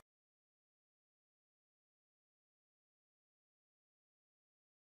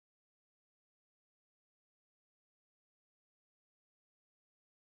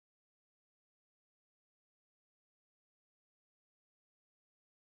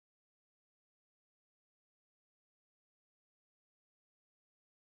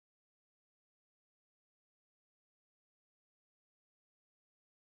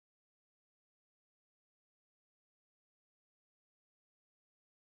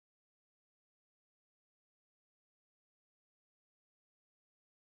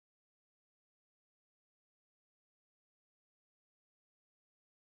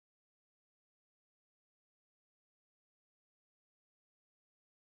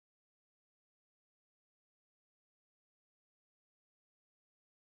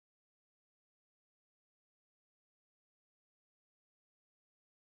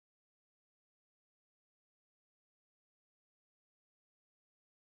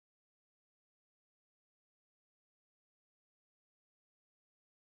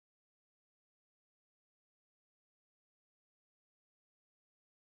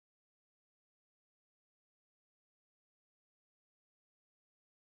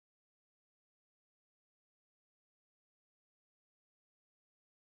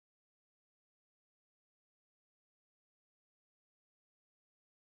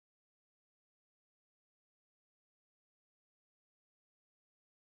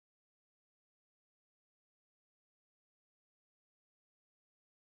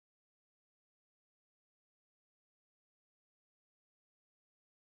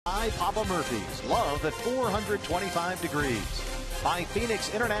 By Papa Murphy's, love at 425 degrees. By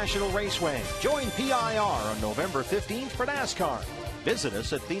Phoenix International Raceway. Join PIR on November 15th for NASCAR. Visit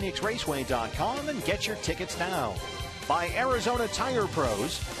us at phoenixraceway.com and get your tickets now. By Arizona Tire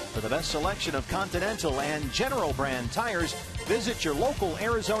Pros. For the best selection of Continental and General brand tires, visit your local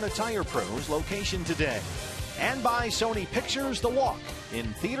Arizona Tire Pros location today. And by Sony Pictures The Walk, in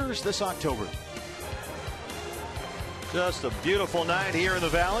theaters this October. Just a beautiful night here in the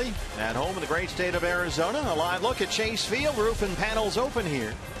Valley, at home in the great state of Arizona. A live look at Chase Field. Roof and panels open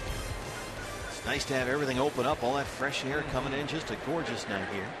here. It's nice to have everything open up, all that fresh air coming in. Just a gorgeous night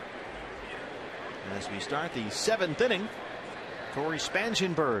here. As we start the 7th inning, Corey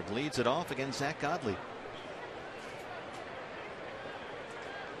Spangenberg leads it off against Zach Godley.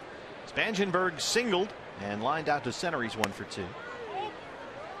 Spangenberg singled and lined out to center. He's 1 for 2.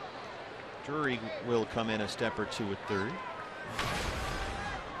 Drury will come in a step or two at third.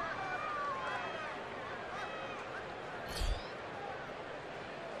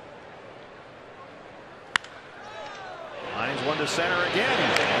 Lines 1 to center again.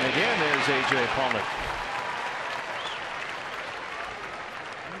 And again, there's A.J. Pollock.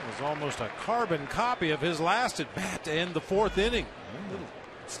 It was almost a carbon copy of his last at bat to end the 4th inning. Little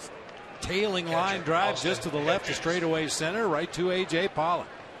tailing line drive just to the left of straightaway center, right to A.J. Pollock.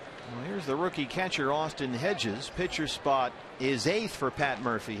 Well, here's the rookie catcher Austin Hedges. Pitcher spot is 8th for Pat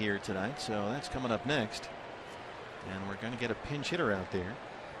Murphy here tonight, so that's coming up next. And we're going to get a pinch hitter out there.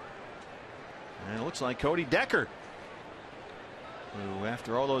 And it looks like Cody Decker, who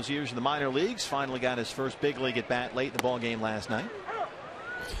after all those years in the minor leagues finally got his first big league at bat late in the ball game last night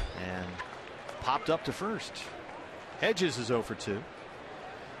and popped up to first. Hedges is 0 for 2.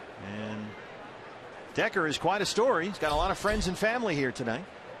 And Decker is quite a story. He's got a lot of friends and family here tonight.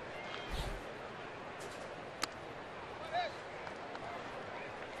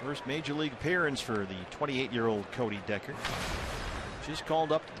 First major league appearance for the 28-year-old Cody Decker. Just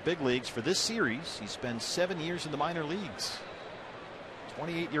called up to the big leagues for this series. He spent 7 years in the minor leagues.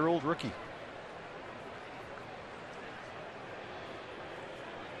 28-year-old rookie.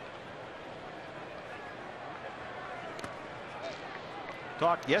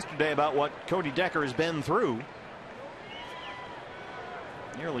 Talked yesterday about what Cody Decker has been through.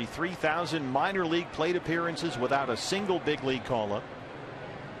 Nearly 3,000 minor league plate appearances without a single big league call-up.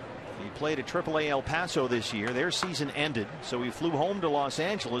 He played at AAA El Paso this year. Their season ended, so he flew home to Los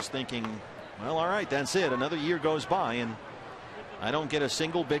Angeles thinking, well, all right, that's it. Another year goes by, and I don't get a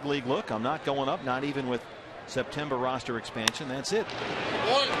single big league look. I'm not going up, not even with September roster expansion. That's it.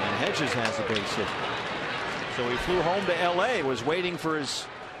 And Hedges has a base hit. So he flew home to L.A., was waiting for his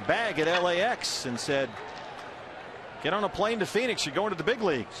bag at LAX, and said, get on a plane to Phoenix. You're going to the big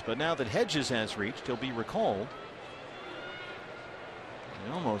leagues. But now that Hedges has reached, he'll be recalled.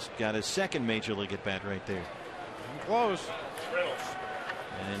 He almost got his second major league at bat right there. Close.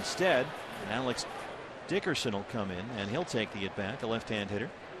 And instead, Alex Dickerson will come in, and he'll take the at bat, a left-hand hitter.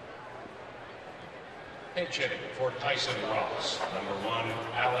 Pinch hitting for Tyson Ross, number 1,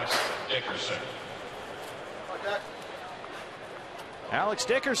 Alex Dickerson. Alex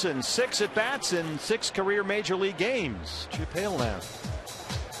Dickerson, 6 at bats in 6 career major league games. Chip Hale now.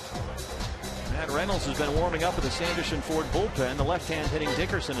 Matt Reynolds has been warming up with the Sanderson Ford bullpen. The left-hand hitting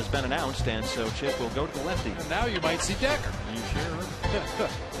Dickerson has been announced, and so Chip will go to the lefty. And now you might see Decker. You sure?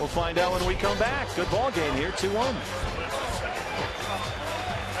 We'll find out when we come back. Good ball game here, 2-1.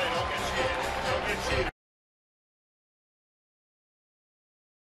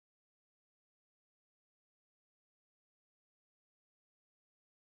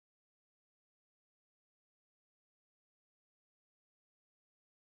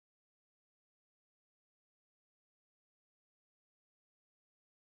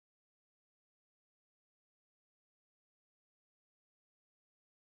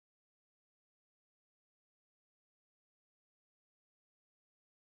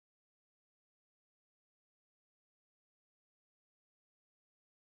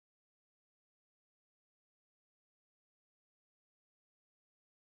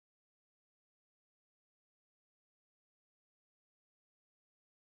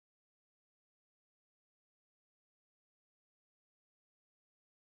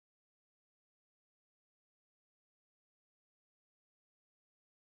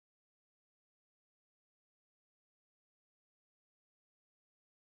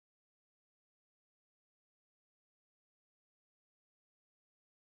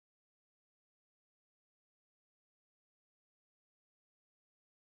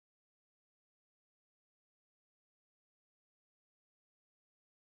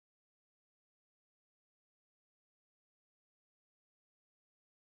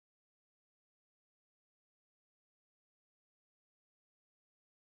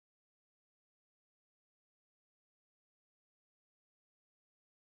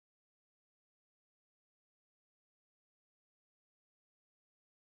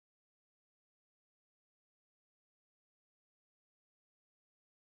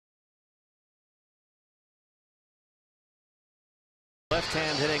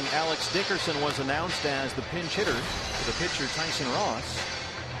 left-hand hitting Alex Dickerson was announced as the pinch hitter for the pitcher Tyson Ross.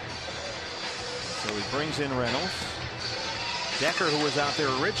 So he brings in Reynolds. Decker, who was out there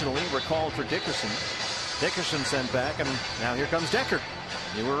originally, recalled for Dickerson. Dickerson sent back, and now here comes Decker.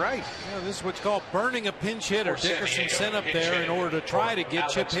 You were right. Yeah, this is what's called burning a pinch hitter. Dickerson sent up there in order to try to get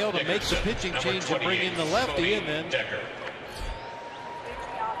Chip Hale to make the pitching change and bring in the lefty, and then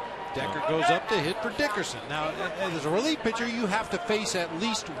Decker goes up to hit for Dickerson. Now, as a relief pitcher, you have to face at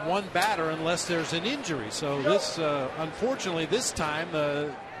least one batter unless there's an injury. So this, unfortunately, this time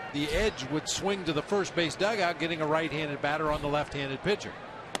the edge would swing to the first base dugout, getting a right-handed batter on the left-handed pitcher.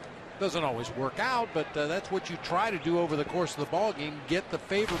 Doesn't always work out, but that's what you try to do over the course of the ball game. Get the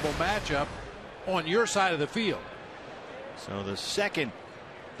favorable matchup on your side of the field. So the second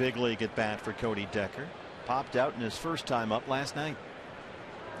big league at bat for Cody Decker popped out in his first time up last night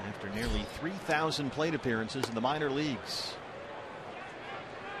after nearly 3,000 plate appearances in the minor leagues.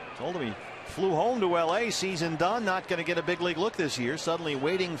 Told him he flew home to LA, season done, not going to get a big league look this year. Suddenly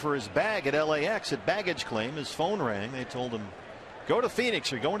waiting for his bag at LAX at baggage claim. His phone rang. They told him, go to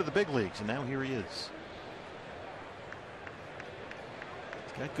Phoenix, you're going to the big leagues. And now here he is.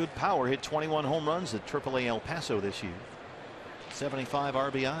 He's got good power, hit 21 home runs at AAA El Paso this year. 75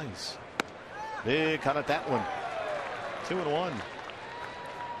 RBIs. Big cut at that one. 2-1.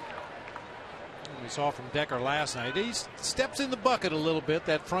 We saw from Decker last night. He steps in the bucket a little bit.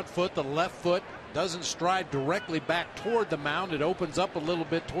 That front foot, the left foot, doesn't stride directly back toward the mound. It opens up a little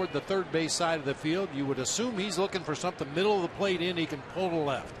bit toward the third base side of the field. You would assume he's looking for something middle of the plate in. He can pull to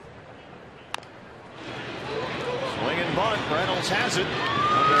left. Swing and bunt. Reynolds has it.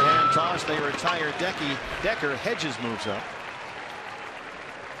 Underhand toss. They retire Decker. Hedges moves up.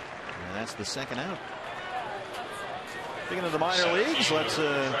 And that's the second out. Speaking of the minor leagues, let's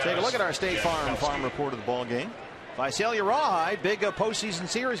take a look at our State Farm report of the ball game. Visalia Rawhide, big postseason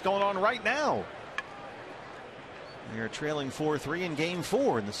series going on right now. They are trailing 4-3 in Game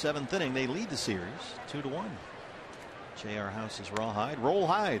 4 in the 7th inning. They lead the series 2-1. J.R. House's Rawhide. Roll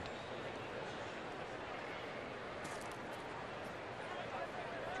Hyde.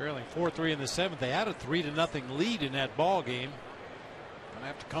 Trailing 4-3 in the 7th. They had a 3-0 lead in that ball game. Gonna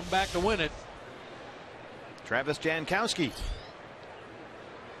have to come back to win it. Travis Jankowski.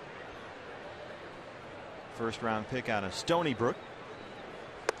 First round pick out of Stony Brook.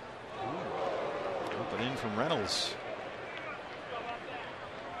 Open in from Reynolds.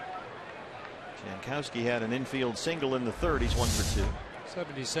 Jankowski had an infield single in the third. He's 1 for 2.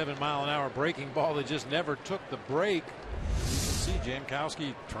 77-mile-an-hour breaking ball that just never took the break. You can see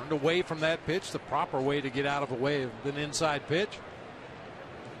Jankowski turned away from that pitch, the proper way to get out of an inside pitch.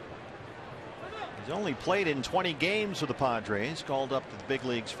 He's only played in 20 games with the Padres, called up to the big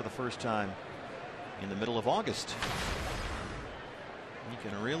leagues for the first time in the middle of August. He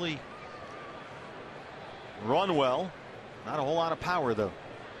can really run well. Not a whole lot of power, though.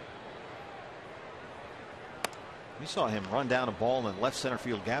 We saw him run down a ball in the left center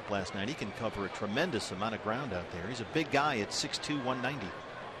field gap last night. He can cover a tremendous amount of ground out there. He's a big guy at 6'2", 190.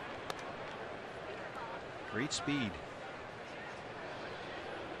 Great speed.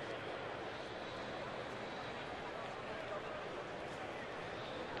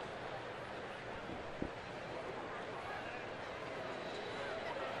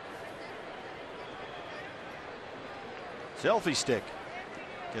 Selfie stick.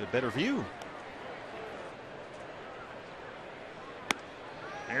 Get a better view.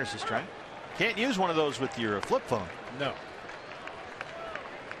 There's the strike. Can't use one of those with your flip phone. No.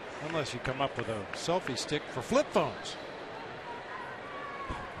 Unless you come up with a selfie stick for flip phones.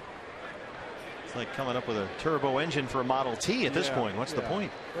 It's like coming up with a turbo engine for a Model T at this point. What's the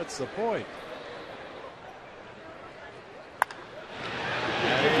point? What's the point?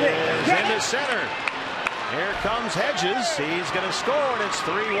 That is into center. Here comes Hedges. He's going to score, and it's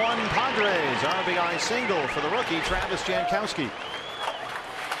 3-1 Padres. RBI single for the rookie, Travis Jankowski.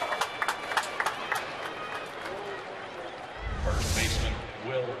 First baseman,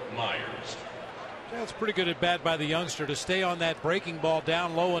 Will Myers. That's pretty good at bat by the youngster to stay on that breaking ball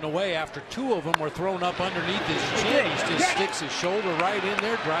down low and away after 2 of them were thrown up underneath his chin. He just sticks his shoulder right in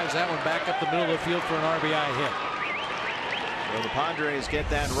there, drives that one back up the middle of the field for an RBI hit. So the Padres get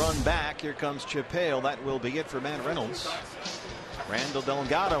that run back. Here comes Chip Hale. That will be it for Matt Reynolds. Randall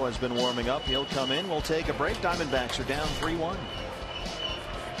Delgado has been warming up. He'll come in. We'll take a break. Diamondbacks are down 3-1.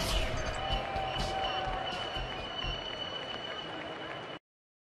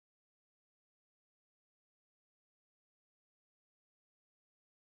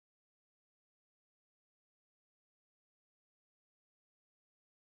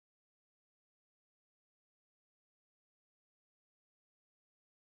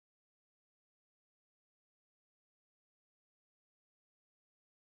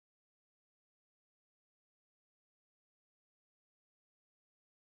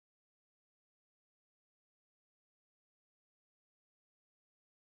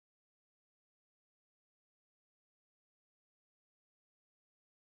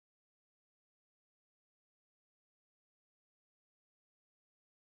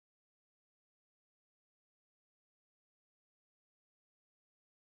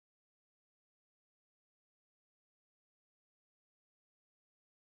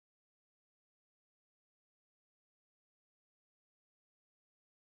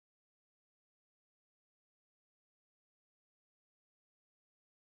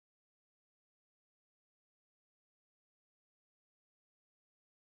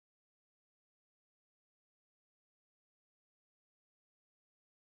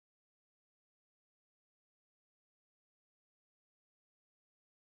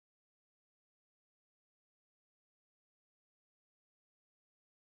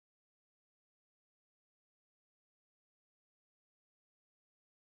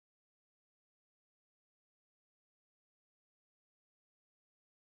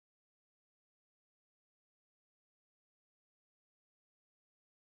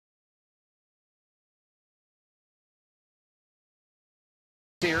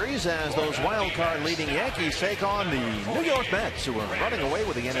 Series as those wild card leading Yankees take on the New York Mets, who are running away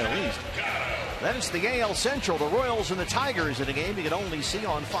with the NL East. Then it's the AL Central, the Royals and the Tigers, in a game you can only see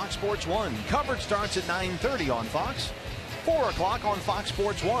on Fox Sports 1. Coverage starts at 9:30 on Fox, 4 o'clock on Fox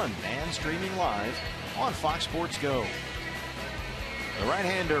Sports 1, and streaming live on Fox Sports Go. The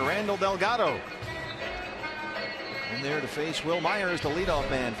right-hander Randall Delgado in there to face Will Myers, the leadoff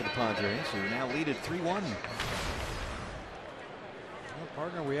man for the Padres, who now lead at 3-1.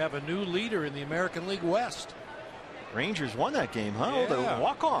 Partner, we have a new leader in the American League West. Rangers won that game, huh? Yeah. The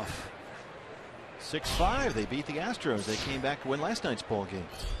walk-off. 6-5. They beat the Astros. They came back to win last night's ball game.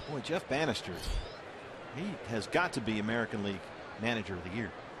 Boy, Jeff Bannister, he has got to be American League Manager of the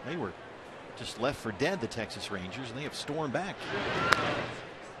Year. They were just left for dead, the Texas Rangers, and they have stormed back.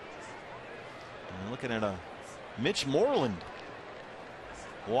 And looking at a Mitch Moreland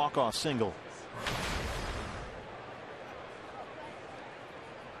walk-off single.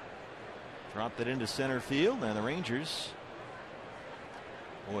 Dropped it into center field, and the Rangers.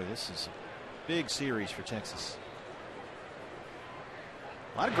 Boy, this is a big series for Texas.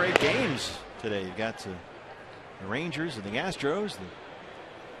 A lot of great games today. You got the Rangers and the Astros. The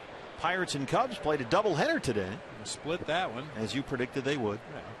Pirates and Cubs played a doubleheader today. We'll split that one, as you predicted they would.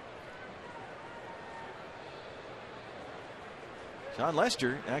 Yeah. John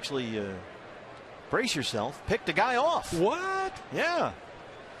Lester actually, brace yourself, picked a guy off. What? Yeah.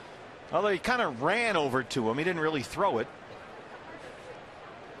 Although he kind of ran over to him. He didn't really throw it.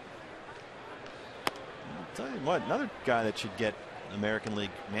 I'll tell you what, another guy that should get American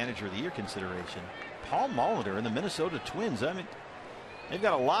League Manager of the Year consideration, Paul Molitor and the Minnesota Twins. I mean, they've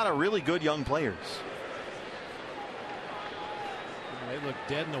got a lot of really good young players. They looked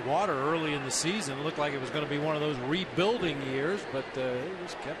dead in the water early in the season. It looked like it was going to be one of those rebuilding years, but they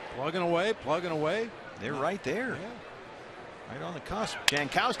just kept plugging away, plugging away. They're right there. Yeah. Right on the cusp.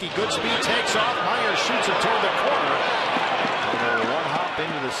 Jankowski, good speed, takes off. Myers shoots it toward the corner. And one hop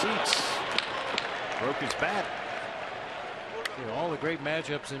into the seats. Broke his bat. All the great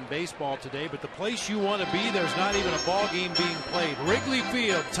matchups in baseball today, but the place you want to be, there's not even a ball game being played. Wrigley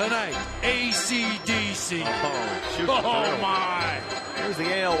Field tonight, AC/DC. Oh my! Here's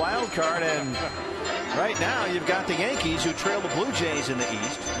the AL wild card, and right now you've got the Yankees, who trail the Blue Jays in the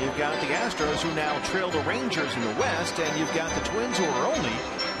East. You've got the Astros, who now trail the Rangers in the West, and you've got the Twins, who are only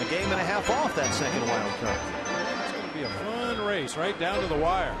a game and a half off that second wild card. It's going to be a fun race right down to the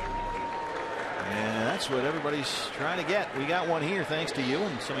wire. And that's what everybody's trying to get. We got one here thanks to you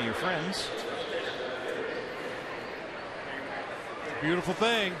and some of your friends. Beautiful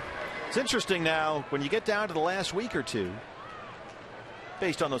thing. It's interesting now when you get down to the last week or two,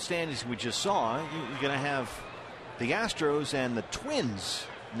 based on those standings we just saw, you're going to have the Astros and the Twins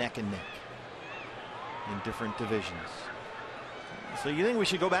neck and neck in different divisions. So you think we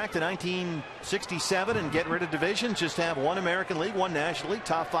should go back to 1967 and get rid of divisions, just have one American League, one National League,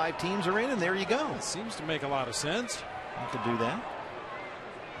 top 5 teams are in, and there you go. It seems to make a lot of sense. You could do that.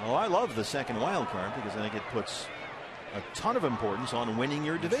 Oh, I love the second wild card because I think it puts a ton of importance on winning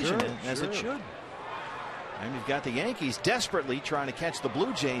your division, as it should. And you've got the Yankees desperately trying to catch the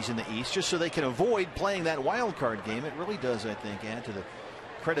Blue Jays in the East just so they can avoid playing that wild card game. It really does, I think, add to the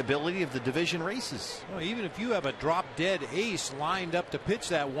credibility of the division races. Well, even if you have a drop dead ace lined up to pitch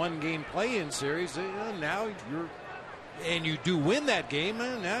that one game play-in series, now you do win that game,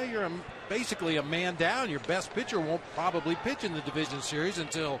 now you're basically a man down. Your best pitcher won't probably pitch in the division series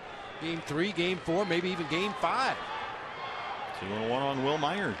until game 3, game 4, maybe even game 5. 2-1 on Will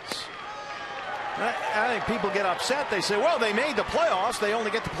Myers. I think people get upset. They say, well, they made the playoffs, they only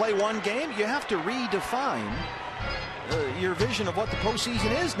get to play one game. You have to redefine your vision of what the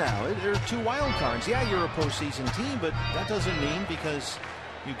postseason is now. There are 2 wild cards. Yeah, you're a postseason team, but that doesn't mean because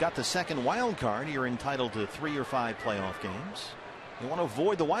you've got the second wild card, you're entitled to 3 or 5 playoff games. You want to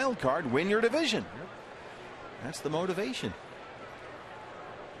avoid the wild card, win your division. That's the motivation.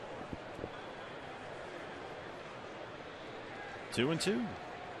 Two and 2.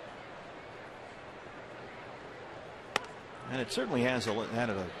 And it certainly has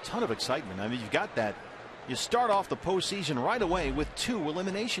added a ton of excitement. I mean, you've got that. You start off the postseason right away with 2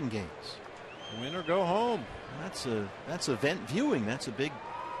 elimination games. Win or go home. That's event viewing. That's a big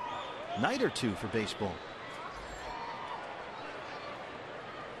night or 2 for baseball.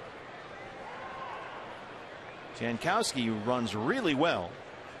 Jankowski runs really well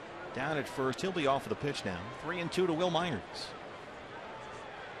down at first. He'll be off of the pitch now. 3-2 to Will Myers.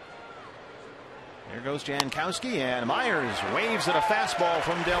 There goes Jankowski, and Myers waves at a fastball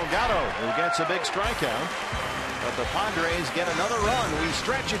from Delgado, who gets a big strikeout. But the Padres get another run. We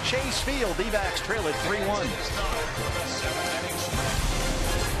stretch at Chase Field. D-backs trail at 3-1.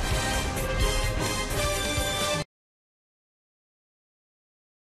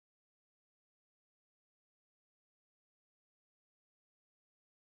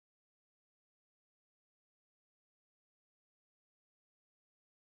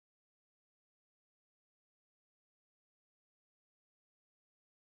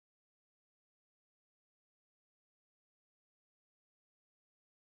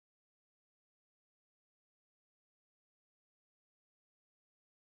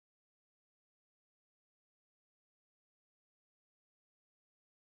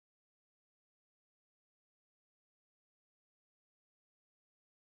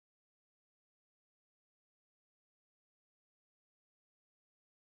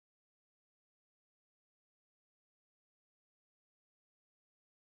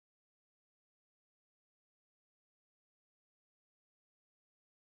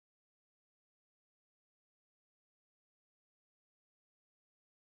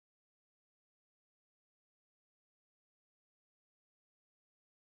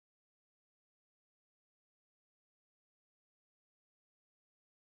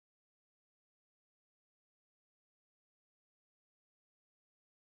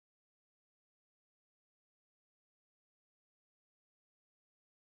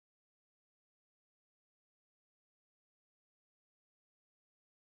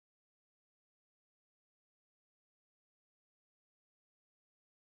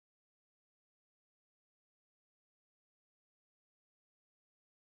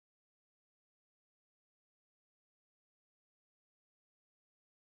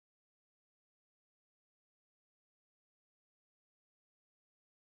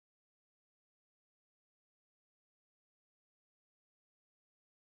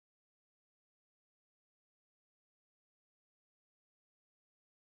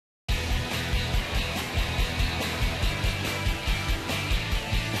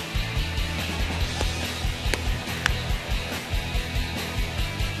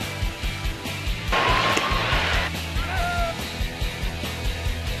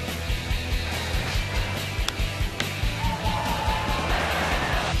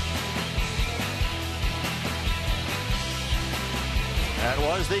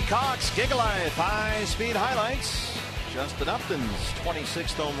 was the Cox Gigalife high-speed highlights. Justin Upton's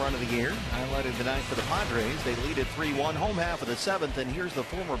 26th home run of the year highlighted the night for the Padres. They lead at 3-1 home half of the 7th, and here's the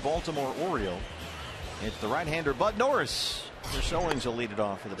former Baltimore Oriole. It's the right-hander Bud Norris. Chris Owings will lead it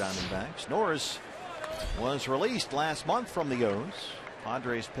off for the Diamondbacks. Norris was released last month from the O's.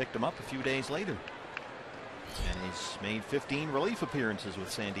 Padres picked him up a few days later, and he's made 15 relief appearances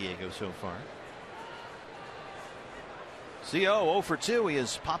with San Diego so far. CO 0 for 2. He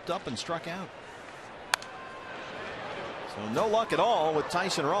has popped up and struck out. So no luck at all with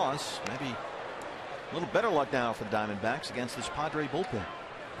Tyson Ross. Maybe a little better luck now for the Diamondbacks against this Padre bullpen.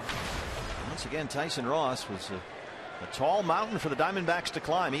 Once again, Tyson Ross was a tall mountain for the Diamondbacks to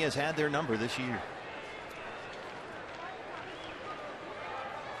climb. He has had their number this year.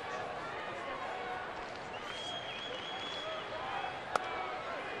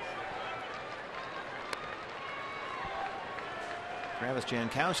 Travis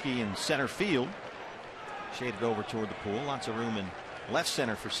Jankowski in center field. Shaded over toward the pool. Lots of room in left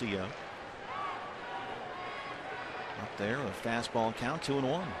center for CO. Up there, a fastball count,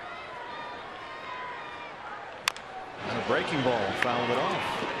 2-1. And a breaking ball fouled it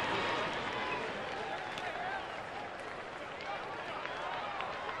off.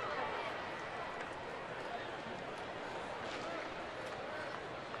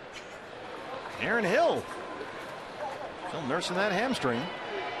 Aaron Hill still nursing that hamstring.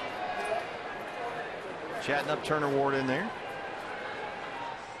 Chatting up Turner Ward in there.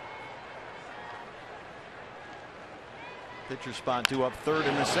 Pitcher spot 2 up third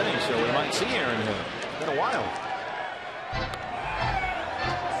in this inning, so we might see Aaron Hill. It's been a while.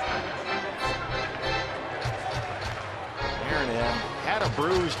 Aaron had a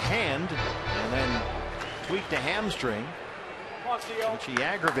bruised hand and then tweaked a hamstring, which he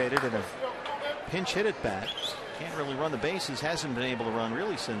aggravated in a pinch hit at bat. Can't really run the bases. Hasn't been able to run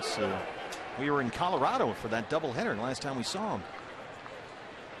really since we were in Colorado for that doubleheader the last time we saw him.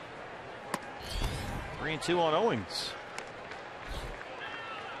 3-2 on Owings.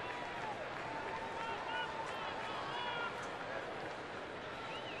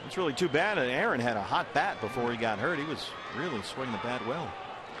 It's really too bad that Aaron had a hot bat before he got hurt. He was really swinging the bat well.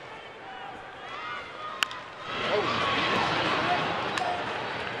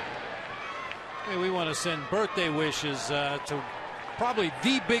 Hey, we want to send birthday wishes to probably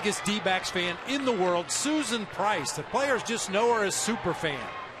the biggest D-backs fan in the world, Susan Price. The players just know her as super fan.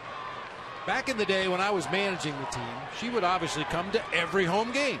 Back in the day when I was managing the team, she would obviously come to every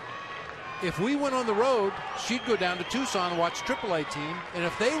home game. If we went on the road, she'd go down to Tucson and watch AAA team, and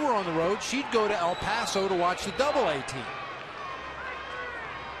if they were on the road, she'd go to El Paso to watch the AA team.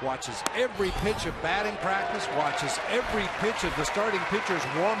 Watches every pitch of batting practice, watches every pitch of the starting pitchers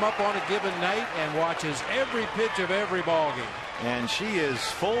warm up on a given night, and watches every pitch of every ball game. And she is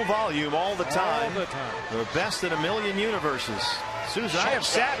full volume all the time. All the time. The best in a million universes. Susan, I have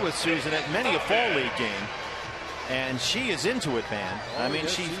sat with Susan at many a fall league game, and she is into it, man. I mean,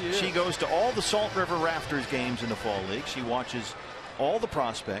 yes, she goes to all the Salt River Rafters games in the fall league. She watches all the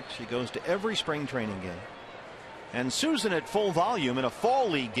prospects. She goes to every spring training game. And Susan at full volume in a fall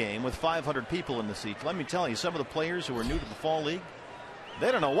league game with 500 people in the seats. Let me tell you, some of the players who are new to the fall league,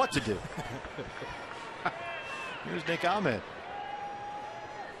 they don't know what to do. Here's Nick Ahmed.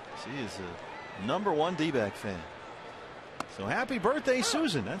 She is a #1 D-back fan. So happy birthday,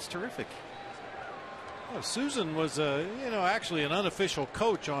 Susan. That's terrific. Well, Susan was actually an unofficial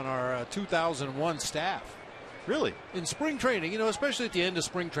coach on our 2001 staff. Really? In spring training, especially at the end of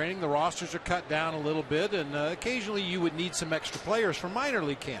spring training, the rosters are cut down a little bit, and occasionally you would need some extra players for minor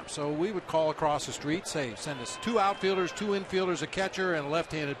league camp. So we would call across the street, say, send us 2 outfielders, 2 infielders, a catcher, and a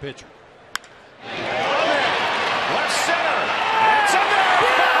left-handed pitcher. Left center. It's in there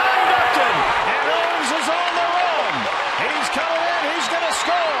behind Upton. And Owens is on the run. He's coming in. He's going to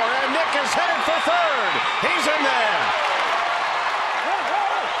score. And Nick is headed for third. He's in there.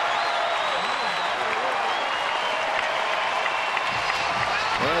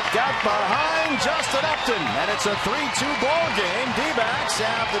 It got behind Justin Upton, and it's a 3-2 ball game. D-backs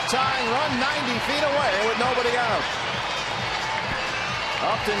have the tying run 90 feet away with nobody out.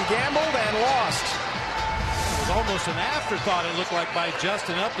 Upton gambled and lost. It was almost an afterthought, it looked like, by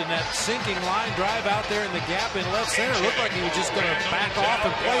Justin Upton. That sinking line drive out there in the gap in left center. It looked like he was just going to back off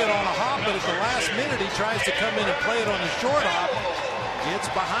and play it on a hop, but at the last minute he tries to come in and play it on the short hop. It's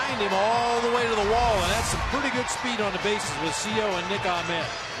behind him all the way to the wall, and that's some pretty good speed on the bases with CO and Nick Ahmed.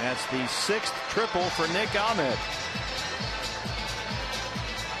 That's the 6th triple for Nick Ahmed.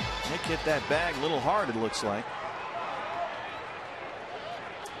 Nick hit that bag a little hard, it looks like.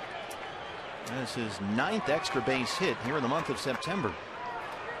 That's his 9th extra base hit here in the month of September.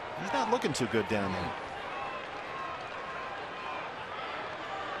 He's not looking too good down there.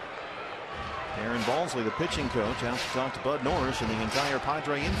 Aaron Balsley, the pitching coach, out to talk to Bud Norris and the entire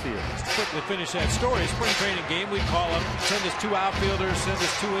Padre infield. Just to quickly finish that story, spring training game, we call up, send us 2 outfielders, send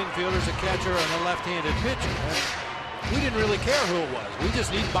us 2 infielders, a catcher, and a left-handed pitcher. We didn't really care who it was. We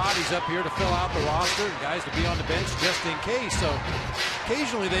just need bodies up here to fill out the roster, and guys to be on the bench just in case. So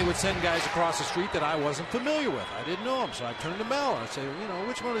occasionally they would send guys across the street that I wasn't familiar with. I didn't know them, so I turned to Mel and I'd say, you know,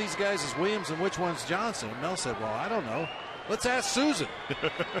 which one of these guys is Williams and which one's Johnson? And Mel said, well, I don't know. Let's ask Susan.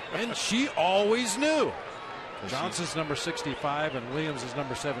 And she always knew. Johnson's number 65 and Williams is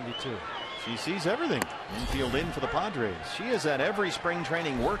number 72. She sees everything. Infield in for the Padres. She is at every spring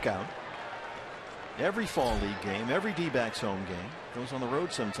training workout, every fall league game, every D-backs home game. Goes on the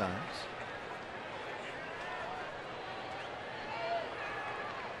road sometimes.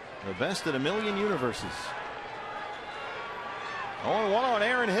 The best in a million universes. 0-1 on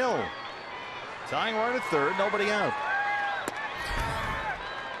Aaron Hill. Tying right at third, nobody out.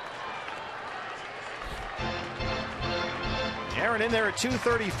 Aaron in there at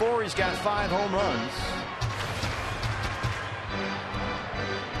 234. He's got 5 home runs.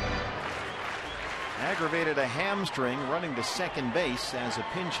 Aggravated a hamstring running to second base as a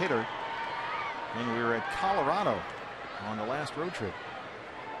pinch hitter when we were at Colorado on the last road trip.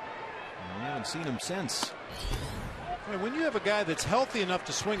 And we haven't seen him since. When you have a guy that's healthy enough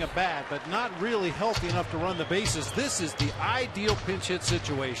to swing a bat but not really healthy enough to run the bases, this is the ideal pinch hit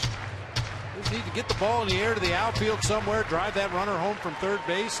situation. You just need to get the ball in the air to the outfield somewhere, drive that runner home from third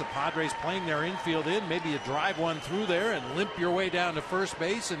base. The Padres playing their infield in, maybe you drive one through there and limp your way down to first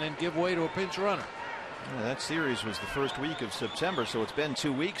base and then give way to a pinch runner. Yeah, that series was the first week of September, so it's been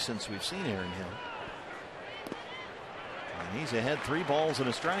 2 weeks since we've seen Aaron Hill. And he's ahead 3 balls and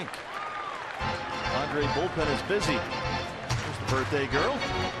a strike. Padre bullpen is busy. Here's the birthday girl.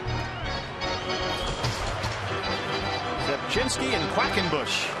 Zepchinski and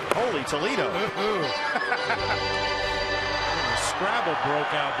Quackenbush. Holy Toledo. A Scrabble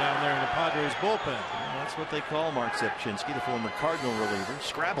broke out down there in the Padres bullpen. Well, that's what they call Mark Zepchinski, the former Cardinal reliever.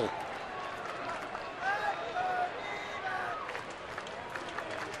 Scrabble.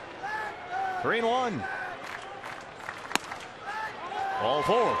 Three and 1. Ball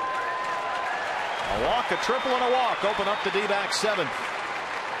 4. A walk, a triple, and a walk. Open up the D-backs 7th.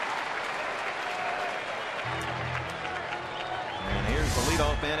 And here's the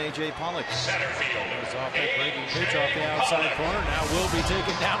leadoff man, A.J. Pollock. Center field. Off that breaking pitch off the outside corner. Now will be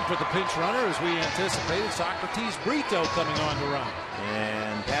taken down for the pinch runner as we anticipated. Socrates Brito coming on to run.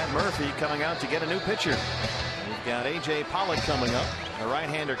 And Pat Murphy coming out to get a new pitcher. We've got A.J. Pollock coming up. The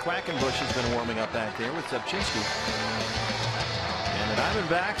right-hander Quackenbush has been warming up back there with Zepchinski. And the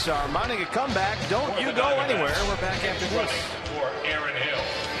Diamondbacks are mounting a comeback. Don't you go anywhere. We're back after this. For Aaron Hill,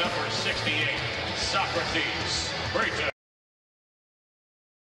 number 68, Socrates Brito.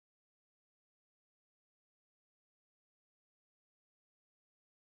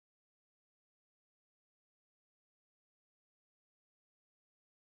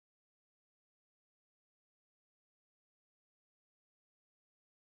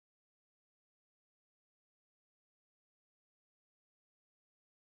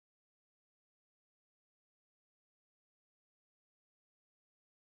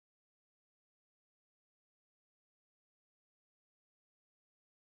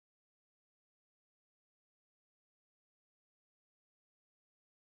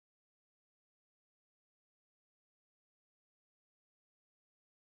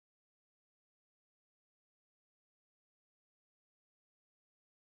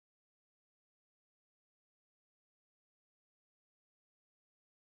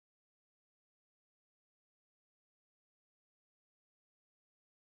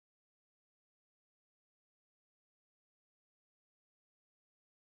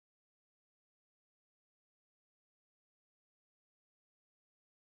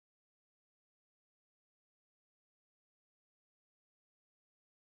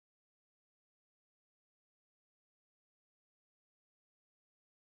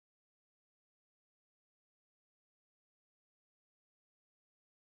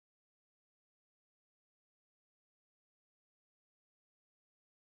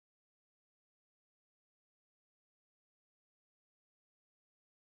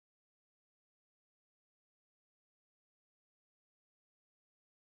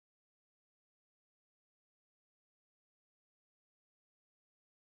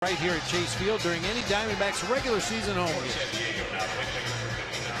 Right here at Chase Field during any Diamondbacks regular season home game.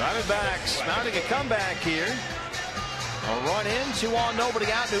 Diamondbacks mounting a comeback here. A run in, 2 on,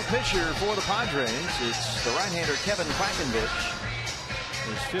 nobody out. New pitcher for the Padres. It's the right-hander Kevin Quackenbush.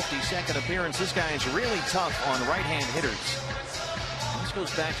 His 52nd appearance. This guy is really tough on right-hand hitters. This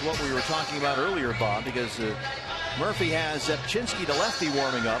goes back to what we were talking about earlier, Bob, because Murphy has Zepchinski, the lefty,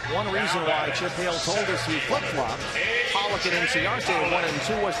 warming up. One reason why Chip Hale told us he flip-flopped Pollock and Inciarte 1 and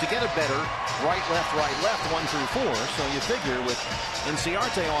 2 was to get a better right, left, 1 through 4. So you figure with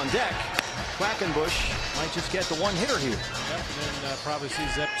Inciarte on deck, Quackenbush might just get the one hitter here. Yep, and then probably see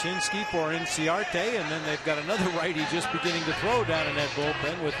Zepchinski for Inciarte, and then they've got another righty just beginning to throw down in that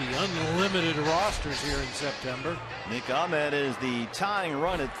bullpen with the unlimited rosters here in September. Nick Ahmed is the tying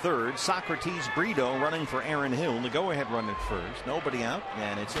run at third. Socrates Brito running for Aaron Hill. The go-ahead run at first. Nobody out,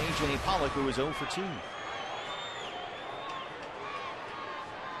 and it's A.J. Pollock who is 0 for 2.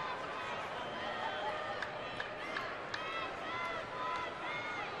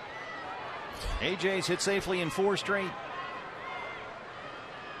 AJ's hit safely in 4 straight.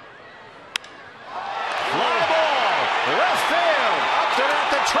 Fly ball, left field, up and at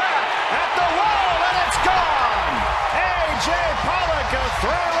the track, at the wall, and it's gone. A.J. Pollock, a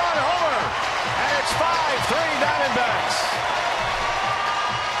 3-run homer, and it's 5-3 Diamondbacks.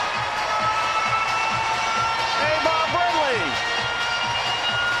 Hey, Bob Bradley,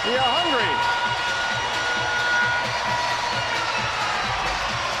 you hungry?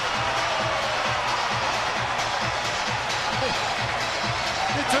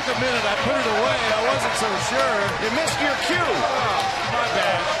 It took a minute. I put it away. I wasn't so sure. You missed your cue. Oh, my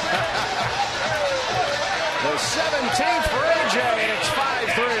bad. The 17th for AJ, and it's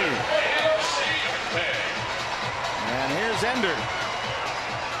 5-3. And here's Ender.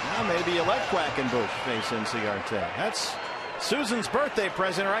 Now maybe you let Quackenbush face Inciarte. That's Susan's birthday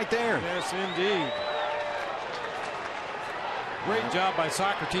present right there. Yes, indeed. Great job by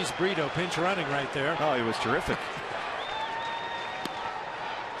Socrates Brito, pinch running right there. Oh, he was terrific.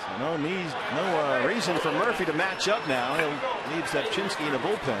 No reason for Murphy to match up now. He'll leave Zepchinski in the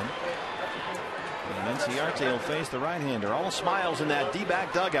bullpen. And Inciarte will face the right-hander. All smiles in that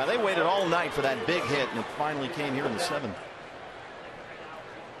D-back dugout. They waited all night for that big hit, and it finally came here in the 7th.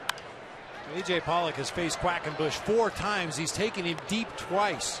 A.J. Pollock has faced Quackenbush 4 times. He's taken him deep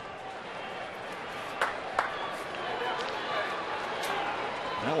twice.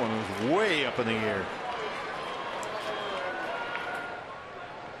 That one was way up in the air.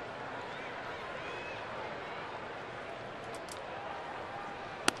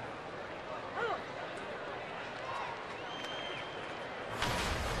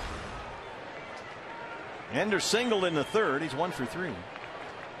 Ender singled in the 3rd. He's 1 for 3.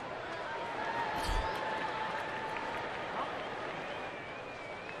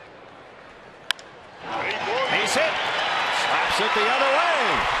 He's hit. Slaps it the other way.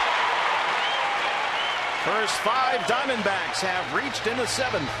 First 5 Diamondbacks have reached in the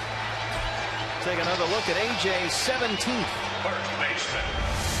 7th. Take another look at AJ's 17th. First baseman,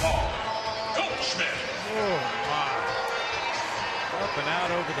 Paul Goldschmidt. Oh, my. Up and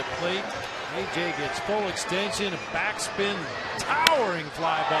out over the plate. AJ gets full extension, a backspin, towering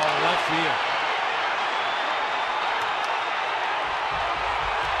fly ball left field.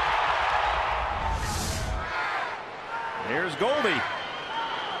 There's Goldie.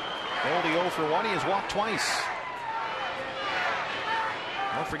 Goldie 0 for 1. He has walked twice.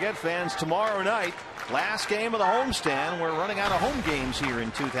 Don't forget, fans, tomorrow night, last game of the homestand. We're running out of home games here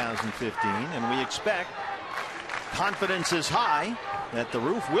in 2015, and we expect, confidence is high, that the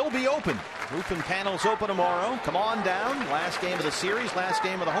roof will be open. Roof and panels open tomorrow. Come on down. Last game of the series, last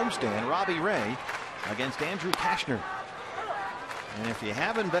game of the homestand. Robbie Ray against Andrew Kashner. And if you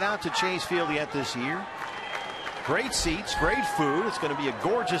haven't been out to Chase Field yet this year, great seats, great food. It's going to be a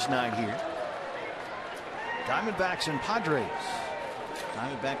gorgeous night here. Diamondbacks and Padres.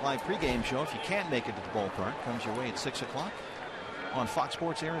 Diamondback Live pregame show, if you can't make it to the ballpark, comes your way at 6 o'clock on Fox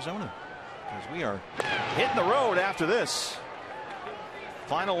Sports Arizona. Because we are hitting the road after this.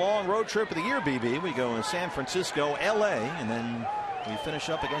 Final long road trip of the year, BB. We go to San Francisco, LA, and then we finish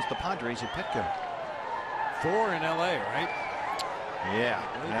up against the Padres at Petco. 4 in LA, right? Yeah,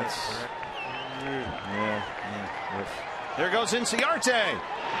 that's correct. Yeah. There goes Inciarte.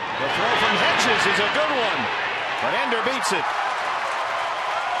 The throw from Hedges is a good one, but Ender beats it.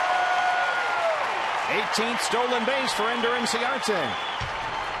 18th stolen base for Ender Inciarte.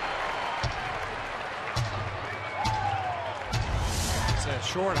 It's that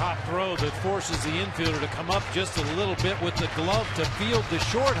short hop throw that forces the infielder to come up just a little bit with the glove to field the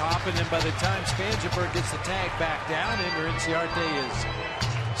short hop, and then by the time Spangenberg gets the tag back down, Ender Inciarte is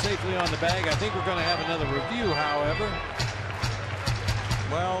safely on the bag. I think we're going to have another review, however.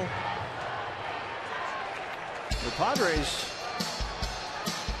 Well, the Padres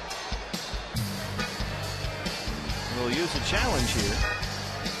will use a challenge here.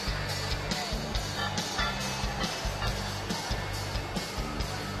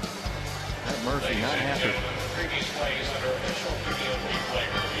 Murphy not happy. Previous plays under official video replay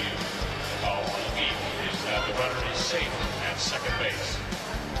review. Call on the field is that the runner is safe at second base.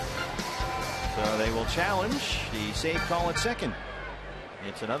 So they will challenge the safe call at second.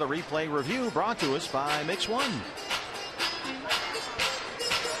 It's another replay review brought to us by Mix One.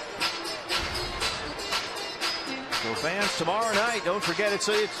 So fans, tomorrow night, don't forget it's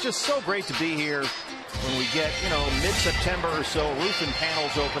just so great to be here when we get, mid-September or so, roof and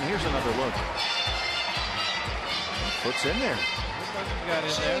panels open. Here's another look. Puts in there. Got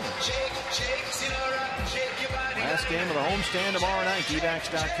in there. Last game of the homestand tomorrow night.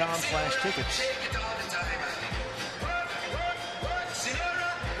 dbacks.com/tickets.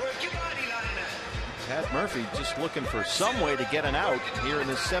 Pat Murphy just looking for some way to get an out here in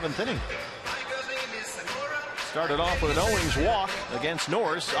this 7th inning. Started off with an Owings walk against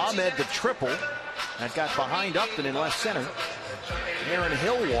Norris. Ahmed the triple. That got behind Upton in left center. Aaron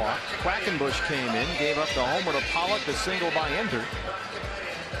Hill walked. Quackenbush came in, gave up the homer to Pollock, the single by Ender.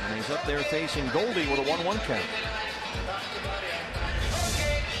 And he's up there facing Goldie with a 1-1 count.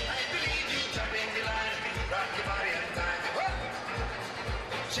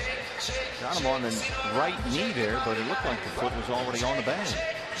 Got him on the right knee there, but it looked like the foot was already on the bag.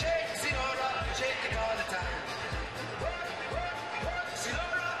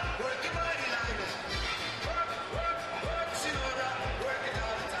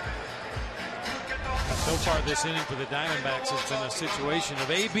 So far this inning for the Diamondbacks has been a situation of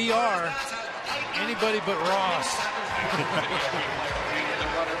ABR, anybody but Ross.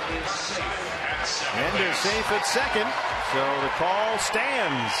 Ender safe at second, so the call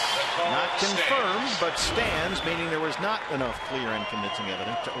stands. Not confirmed, but stands, meaning there was not enough clear and convincing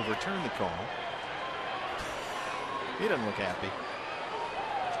evidence to overturn the call. He doesn't look happy.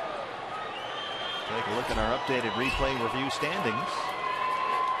 Take a look at our updated replay review standings.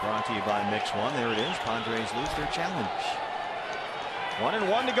 Brought to you by Mix One. There it is. Padres lose their challenge.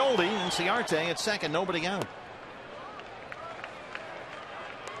 1-1 to Goldie. And Ciarte at second. Nobody out.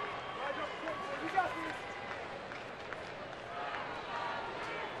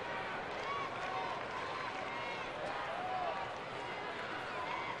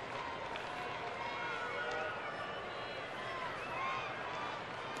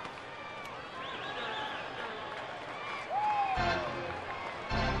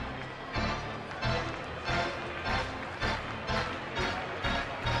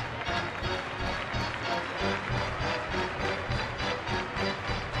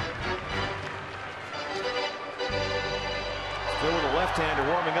 Still with a left-hander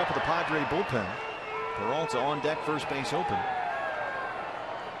warming up with the Padre bullpen. Peralta on deck, first base open.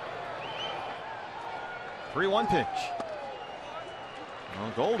 3-1 pitch.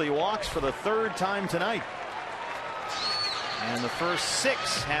 Well, Goldie walks for the 3rd time tonight. And the first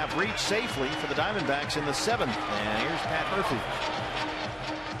 6 have reached safely for the Diamondbacks in the 7th. And here's Pat Murphy.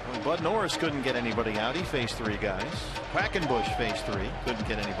 Well, Bud Norris couldn't get anybody out. He faced 3 guys. Quackenbush faced 3. Couldn't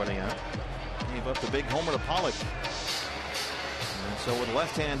get anybody out. Gave up the big homer to Pollock. And so with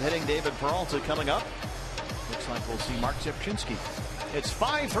left hand hitting David Peralta coming up, looks like we'll see Mark Zepchinski. It's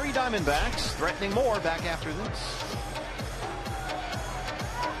 5-3 Diamondbacks, threatening more back after this.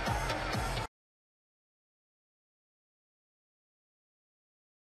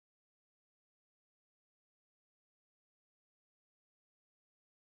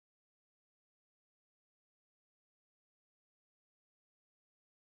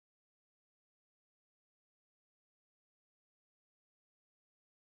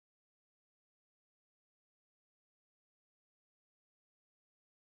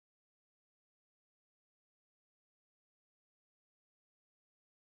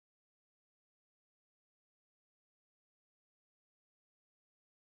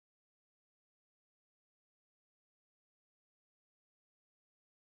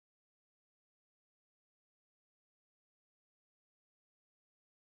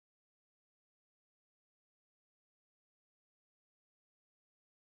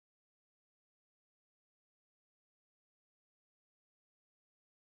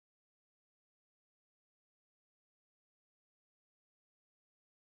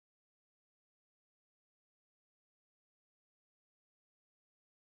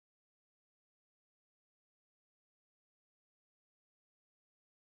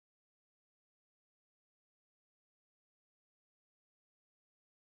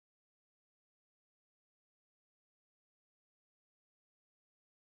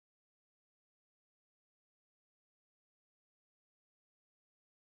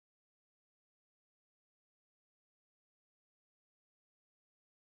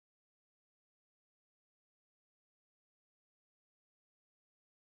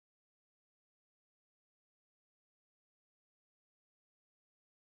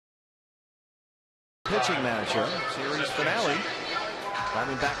 pitching matchup. Series finale.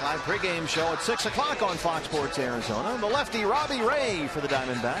 Diamondback Live pregame show at 6 o'clock on Fox Sports Arizona. The lefty Robbie Ray for the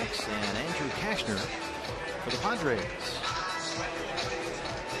Diamondbacks and Andrew Kashner for the Padres.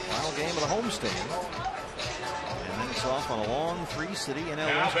 Final game of the homestand. And then it's off on a long 3-city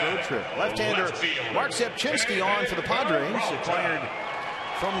NL West road trip. Left-hander Mark Sepchinski on for the Padres, acquired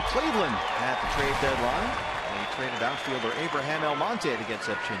from Cleveland at the trade deadline. They traded outfielder Abraham Almonte to get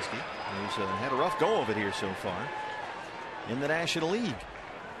Sepchinski, who's had a rough go of it here so far in the National League.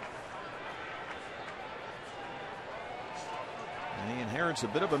 And he inherits a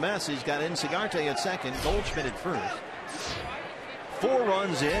bit of a mess. He's got Inciarte at second, Goldschmidt at first. 4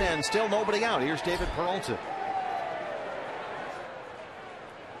 runs in and still nobody out. Here's David Peralta.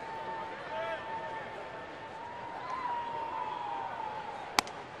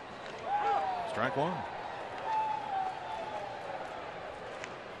 Strike one.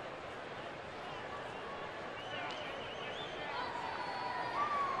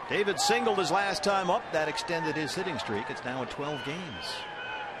 David singled his last time up. That extended his hitting streak. It's now at 12 games.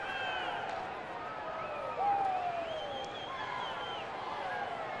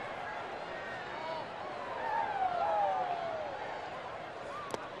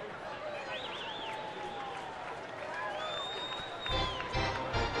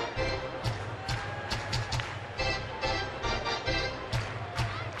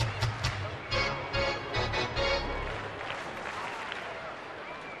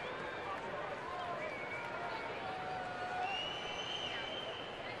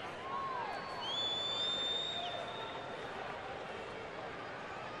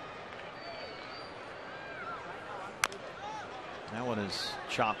 That one is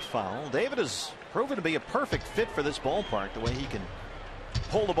chopped foul. David has proven to be a perfect fit for this ballpark. The way he can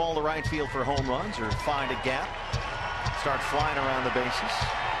pull the ball to right field for home runs or find a gap, start flying around the bases.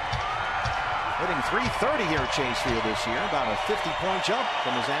 Hitting .330 here at Chase Field this year, about a 50-point jump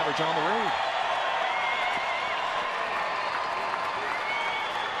from his average on the road.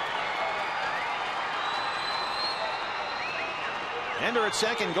 Ender at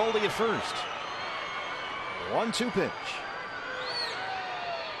second, Goldie at first. 1-2 pitch.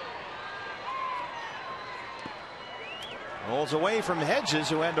 Rolls away from Hedges,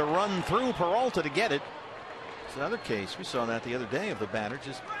 who had to run through Peralta to get it. It's another case. We saw that the other day of the batter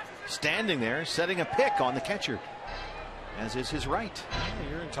just standing there, setting a pick on the catcher, as is his right.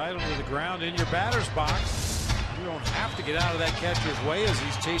 You're entitled to the ground in your batter's box. You don't have to get out of that catcher's way as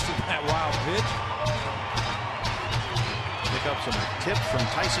he's chasing that wild pitch. Pick up some tips from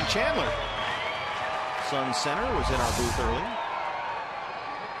Tyson Chandler. Sun Center was in our booth early.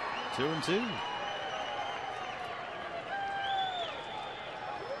 2-2.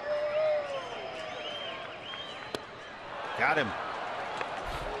 Got him.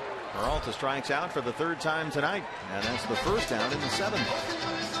 Peralta strikes out for the 3rd time tonight, and that's the first out in the 7th.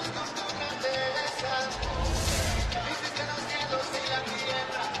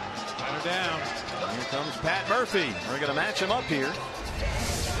 Runner down. Here comes Pat Murphy. We're going to match him up here.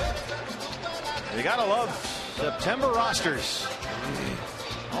 You got to love September rosters.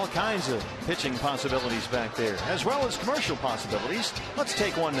 All kinds of pitching possibilities back there, as well as commercial possibilities. Let's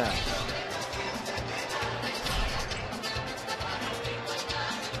take one now.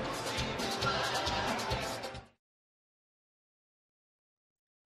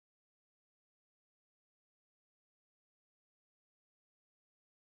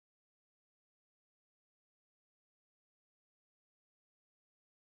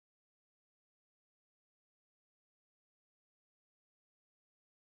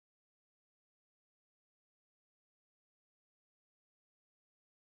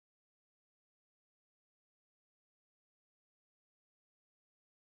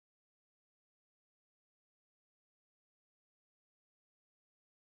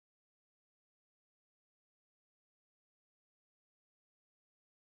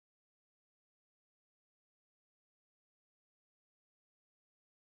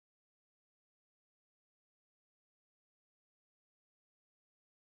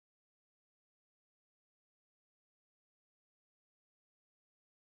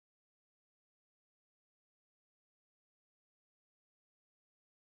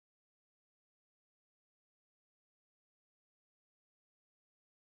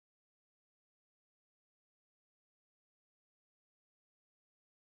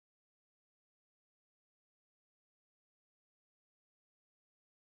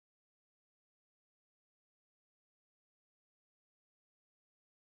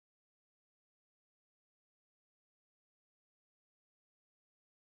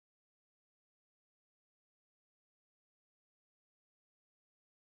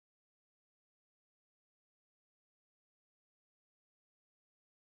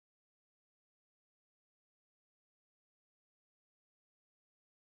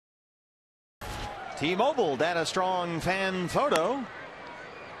 T-Mobile Data Strong fan photo.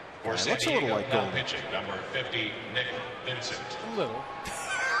 For It San looks a little Diego, like now gold. pitching, number 50, Nick Vincent. A little.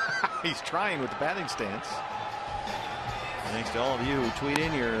 He's trying with the batting stance. Thanks to all of you who tweet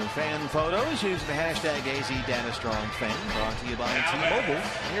in your fan photos using the hashtag AZDataStrongFan. Brought to you by T-Mobile.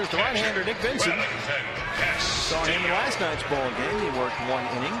 Here's the right-hander, Nick Vincent. Saw him in last night's ball game. He worked 1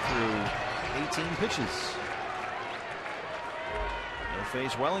 inning through 18 pitches. They'll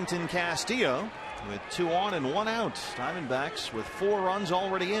face Wellington Castillo with 2 on and 1 out. Diamondbacks with 4 runs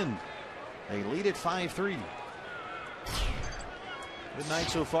already in. They lead at 5-3. Good night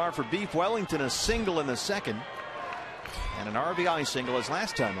so far for Beef Wellington. A single in the second. And an RBI single his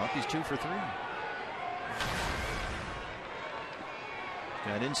last time up. He's 2 for 3.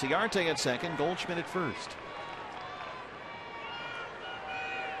 Got Inciarte at second. Goldschmidt at first.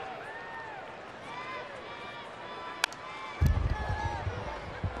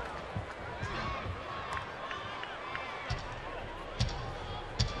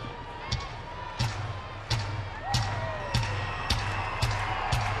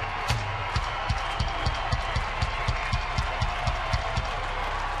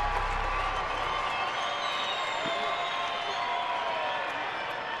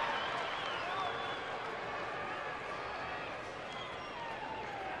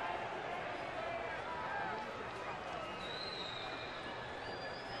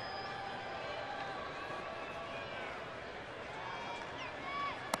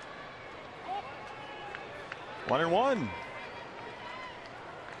 One and one.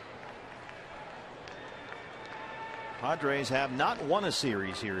 Padres have not won a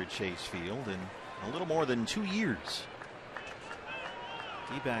series here at Chase Field in a little more than 2 years.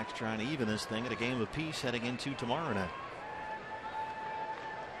 D-backs trying to even this thing at a game apiece heading into tomorrow night.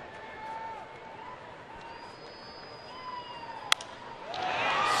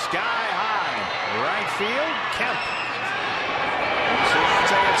 Sky high, right field, Kemp.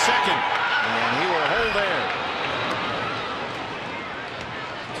 Cincinnati at second, and he will hold there.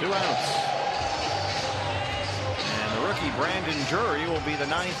 2 outs. And the rookie Brandon Drury will be the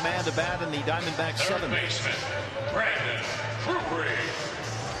 9th man to bat in the Diamondbacks 7th.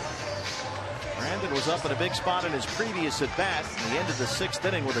 Brandon was up in a big spot in his previous at bat. He ended the 6th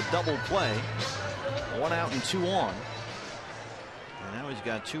inning with a double play. 1 out and 2 on. And now he's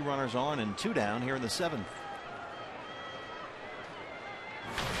got 2 runners on and 2 down here in the 7th.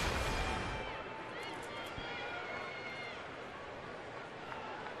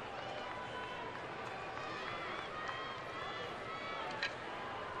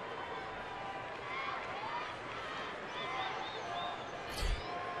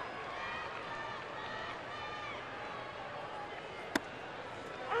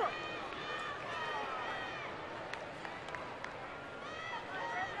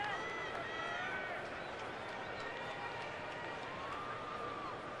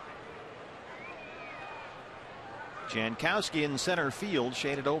 Jankowski in center field,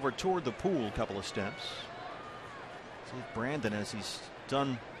 shaded over toward the pool a couple of steps. See if Brandon, as he's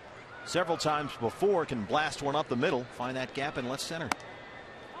done several times before, can blast one up the middle, find that gap in left center.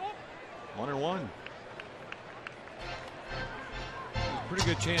 1 and 1. Pretty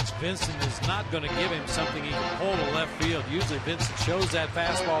good chance Vincent is not going to give him something he can pull to left field. Usually Vincent shows that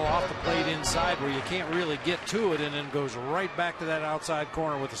fastball off the plate inside where you can't really get to it, and then goes right back to that outside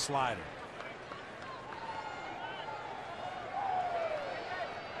corner with a slider.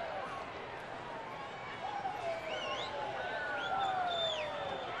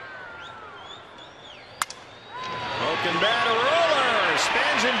 Bat, a roller.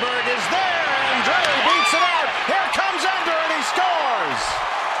 Spangenberg is there, and Drury beats it out. Here comes Ender, and he scores.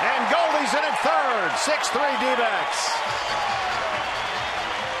 And Goldie's in at third. 6-3 D-backs.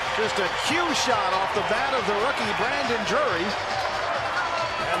 Just a cue shot off the bat of the rookie Brandon Drury.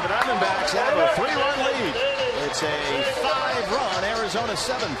 And the Diamondbacks have a 3-run lead. It's a 5-run Arizona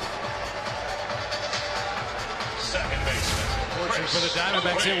 7th. Second baseman. For the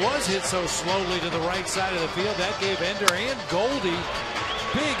Diamondbacks, it was hit so slowly to the right side of the field. That gave Ender and Goldie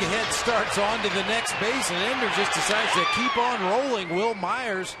big head starts on to the next base, and Ender just decides to keep on rolling. Will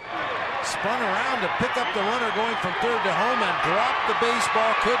Myers spun around to pick up the runner going from third to home and dropped the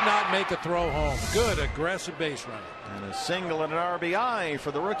baseball. Could not make a throw home. Good aggressive base running. And a single and an RBI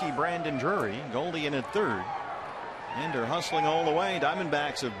for the rookie Brandon Drury. Goldie in at third. Ender hustling all the way.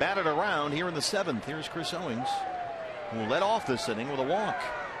 Diamondbacks have batted around here in the 7th. Here's Chris Owings, who led off this inning with a walk.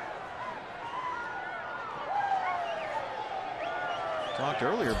 Talked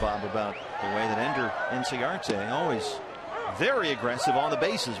earlier, Bob, about the way that Ender Inciarte always very aggressive on the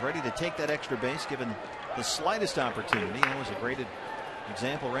bases, ready to take that extra base given the slightest opportunity. That was a great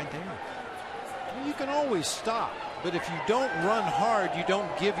example right there. You can always stop, but if you don't run hard, you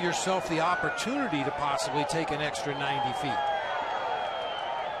don't give yourself the opportunity to possibly take an extra 90 feet.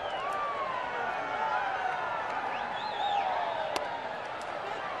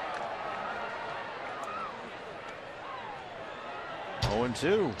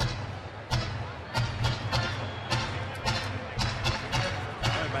 Two.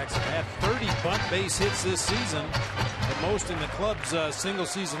 Diamondbacks have had 30 bunt base hits this season, the most in the club's single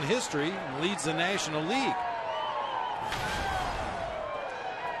season history, and leads the National League.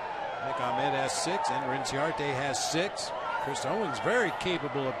 Nick Ahmed has 6, and Rinciarte has 6. Chris Owings very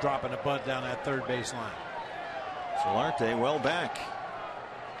capable of dropping a bunt down that third base line. Solarte well back.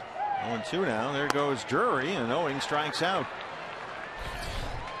 0-2 now. There goes Drury, and Owings strikes out.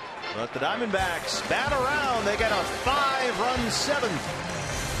 But the Diamondbacks bat around. They get a 5-run 7th.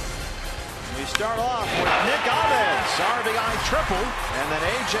 We start off with Nick Ahmed's RBI triple, and then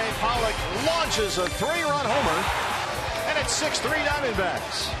A.J. Pollock launches a 3-run homer, and it's 6-3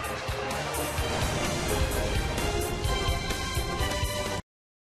 Diamondbacks.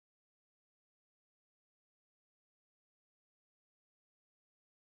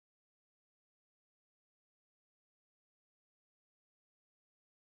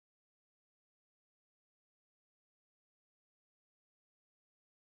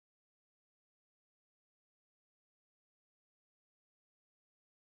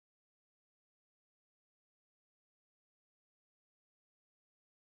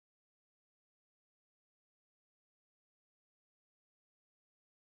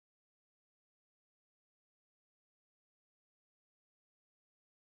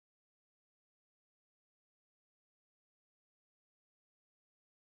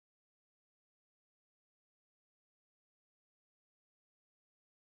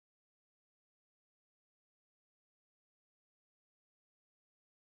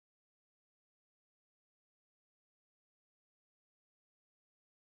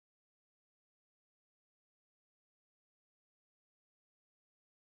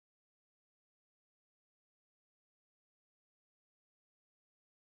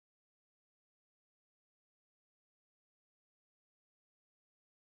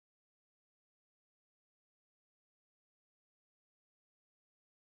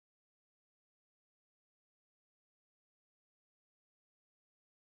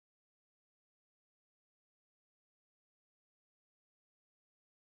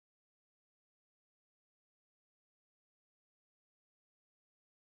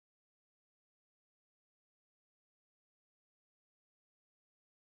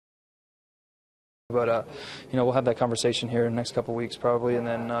 But we'll have that conversation here in the next couple of weeks probably, and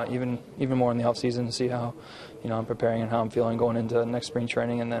then even more in the off season to see how I'm preparing and how I'm feeling going into next spring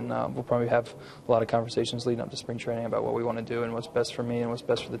training, and then we'll probably have a lot of conversations leading up to spring training about what we want to do and what's best for me and what's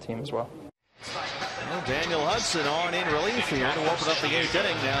best for the team as well. Well, Daniel Hudson on in relief here to open up the 8th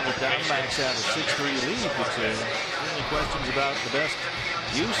inning. Now the Diamondbacks have a 6-3 lead. But certainly questions about the best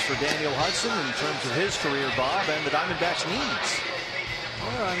use for Daniel Hudson in terms of his career, Bob, and the Diamondbacks' needs.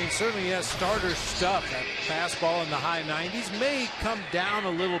 Well, I mean, certainly he has starter stuff. That fastball in the high 90s may come down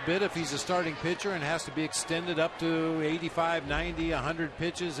a little bit if he's a starting pitcher and has to be extended up to 85, 90, 100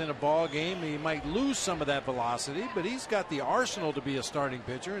 pitches in a ball game. He might lose some of that velocity, but he's got the arsenal to be a starting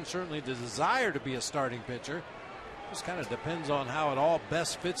pitcher and certainly the desire to be a starting pitcher. Just kind of depends on how it all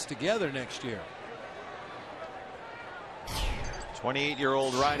best fits together next year.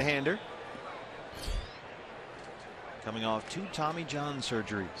 28-year-old right-hander, coming off 2 Tommy John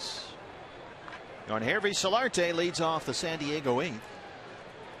surgeries. On Hervey Solarte leads off the San Diego 8th.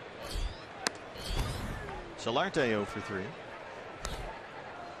 Solarte 0 for 3. It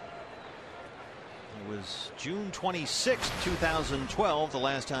was June 26, 2012, the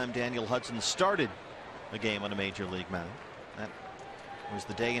last time Daniel Hudson started a game on a major league mound. That was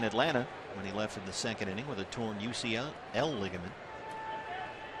the day in Atlanta when he left in the 2nd inning with a torn UCL ligament.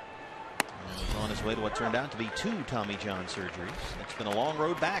 And was on his way to what turned out to be 2 Tommy John surgeries. It's been a long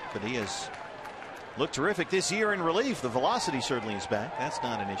road back, but he has looked terrific this year in relief. The velocity certainly is back. That's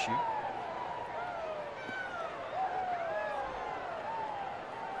not an issue.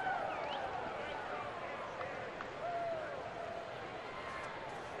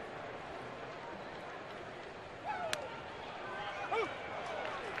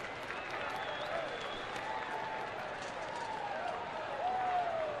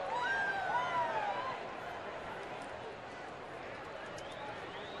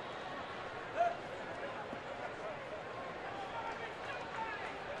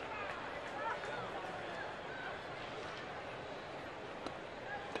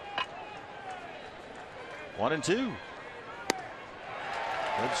 One and 2. Good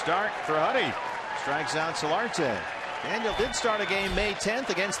start for Huddy. Strikes out Solarte. Daniel did start a game May 10th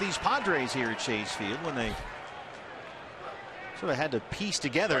against these Padres here at Chase Field when they sort of had to piece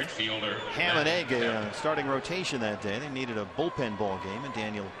together ham and egg starting rotation that day. They needed a bullpen ball game, and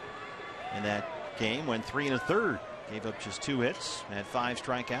Daniel in that game went 3 1/3. Gave up just 2 hits, had 5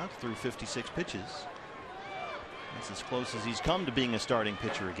 strikeouts through 56 pitches. That's as close as he's come to being a starting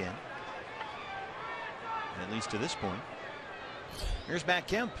pitcher again, at least to this point. Here's Matt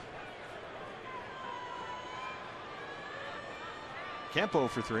Kemp. Kemp 0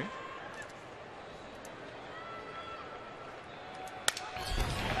 for 3.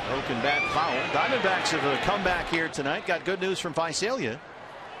 Broken bat foul. Diamondbacks have a comeback here tonight. Got good news from Visalia.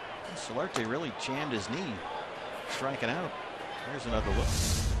 Solarte really jammed his knee, striking out. Here's another look.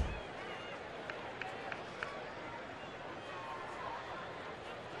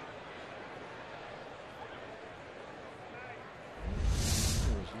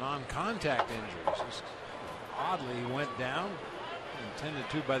 Non-contact injuries. Just oddly, he went down, intended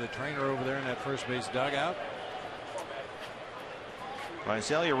to by the trainer over there in that first base dugout.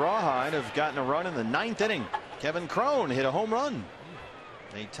 Visalia Rawhide have gotten a run in the 9th inning. Kevin Crone hit a home run.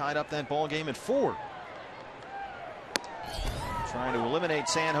 They tied up that ball game at 4. Trying to eliminate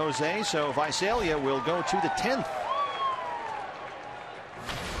San Jose, so Visalia will go to the 10th.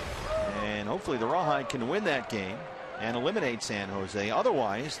 And hopefully the Rawhide can win that game and eliminate San Jose.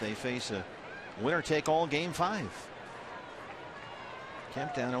 Otherwise, they face a winner-take-all game 5.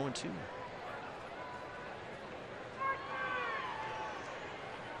 Kemp down 0-2.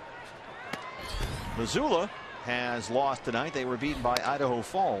 Missoula has lost tonight. They were beaten by Idaho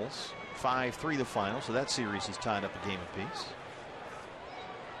Falls 5-3 the final, so that series is tied up a game apiece.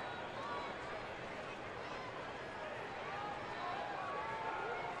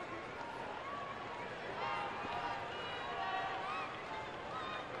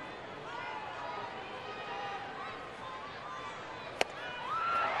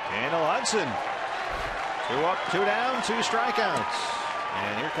 Hudson. 2 up, 2 down, 2 strikeouts.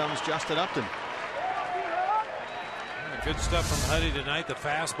 And here comes Justin Upton. Good stuff from Huddy tonight. The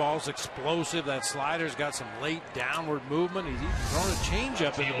fastball's explosive. That slider's got some late downward movement. He's even thrown a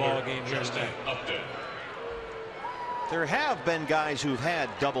changeup in the ball game here tonight. There have been guys who've had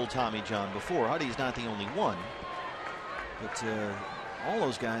double Tommy John before. Huddy's not the only one. But all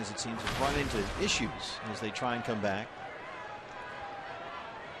those guys, it seems, have run into issues as they try and come back.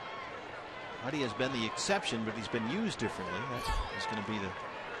 Huddy has been the exception, but he's been used differently. That is going to be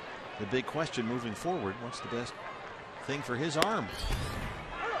the big question moving forward. What's the best thing for his arm?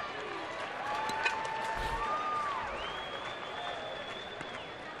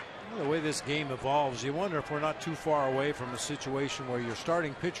 Well, the way this game evolves, you wonder if we're not too far away from a situation where your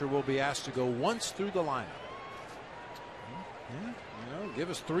starting pitcher will be asked to go once through the lineup. Yeah, you know, give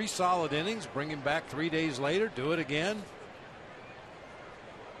us 3 solid innings, bring him back 3 days later, do it again.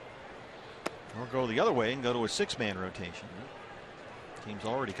 Or go the other way and go to a 6-man rotation. Team's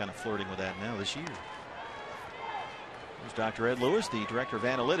already kind of flirting with that now this year. There's Dr. Ed Lewis, the director of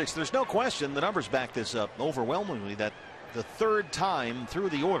analytics. There's no question, the numbers back this up overwhelmingly, that the 3rd time through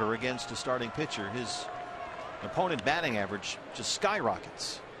the order against a starting pitcher, his opponent batting average just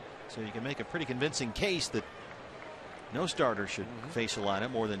skyrockets. So you can make a pretty convincing case that no starter should face a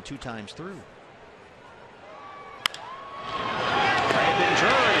lineup more than 2 times through. Brandon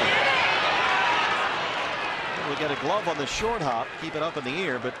Drury. We get a glove on the short hop, keep it up in the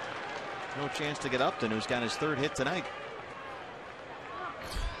air, but no chance to get Upton, who's got his 3rd hit tonight.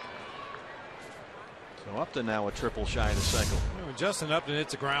 So Upton now a triple shy of the cycle. When Justin Upton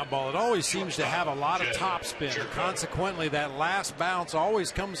hits a ground ball, it always seems to have a lot of top spin. Consequently, that last bounce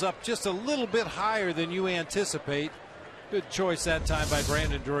always comes up just a little bit higher than you anticipate. Good choice that time by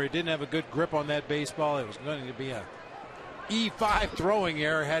Brandon Drury. Didn't have a good grip on that baseball. It was going to be a E5 throwing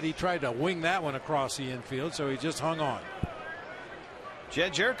error had he tried to wing that one across the infield, so he just hung on.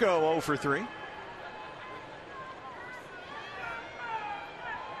 Jed Jerko 0 for 3.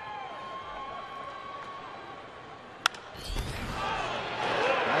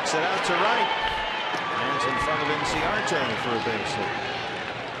 Backs it out to right. And it's in front of Inciarte for a base hit.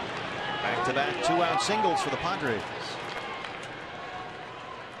 Back-to-back 2-out singles for the Padres.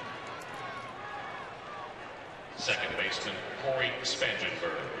 Second baseman Corey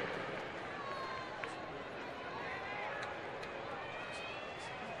Spangenberg.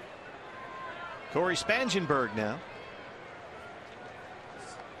 Corey Spangenberg now.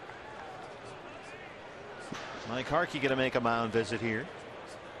 Mike Harkey going to make a mound visit here.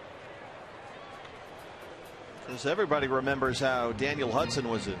 Because everybody remembers how Daniel Hudson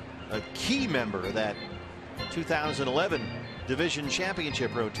was a key member of that 2011 division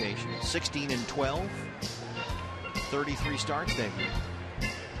championship rotation. 16-12. 33 starts that year.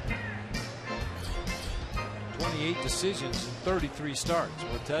 28 decisions and 33 starts.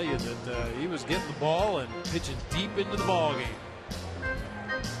 We'll tell you that he was getting the ball and pitching deep into the ball game.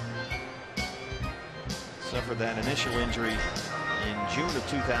 Suffered that initial injury in June of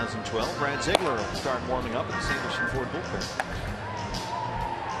 2012. Brad Ziegler will start warming up in the Sanderson Ford bullpen.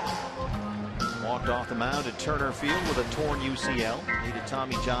 Walked off the mound at Turner Field with a torn UCL. Needed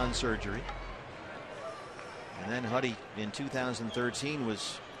Tommy John surgery. And then Huddy in 2013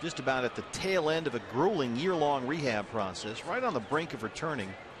 was just about at the tail end of a grueling year-long rehab process, right on the brink of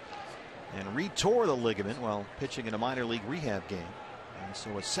returning, and re-tore the ligament while pitching in a minor league rehab game. And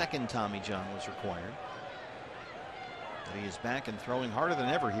so a second Tommy John was required. But he is back and throwing harder than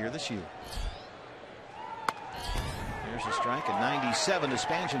ever here this year. Here's a strike at 97 to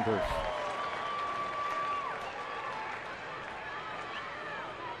Spangenberg.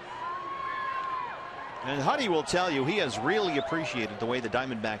 And Huddy will tell you he has really appreciated the way the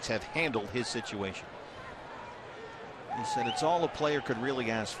Diamondbacks have handled his situation. He said it's all a player could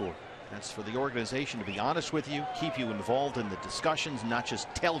really ask for. That's for the organization to be honest with you, keep you involved in the discussions, not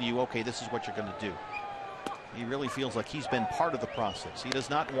just tell you, okay, this is what you're going to do. He really feels like he's been part of the process. He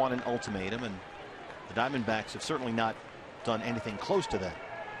does not want an ultimatum, and the Diamondbacks have certainly not done anything close to that.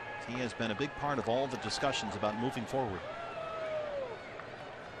 He has been a big part of all the discussions about moving forward.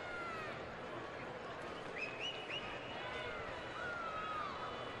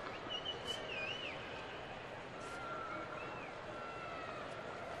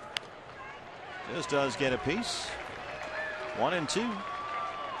 Just does get a piece. 1-2.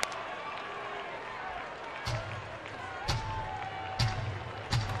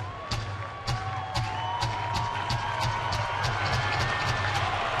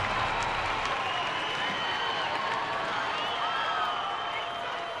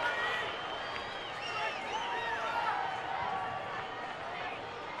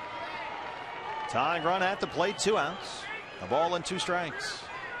 Tying run at the plate, 2 outs. A ball and 2 strikes.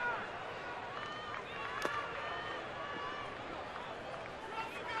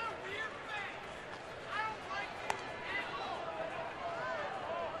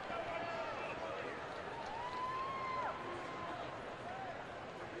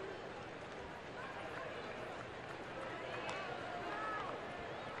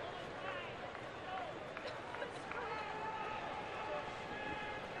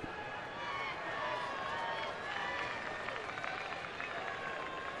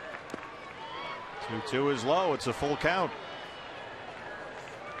 Two is low. It's a full count.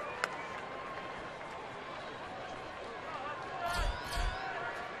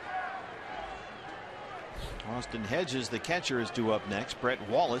 Austin Hedges, the catcher, is due up next. Brett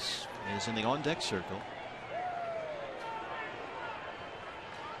Wallace is in the on-deck circle.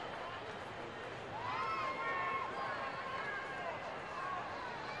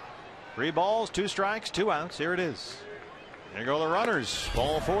 Three balls, 2 strikes, 2 outs. Here it is. There go the runners.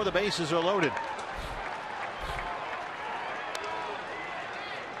 Ball 4. The bases are loaded.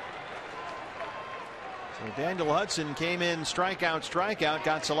 So Daniel Hudson came in strikeout,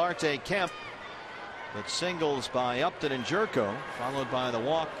 got Solarte Kemp, but singles by Upton and Jerko, followed by the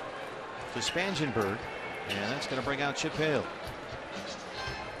walk to Spangenberg, and that's going to bring out Chip Hale.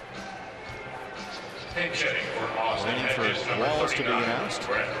 Waiting for Wallace to be announced.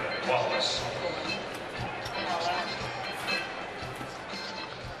 Wallace.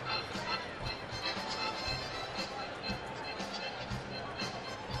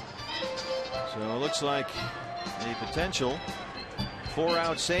 So it looks like a potential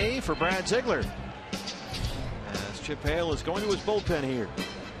 4-out save for Brad Ziegler, as Chip Hale is going to his bullpen here.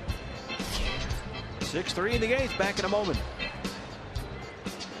 6-3 in the eighth. Back in a moment.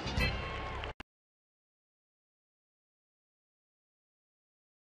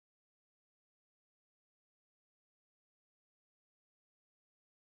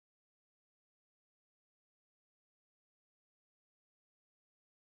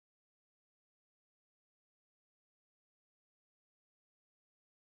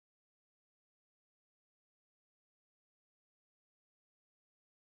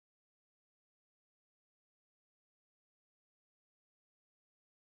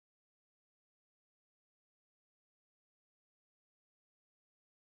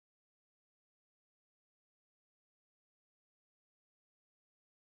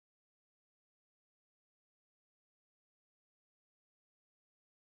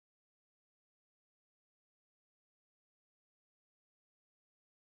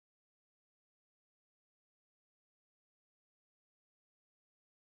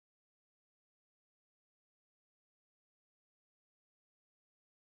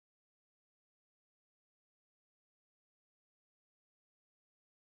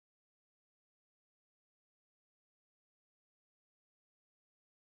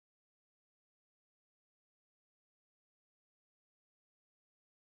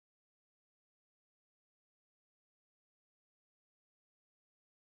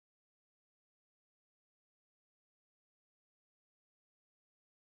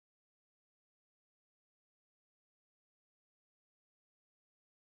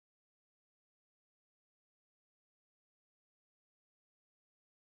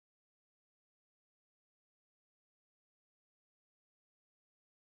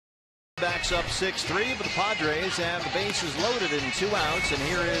 Backs up 6-3, but the Padres have the bases loaded in 2 outs, and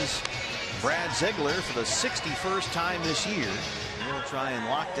here is Brad Ziegler for the 61st time this year. He'll try and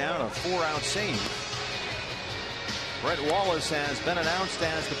lock down a 4-out save. Brett Wallace has been announced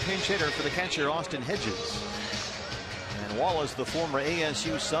as the pinch hitter for the catcher Austin Hedges. And Wallace, the former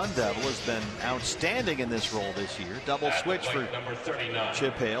ASU Sun Devil, has been outstanding in this role this year. Double switch for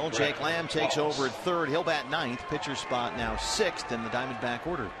Chip Hale. Jake Lamb takes over at third. He'll bat ninth. Pitcher spot now 6th in the Diamondback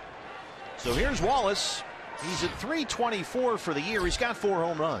order. So here's Wallace. He's at .324 for the year. He's got 4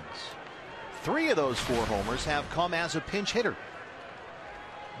 home runs. 3 of those 4 homers have come as a pinch hitter.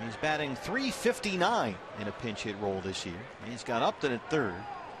 He's batting .359 in a pinch hit role this year. He's got Upton at third.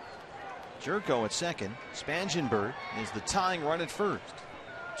 Jerko at second. Spangenberg is the tying run at first.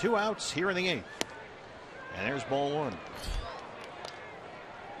 2 outs here in the 8th. And there's ball 1.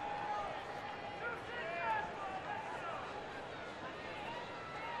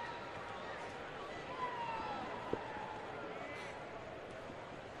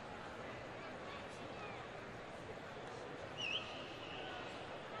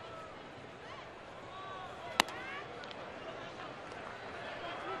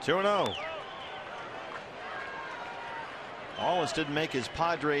 Two and 0. Wallace didn't make his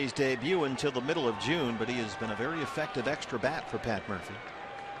Padres debut until the middle of June, but he has been a very effective extra bat for Pat Murphy.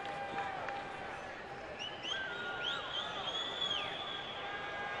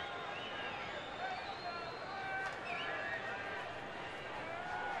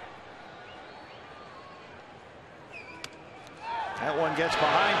 That one gets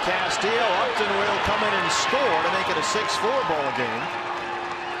behind Castillo. Upton will come in and score to make it a 6-4 ball game.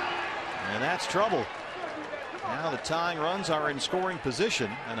 And that's trouble. Now the tying runs are in scoring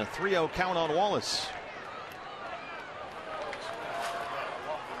position, and a 3-0 count on Wallace.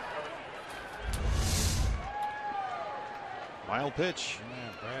 Wild pitch.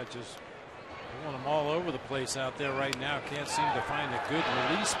 Man, Brad just throwing them all over the place out there right now. Can't seem to find a good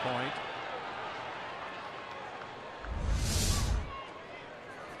release point.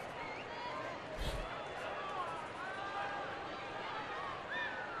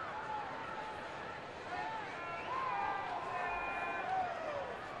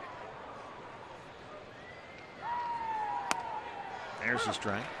 There's a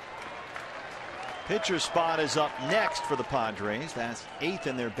strike. Pitcher spot is up next for the Padres. That's 8th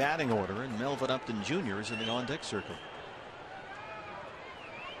in their batting order, and Melvin Upton Jr. is in the on-deck circle.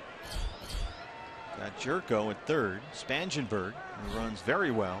 Got Jerko at third. Spangenberg, who runs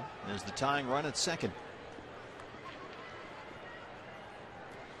very well, is the tying run at second.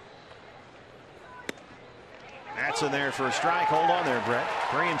 That's in there for a strike. Hold on there, Brett.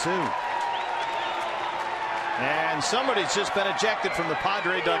 3-2. And somebody's just been ejected from the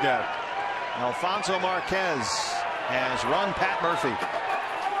Padre dugout. Alfonso Marquez has run Pat Murphy.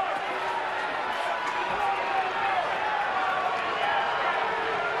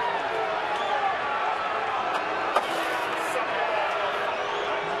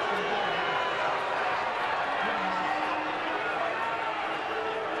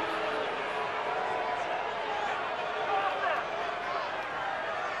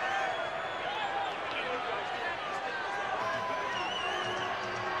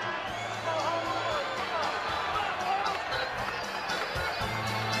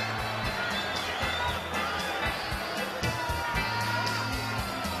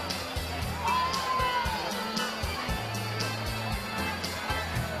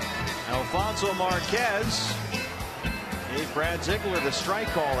 Alfonso Marquez gave Brad Ziegler the strike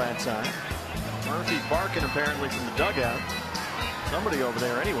call that time. Murphy barking apparently from the dugout. Somebody over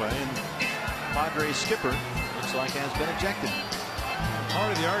there anyway, and Padres skipper looks like has been ejected.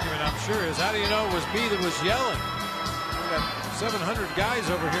 Part of the argument, I'm sure, is how do you know it was me that was yelling? We got 700 guys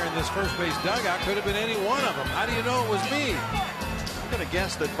over here in this first base dugout. Could have been any one of them. How do you know it was me? I'm going to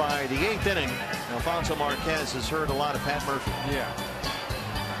guess that by the 8th inning, Alfonso Marquez has heard a lot of Pat Murphy. Yeah.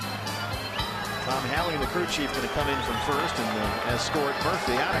 Tom Halley, the crew chief, going to come in from first and escort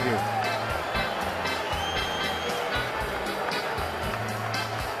Murphy out of here.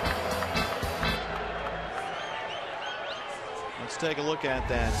 Let's take a look at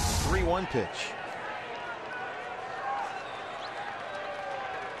that 3-1 pitch.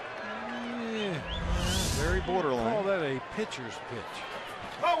 Yeah. Very borderline. Call that a pitcher's pitch.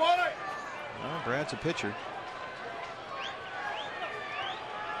 Well, Brad's a pitcher.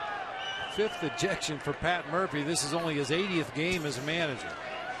 5th ejection for Pat Murphy. This is only his 80th game as a manager.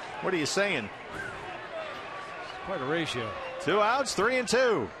 What are you saying? Quite a ratio. 2 outs,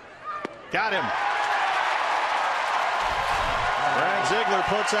 3-2. Got him. Brad Ziegler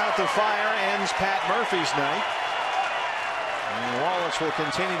puts out the fire, ends Pat Murphy's night. And Wallace will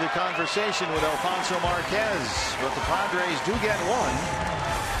continue the conversation with Alfonso Marquez, but the Padres do get one.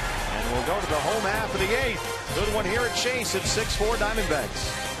 And we'll go to the home half of the 8th. Good one here at Chase at 6-4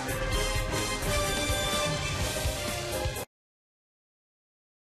 Diamondbacks.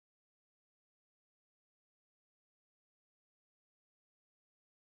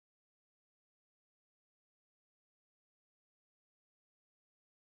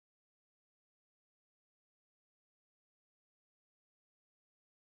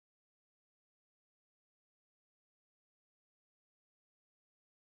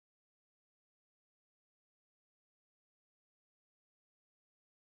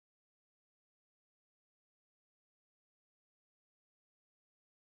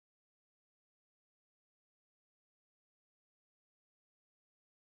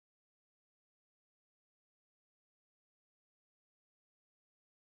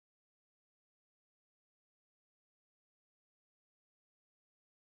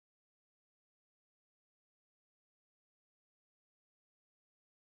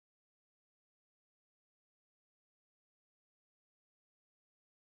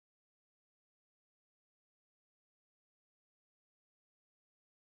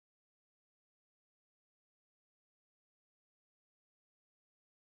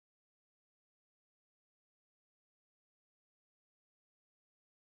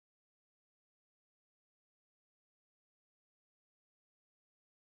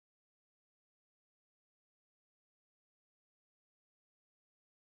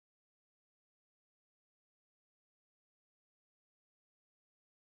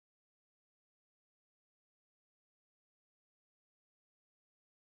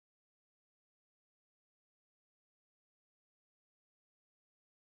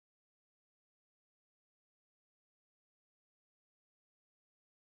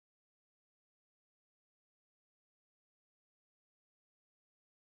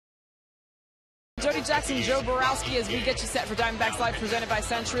 Jody Jackson, Joe Borowski, as we get you set for Diamondbacks Live, presented by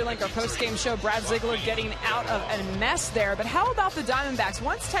CenturyLink, our post-game show. Brad Ziegler getting out of a mess there. But how about the Diamondbacks?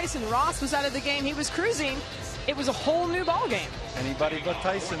 Once Tyson Ross was out of the game, he was cruising. It was a whole new ball game. Anybody but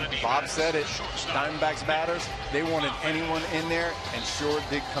Tyson. Bob said it. Diamondbacks batters, they wanted anyone in there, and sure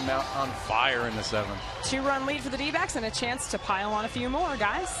did come out on fire in the 7th. 2-run lead for the D-backs and a chance to pile on a few more,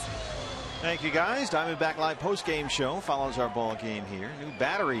 guys. Thank you, guys. Diamondback Live post-game show follows our ball game here. New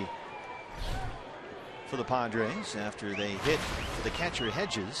battery for the Padres after they hit for the catcher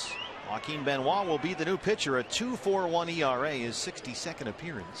Hedges. Joaquin Benoit will be the new pitcher. A 2.41 ERA, his 62nd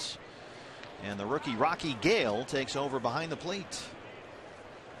appearance. And the rookie Rocky Gale takes over behind the plate.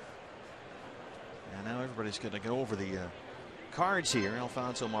 And now everybody's going to go over the cards here.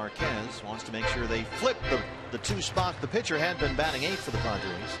 Alfonso Marquez wants to make sure they flip the 2 spot the pitcher had been batting 8th for the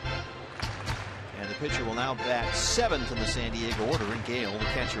Padres. And the pitcher will now bat 7th in the San Diego order, and Gale, the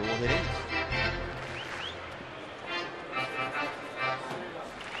catcher, will hit 8th.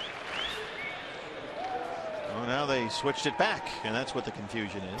 Oh, now they switched it back, and that's what the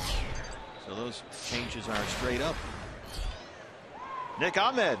confusion is. So those changes are straight up. Nick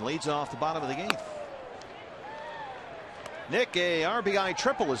Ahmed leads off the bottom of the 8th. Nick, a RBI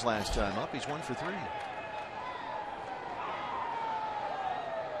triple his last time up. He's 1 for 3.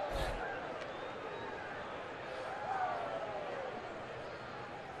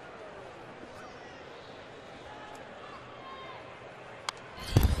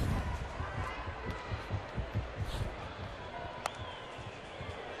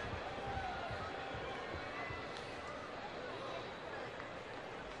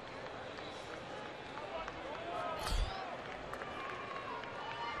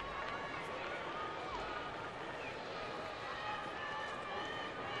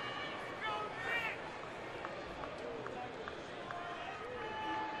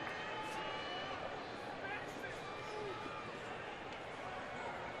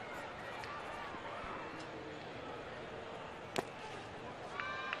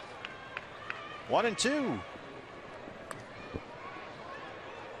 One and 2.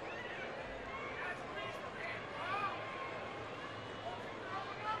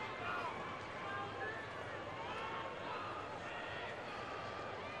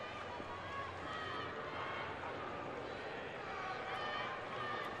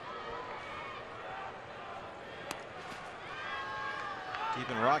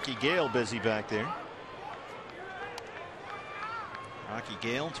 Keeping Rocky Gale busy back there. Rocky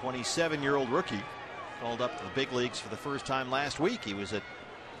Gale, 27-year-old rookie, called up to the big leagues for the first time last week. He was at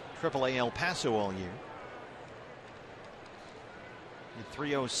AAA El Paso all year. Hit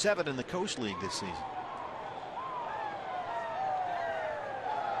 307 in the Coast League this season.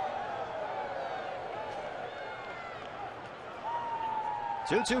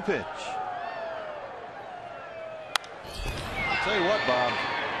 2-2 pitch. I'll tell you what, Bob.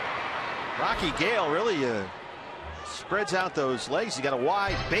 Rocky Gale really spreads out those legs. He got a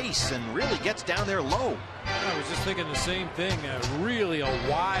wide base and really gets down there low. I was just thinking the same thing. Really a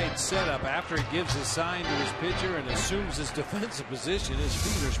wide setup after he gives his sign to his pitcher and assumes his defensive position. His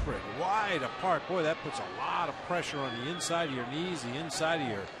feet are spread wide apart. Boy, that puts a lot of pressure on the inside of your knees, the inside of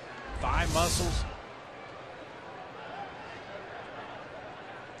your thigh muscles.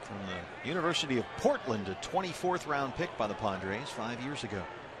 From the University of Portland, a 24th round pick by the Padres 5 years ago.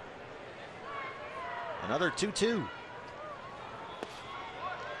 Another 2-2.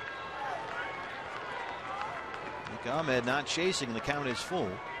 Ahmed not chasing. The count is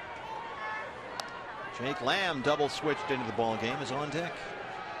full. Jake Lamb double switched into the ball game, is on deck.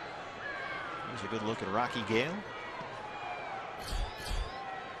 Here's a good look at Rocky Gale.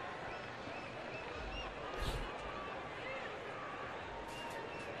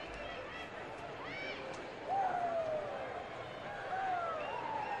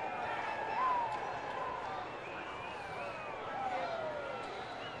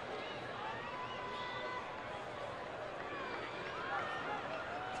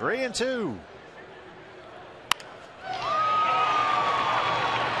 Three and two.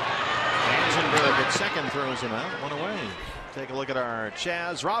 Hansenberg at second throws him out. One away. Take a look at our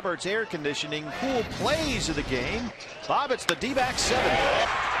Chaz Roberts air conditioning cool plays of the game. Bob, it's the D-backs 7th.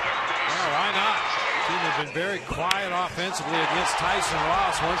 Well, why not? The team has been very quiet offensively against Tyson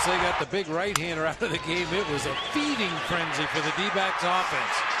Ross. Once they got the big right-hander out of the game, it was a feeding frenzy for the D-backs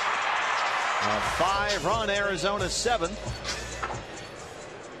offense. A 5-run Arizona 7th.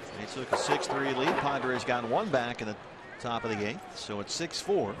 They took a 6-3 lead. Padres got one back in the top of the 8th, so it's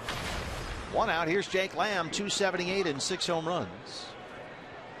 6-4. One out. Here's Jake Lamb, 278 and 6 home runs.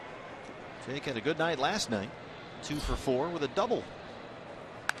 Jake had a good night last night, 2 for 4 with a double.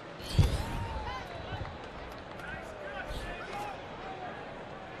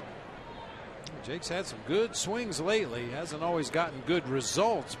 Jake's had some good swings lately. He hasn't always gotten good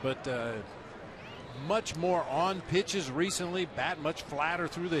results, but much more on pitches recently, bat much flatter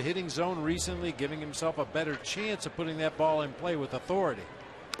through the hitting zone recently, giving himself a better chance of putting that ball in play with authority.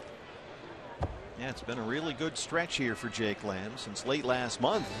 Yeah, it's been a really good stretch here for Jake Lamb since late last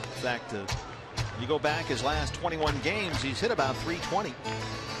month. In fact, you go back his last 21 games, he's hit about 320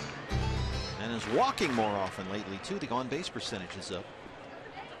 and is walking more often lately too. The on base percentage is up.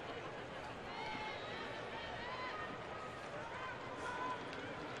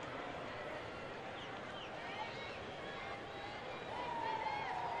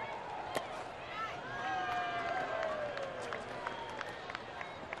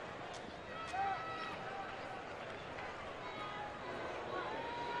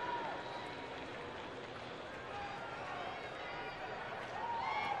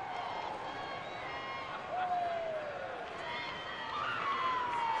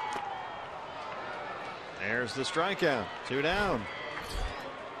 There's the strikeout. 2 down.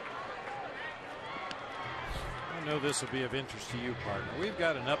 I know this will be of interest to you, partner. We've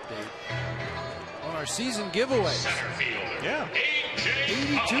got an update on our season giveaways. Yeah.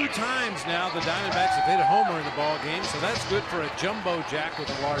 82 times now the Diamondbacks have hit a homer in the ball game, so that's good for a jumbo jack with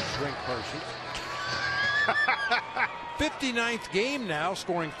a large drink purchase. 59th game now,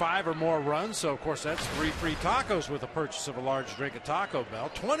 scoring 5 or more runs, so of course that's 3 free tacos with a purchase of a large drink at Taco Bell.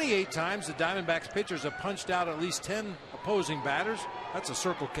 28 times the Diamondbacks pitchers have punched out at least 10 opposing batters. That's a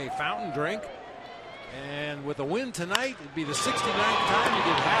Circle K fountain drink. And with a win tonight, it'd be the 69th time you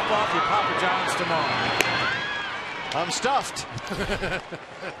get half off your Papa John's tomorrow. I'm stuffed.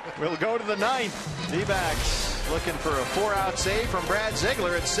 We'll go to the 9th. D-backs looking for a 4-out save from Brad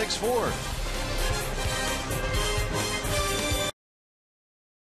Ziegler at 6-4.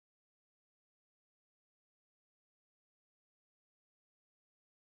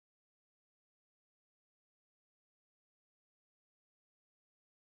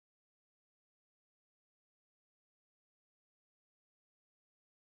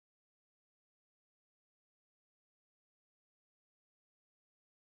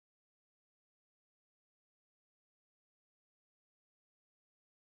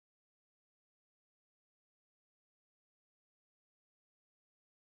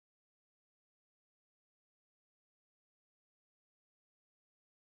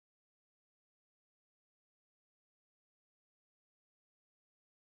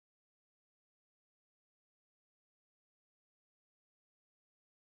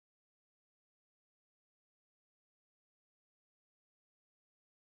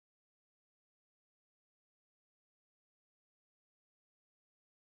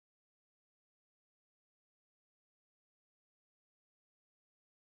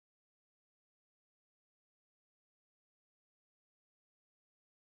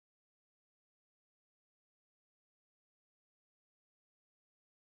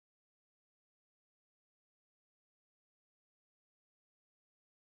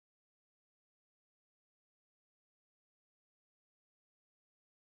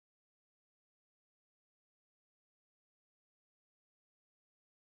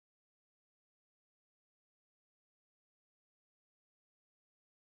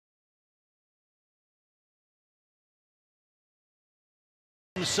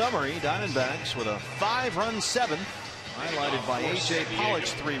 Summary, Diamondbacks with a 5-run seventh, highlighted by A.J.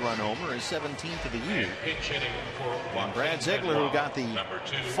 Pollock's 3-run homer, his 17th of the year. And Brad Ziegler, who got the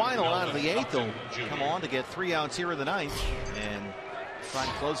final out of the 8th, will come on to get 3 outs here in the 9th and try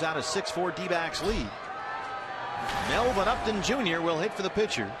and close out a 6-4 D-backs lead. Melvin Upton Jr. will hit for the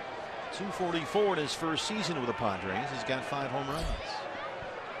pitcher. 244 in his first season with the Padres. He's got 5 home runs.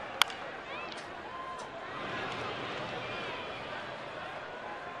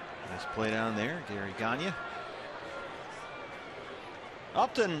 Nice play down there, Gary Gagne.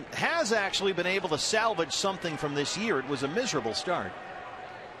 Upton has actually been able to salvage something from this year. It was a miserable start,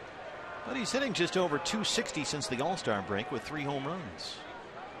 but he's hitting just over 260 since the All-Star break with 3 home runs.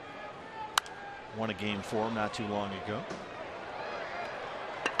 Won a game for him not too long ago.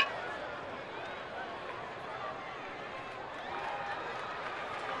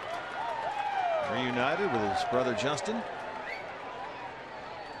 Reunited with his brother Justin.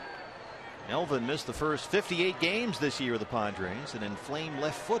 Melvin missed the first 58 games this year with the Padres, an inflamed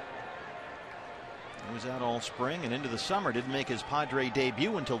left foot. He was out all spring and into the summer. Didn't make his Padre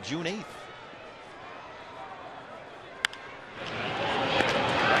debut until June 8th.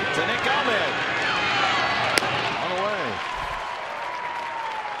 Right to Nick Ahmed. On away.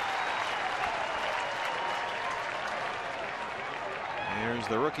 Here's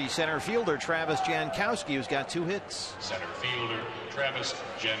the rookie center fielder Travis Jankowski, who's got 2 hits. Center fielder Travis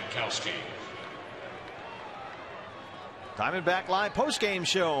Jankowski. Diamondback Live postgame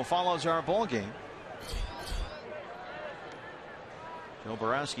show follows our ball game. Joe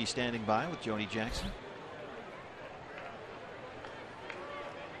Borowski standing by with Joni Jackson.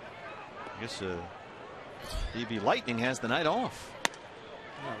 I guess DB Lightning has the night off.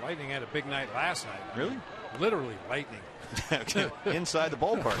 Yeah, Lightning had a big night last night. Really? Literally lightning. Inside the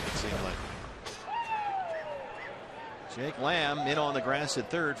ballpark, it seemed like. Jake Lamb in on the grass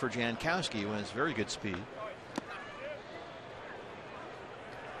at third for Jankowski, who has very good speed.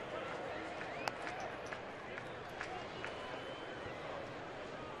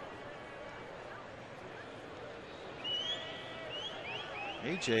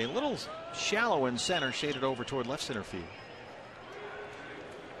 AJ a little shallow in center, shaded over toward left center field.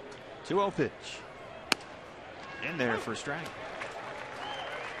 2-0 pitch. In there for a strike.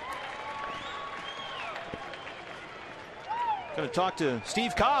 Going to talk to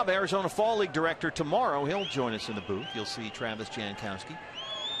Steve Cobb, Arizona Fall League director, tomorrow. He'll join us in the booth. You'll see Travis Jankowski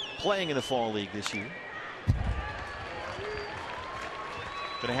playing in the Fall League this year.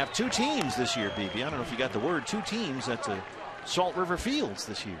 Going to have 2 teams this year, BB. I don't know if you got the word. 2 teams at Salt River Fields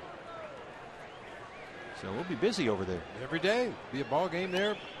this year. So we'll be busy over there. Every day. Be a ball game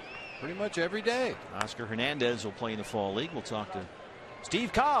there pretty much every day. Oscar Hernandez will play in the Fall League. We'll talk to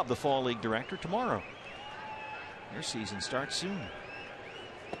Steve Cobb, the Fall League director, tomorrow. Their season starts soon.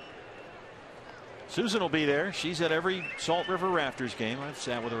 Susan will be there. She's at every Salt River Raptors game. I've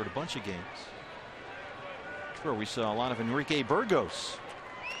sat with her at a bunch of games. That's where we saw a lot of Enrique Burgos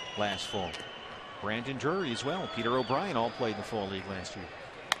last fall. Brandon Drury as well. Peter O'Brien all played in the Fall League last year.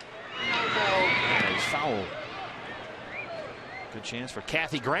 Nice foul. Good chance for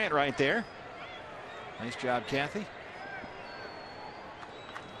Kathy Grant right there. Nice job, Kathy.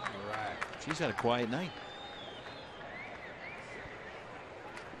 All right. She's had a quiet night.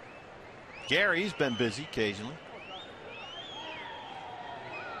 Gary's been busy occasionally.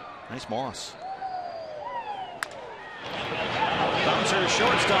 Nice Moss. Bouncer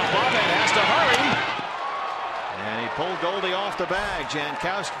shortstop. Bobman has to hurry. And he pulled Goldie off the bag.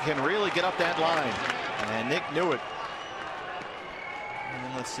 Jankowski can really get up that line. And Nick knew it.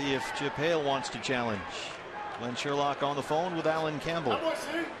 And let's see if Chip Hale wants to challenge. Glenn Sherlock on the phone with Alan Campbell.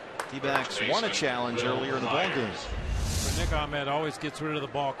 D-backs won a challenge earlier in the ball game. Nick Ahmed always gets rid of the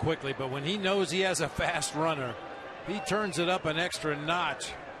ball quickly, but when he knows he has a fast runner, he turns it up an extra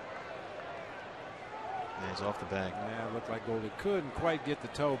notch. Yeah, he's off the bag. Yeah, it looked like Goldie couldn't quite get the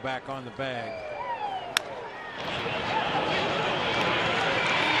toe back on the bag.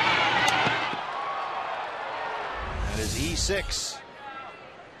 That is E6.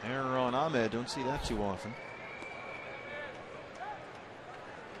 Error on Ahmed. Don't see that too often.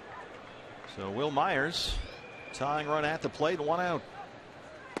 So Will Myers, tying run at the plate, 1 out.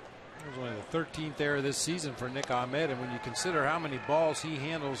 It was only the 13th error this season for Nick Ahmed, and when you consider how many balls he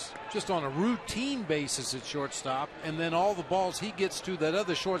handles just on a routine basis at shortstop, and then all the balls he gets to that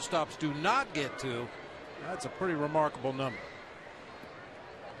other shortstops do not get to, that's a pretty remarkable number.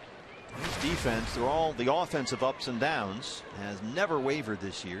 His defense, through all the offensive ups and downs, has never wavered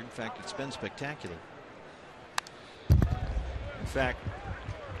this year. In fact, it's been spectacular. In fact,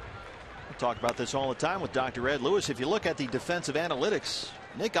 we talk about this all the time with Dr. Ed Lewis. If you look at the defensive analytics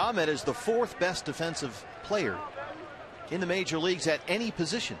Nick Ahmed is the 4th best defensive player in the major leagues at any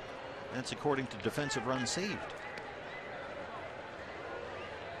position. That's according to defensive runs saved.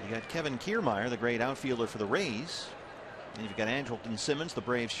 You got Kevin Kiermaier, the great outfielder for the Rays. And you've got Andrelton Simmons, the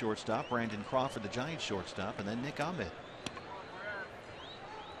Braves shortstop, Brandon Crawford, the Giants shortstop, and then Nick Ahmed.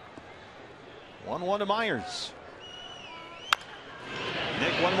 1-1 to Myers.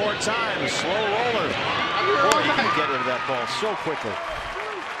 Nick one more time, slow roller. Boy, he can get rid of that ball so quickly.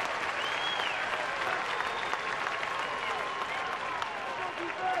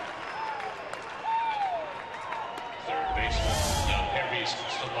 Third baseman, young Harris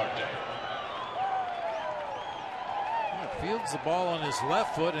Solarte. Fields the ball on his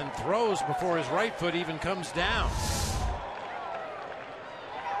left foot and throws before his right foot even comes down.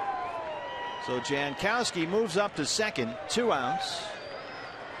 So Jankowski moves up to second, 2 outs.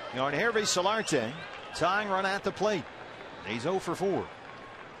 Harvey Solarte tying run at the plate. He's 0 for 4.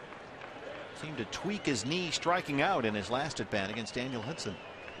 Seemed to tweak his knee striking out in his last at bat against Daniel Hudson.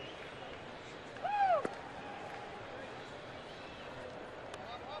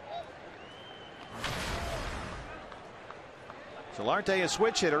 Solarte, a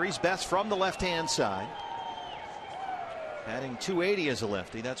switch hitter. He's best from the left-hand side. Batting .280 as a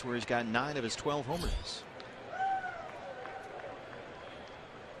lefty. That's where he's got 9 of his 12 homers.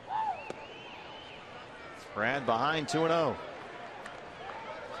 Brad behind 2-0.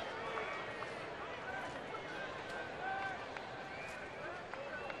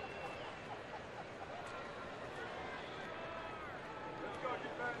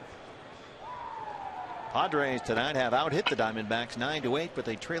 Padres tonight have out-hit the Diamondbacks 9-8, but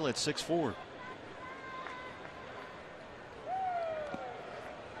they trail at 6-4.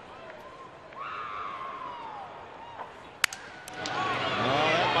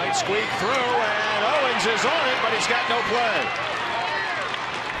 That might squeak through, and Owens is on it, but he's got no play.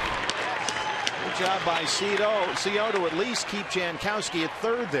 Good job by CO to at least keep Jankowski at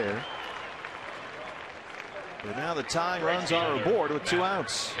third there. But now the tying runs are aboard with 2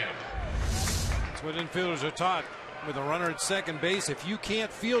 outs. That's what infielders are taught with a runner at second base. If you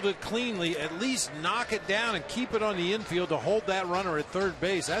can't field it cleanly, at least knock it down and keep it on the infield to hold that runner at third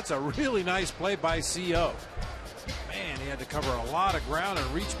base. That's a really nice play by CO. Man, he had to cover a lot of ground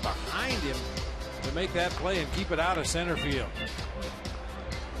and reach behind him to make that play and keep it out of center field.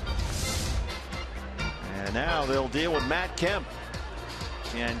 And now they'll deal with Matt Kemp.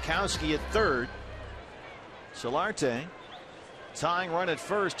 Jankowski at third. Solarte tying run at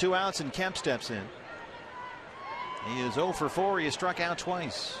first, 2 outs, and Kemp steps in. He is 0 for 4. He has struck out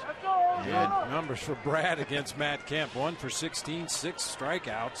twice. Good numbers for Brad against Matt Kemp. 1 for 16, 6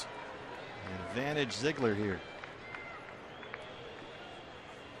 strikeouts. Advantage Ziegler here.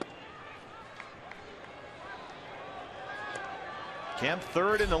 Kemp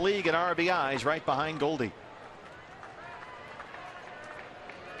third in the league in RBIs, right behind Goldie.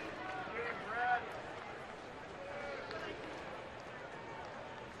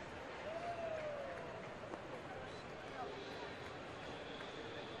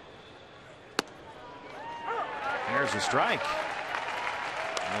 There's a strike.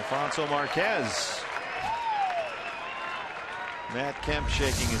 Alfonso Marquez. Matt Kemp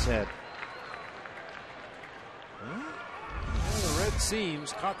shaking his head. The red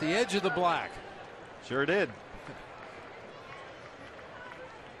seams caught the edge of the black. Sure did.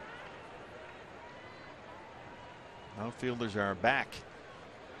 Outfielders are back.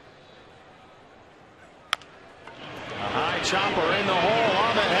 A high chopper in the hole.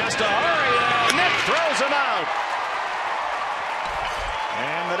 Ahmed has to hurry, and Nick throws him out.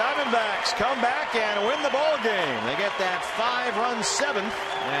 And the Diamondbacks come back and win the ball game. They get that 5-run 7th,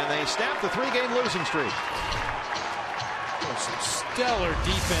 and they snap the 3-game losing streak. Some stellar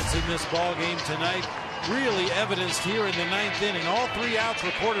defense in this ball game tonight. Really evidenced here in the 9th inning. All 3 outs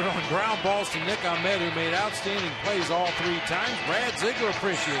recorded on ground balls to Nick Ahmed, who made outstanding plays all 3 times. Brad Ziegler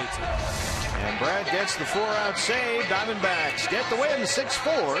appreciates it. And Brad gets the 4-out save. Diamondbacks get the win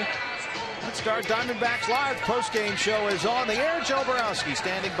 6-4. Let's start Diamondbacks Live. Post-game show is on the air. Joe Borowski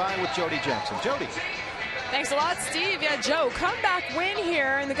standing by with Jody Jackson. Jody. Thanks a lot, Steve. Yeah, Joe, comeback win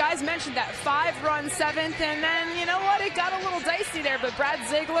here. And the guys mentioned that 5-run 7th. And then, you know what? It got a little dicey there. But Brad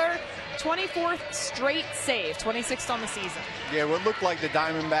Ziegler, 24th straight save, 26th on the season. Yeah, what looked like the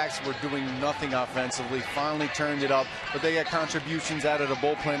Diamondbacks were doing nothing offensively, finally turned it up, but they got contributions out of the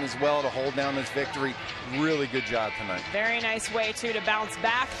bullpen as well to hold down this victory. Really good job tonight. Very nice way, too, to bounce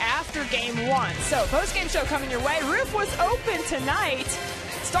back after game 1. So, post-game show coming your way. Roof was open tonight.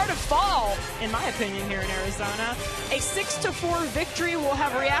 start of fall, in my opinion, here in Arizona. A 6-4 victory. We'll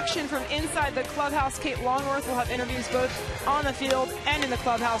have reaction from inside the clubhouse. Kate Longworth will have interviews both on the field and in the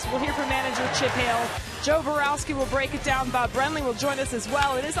clubhouse. We'll hear from manager Chip Hale. Joe Borowski will break it down. Bob Brenly will join us as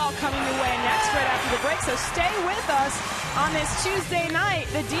well. It is all coming your way next right after the break, so stay with us on this Tuesday night.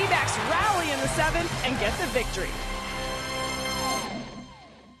 The D-backs rally in the 7th and get the victory.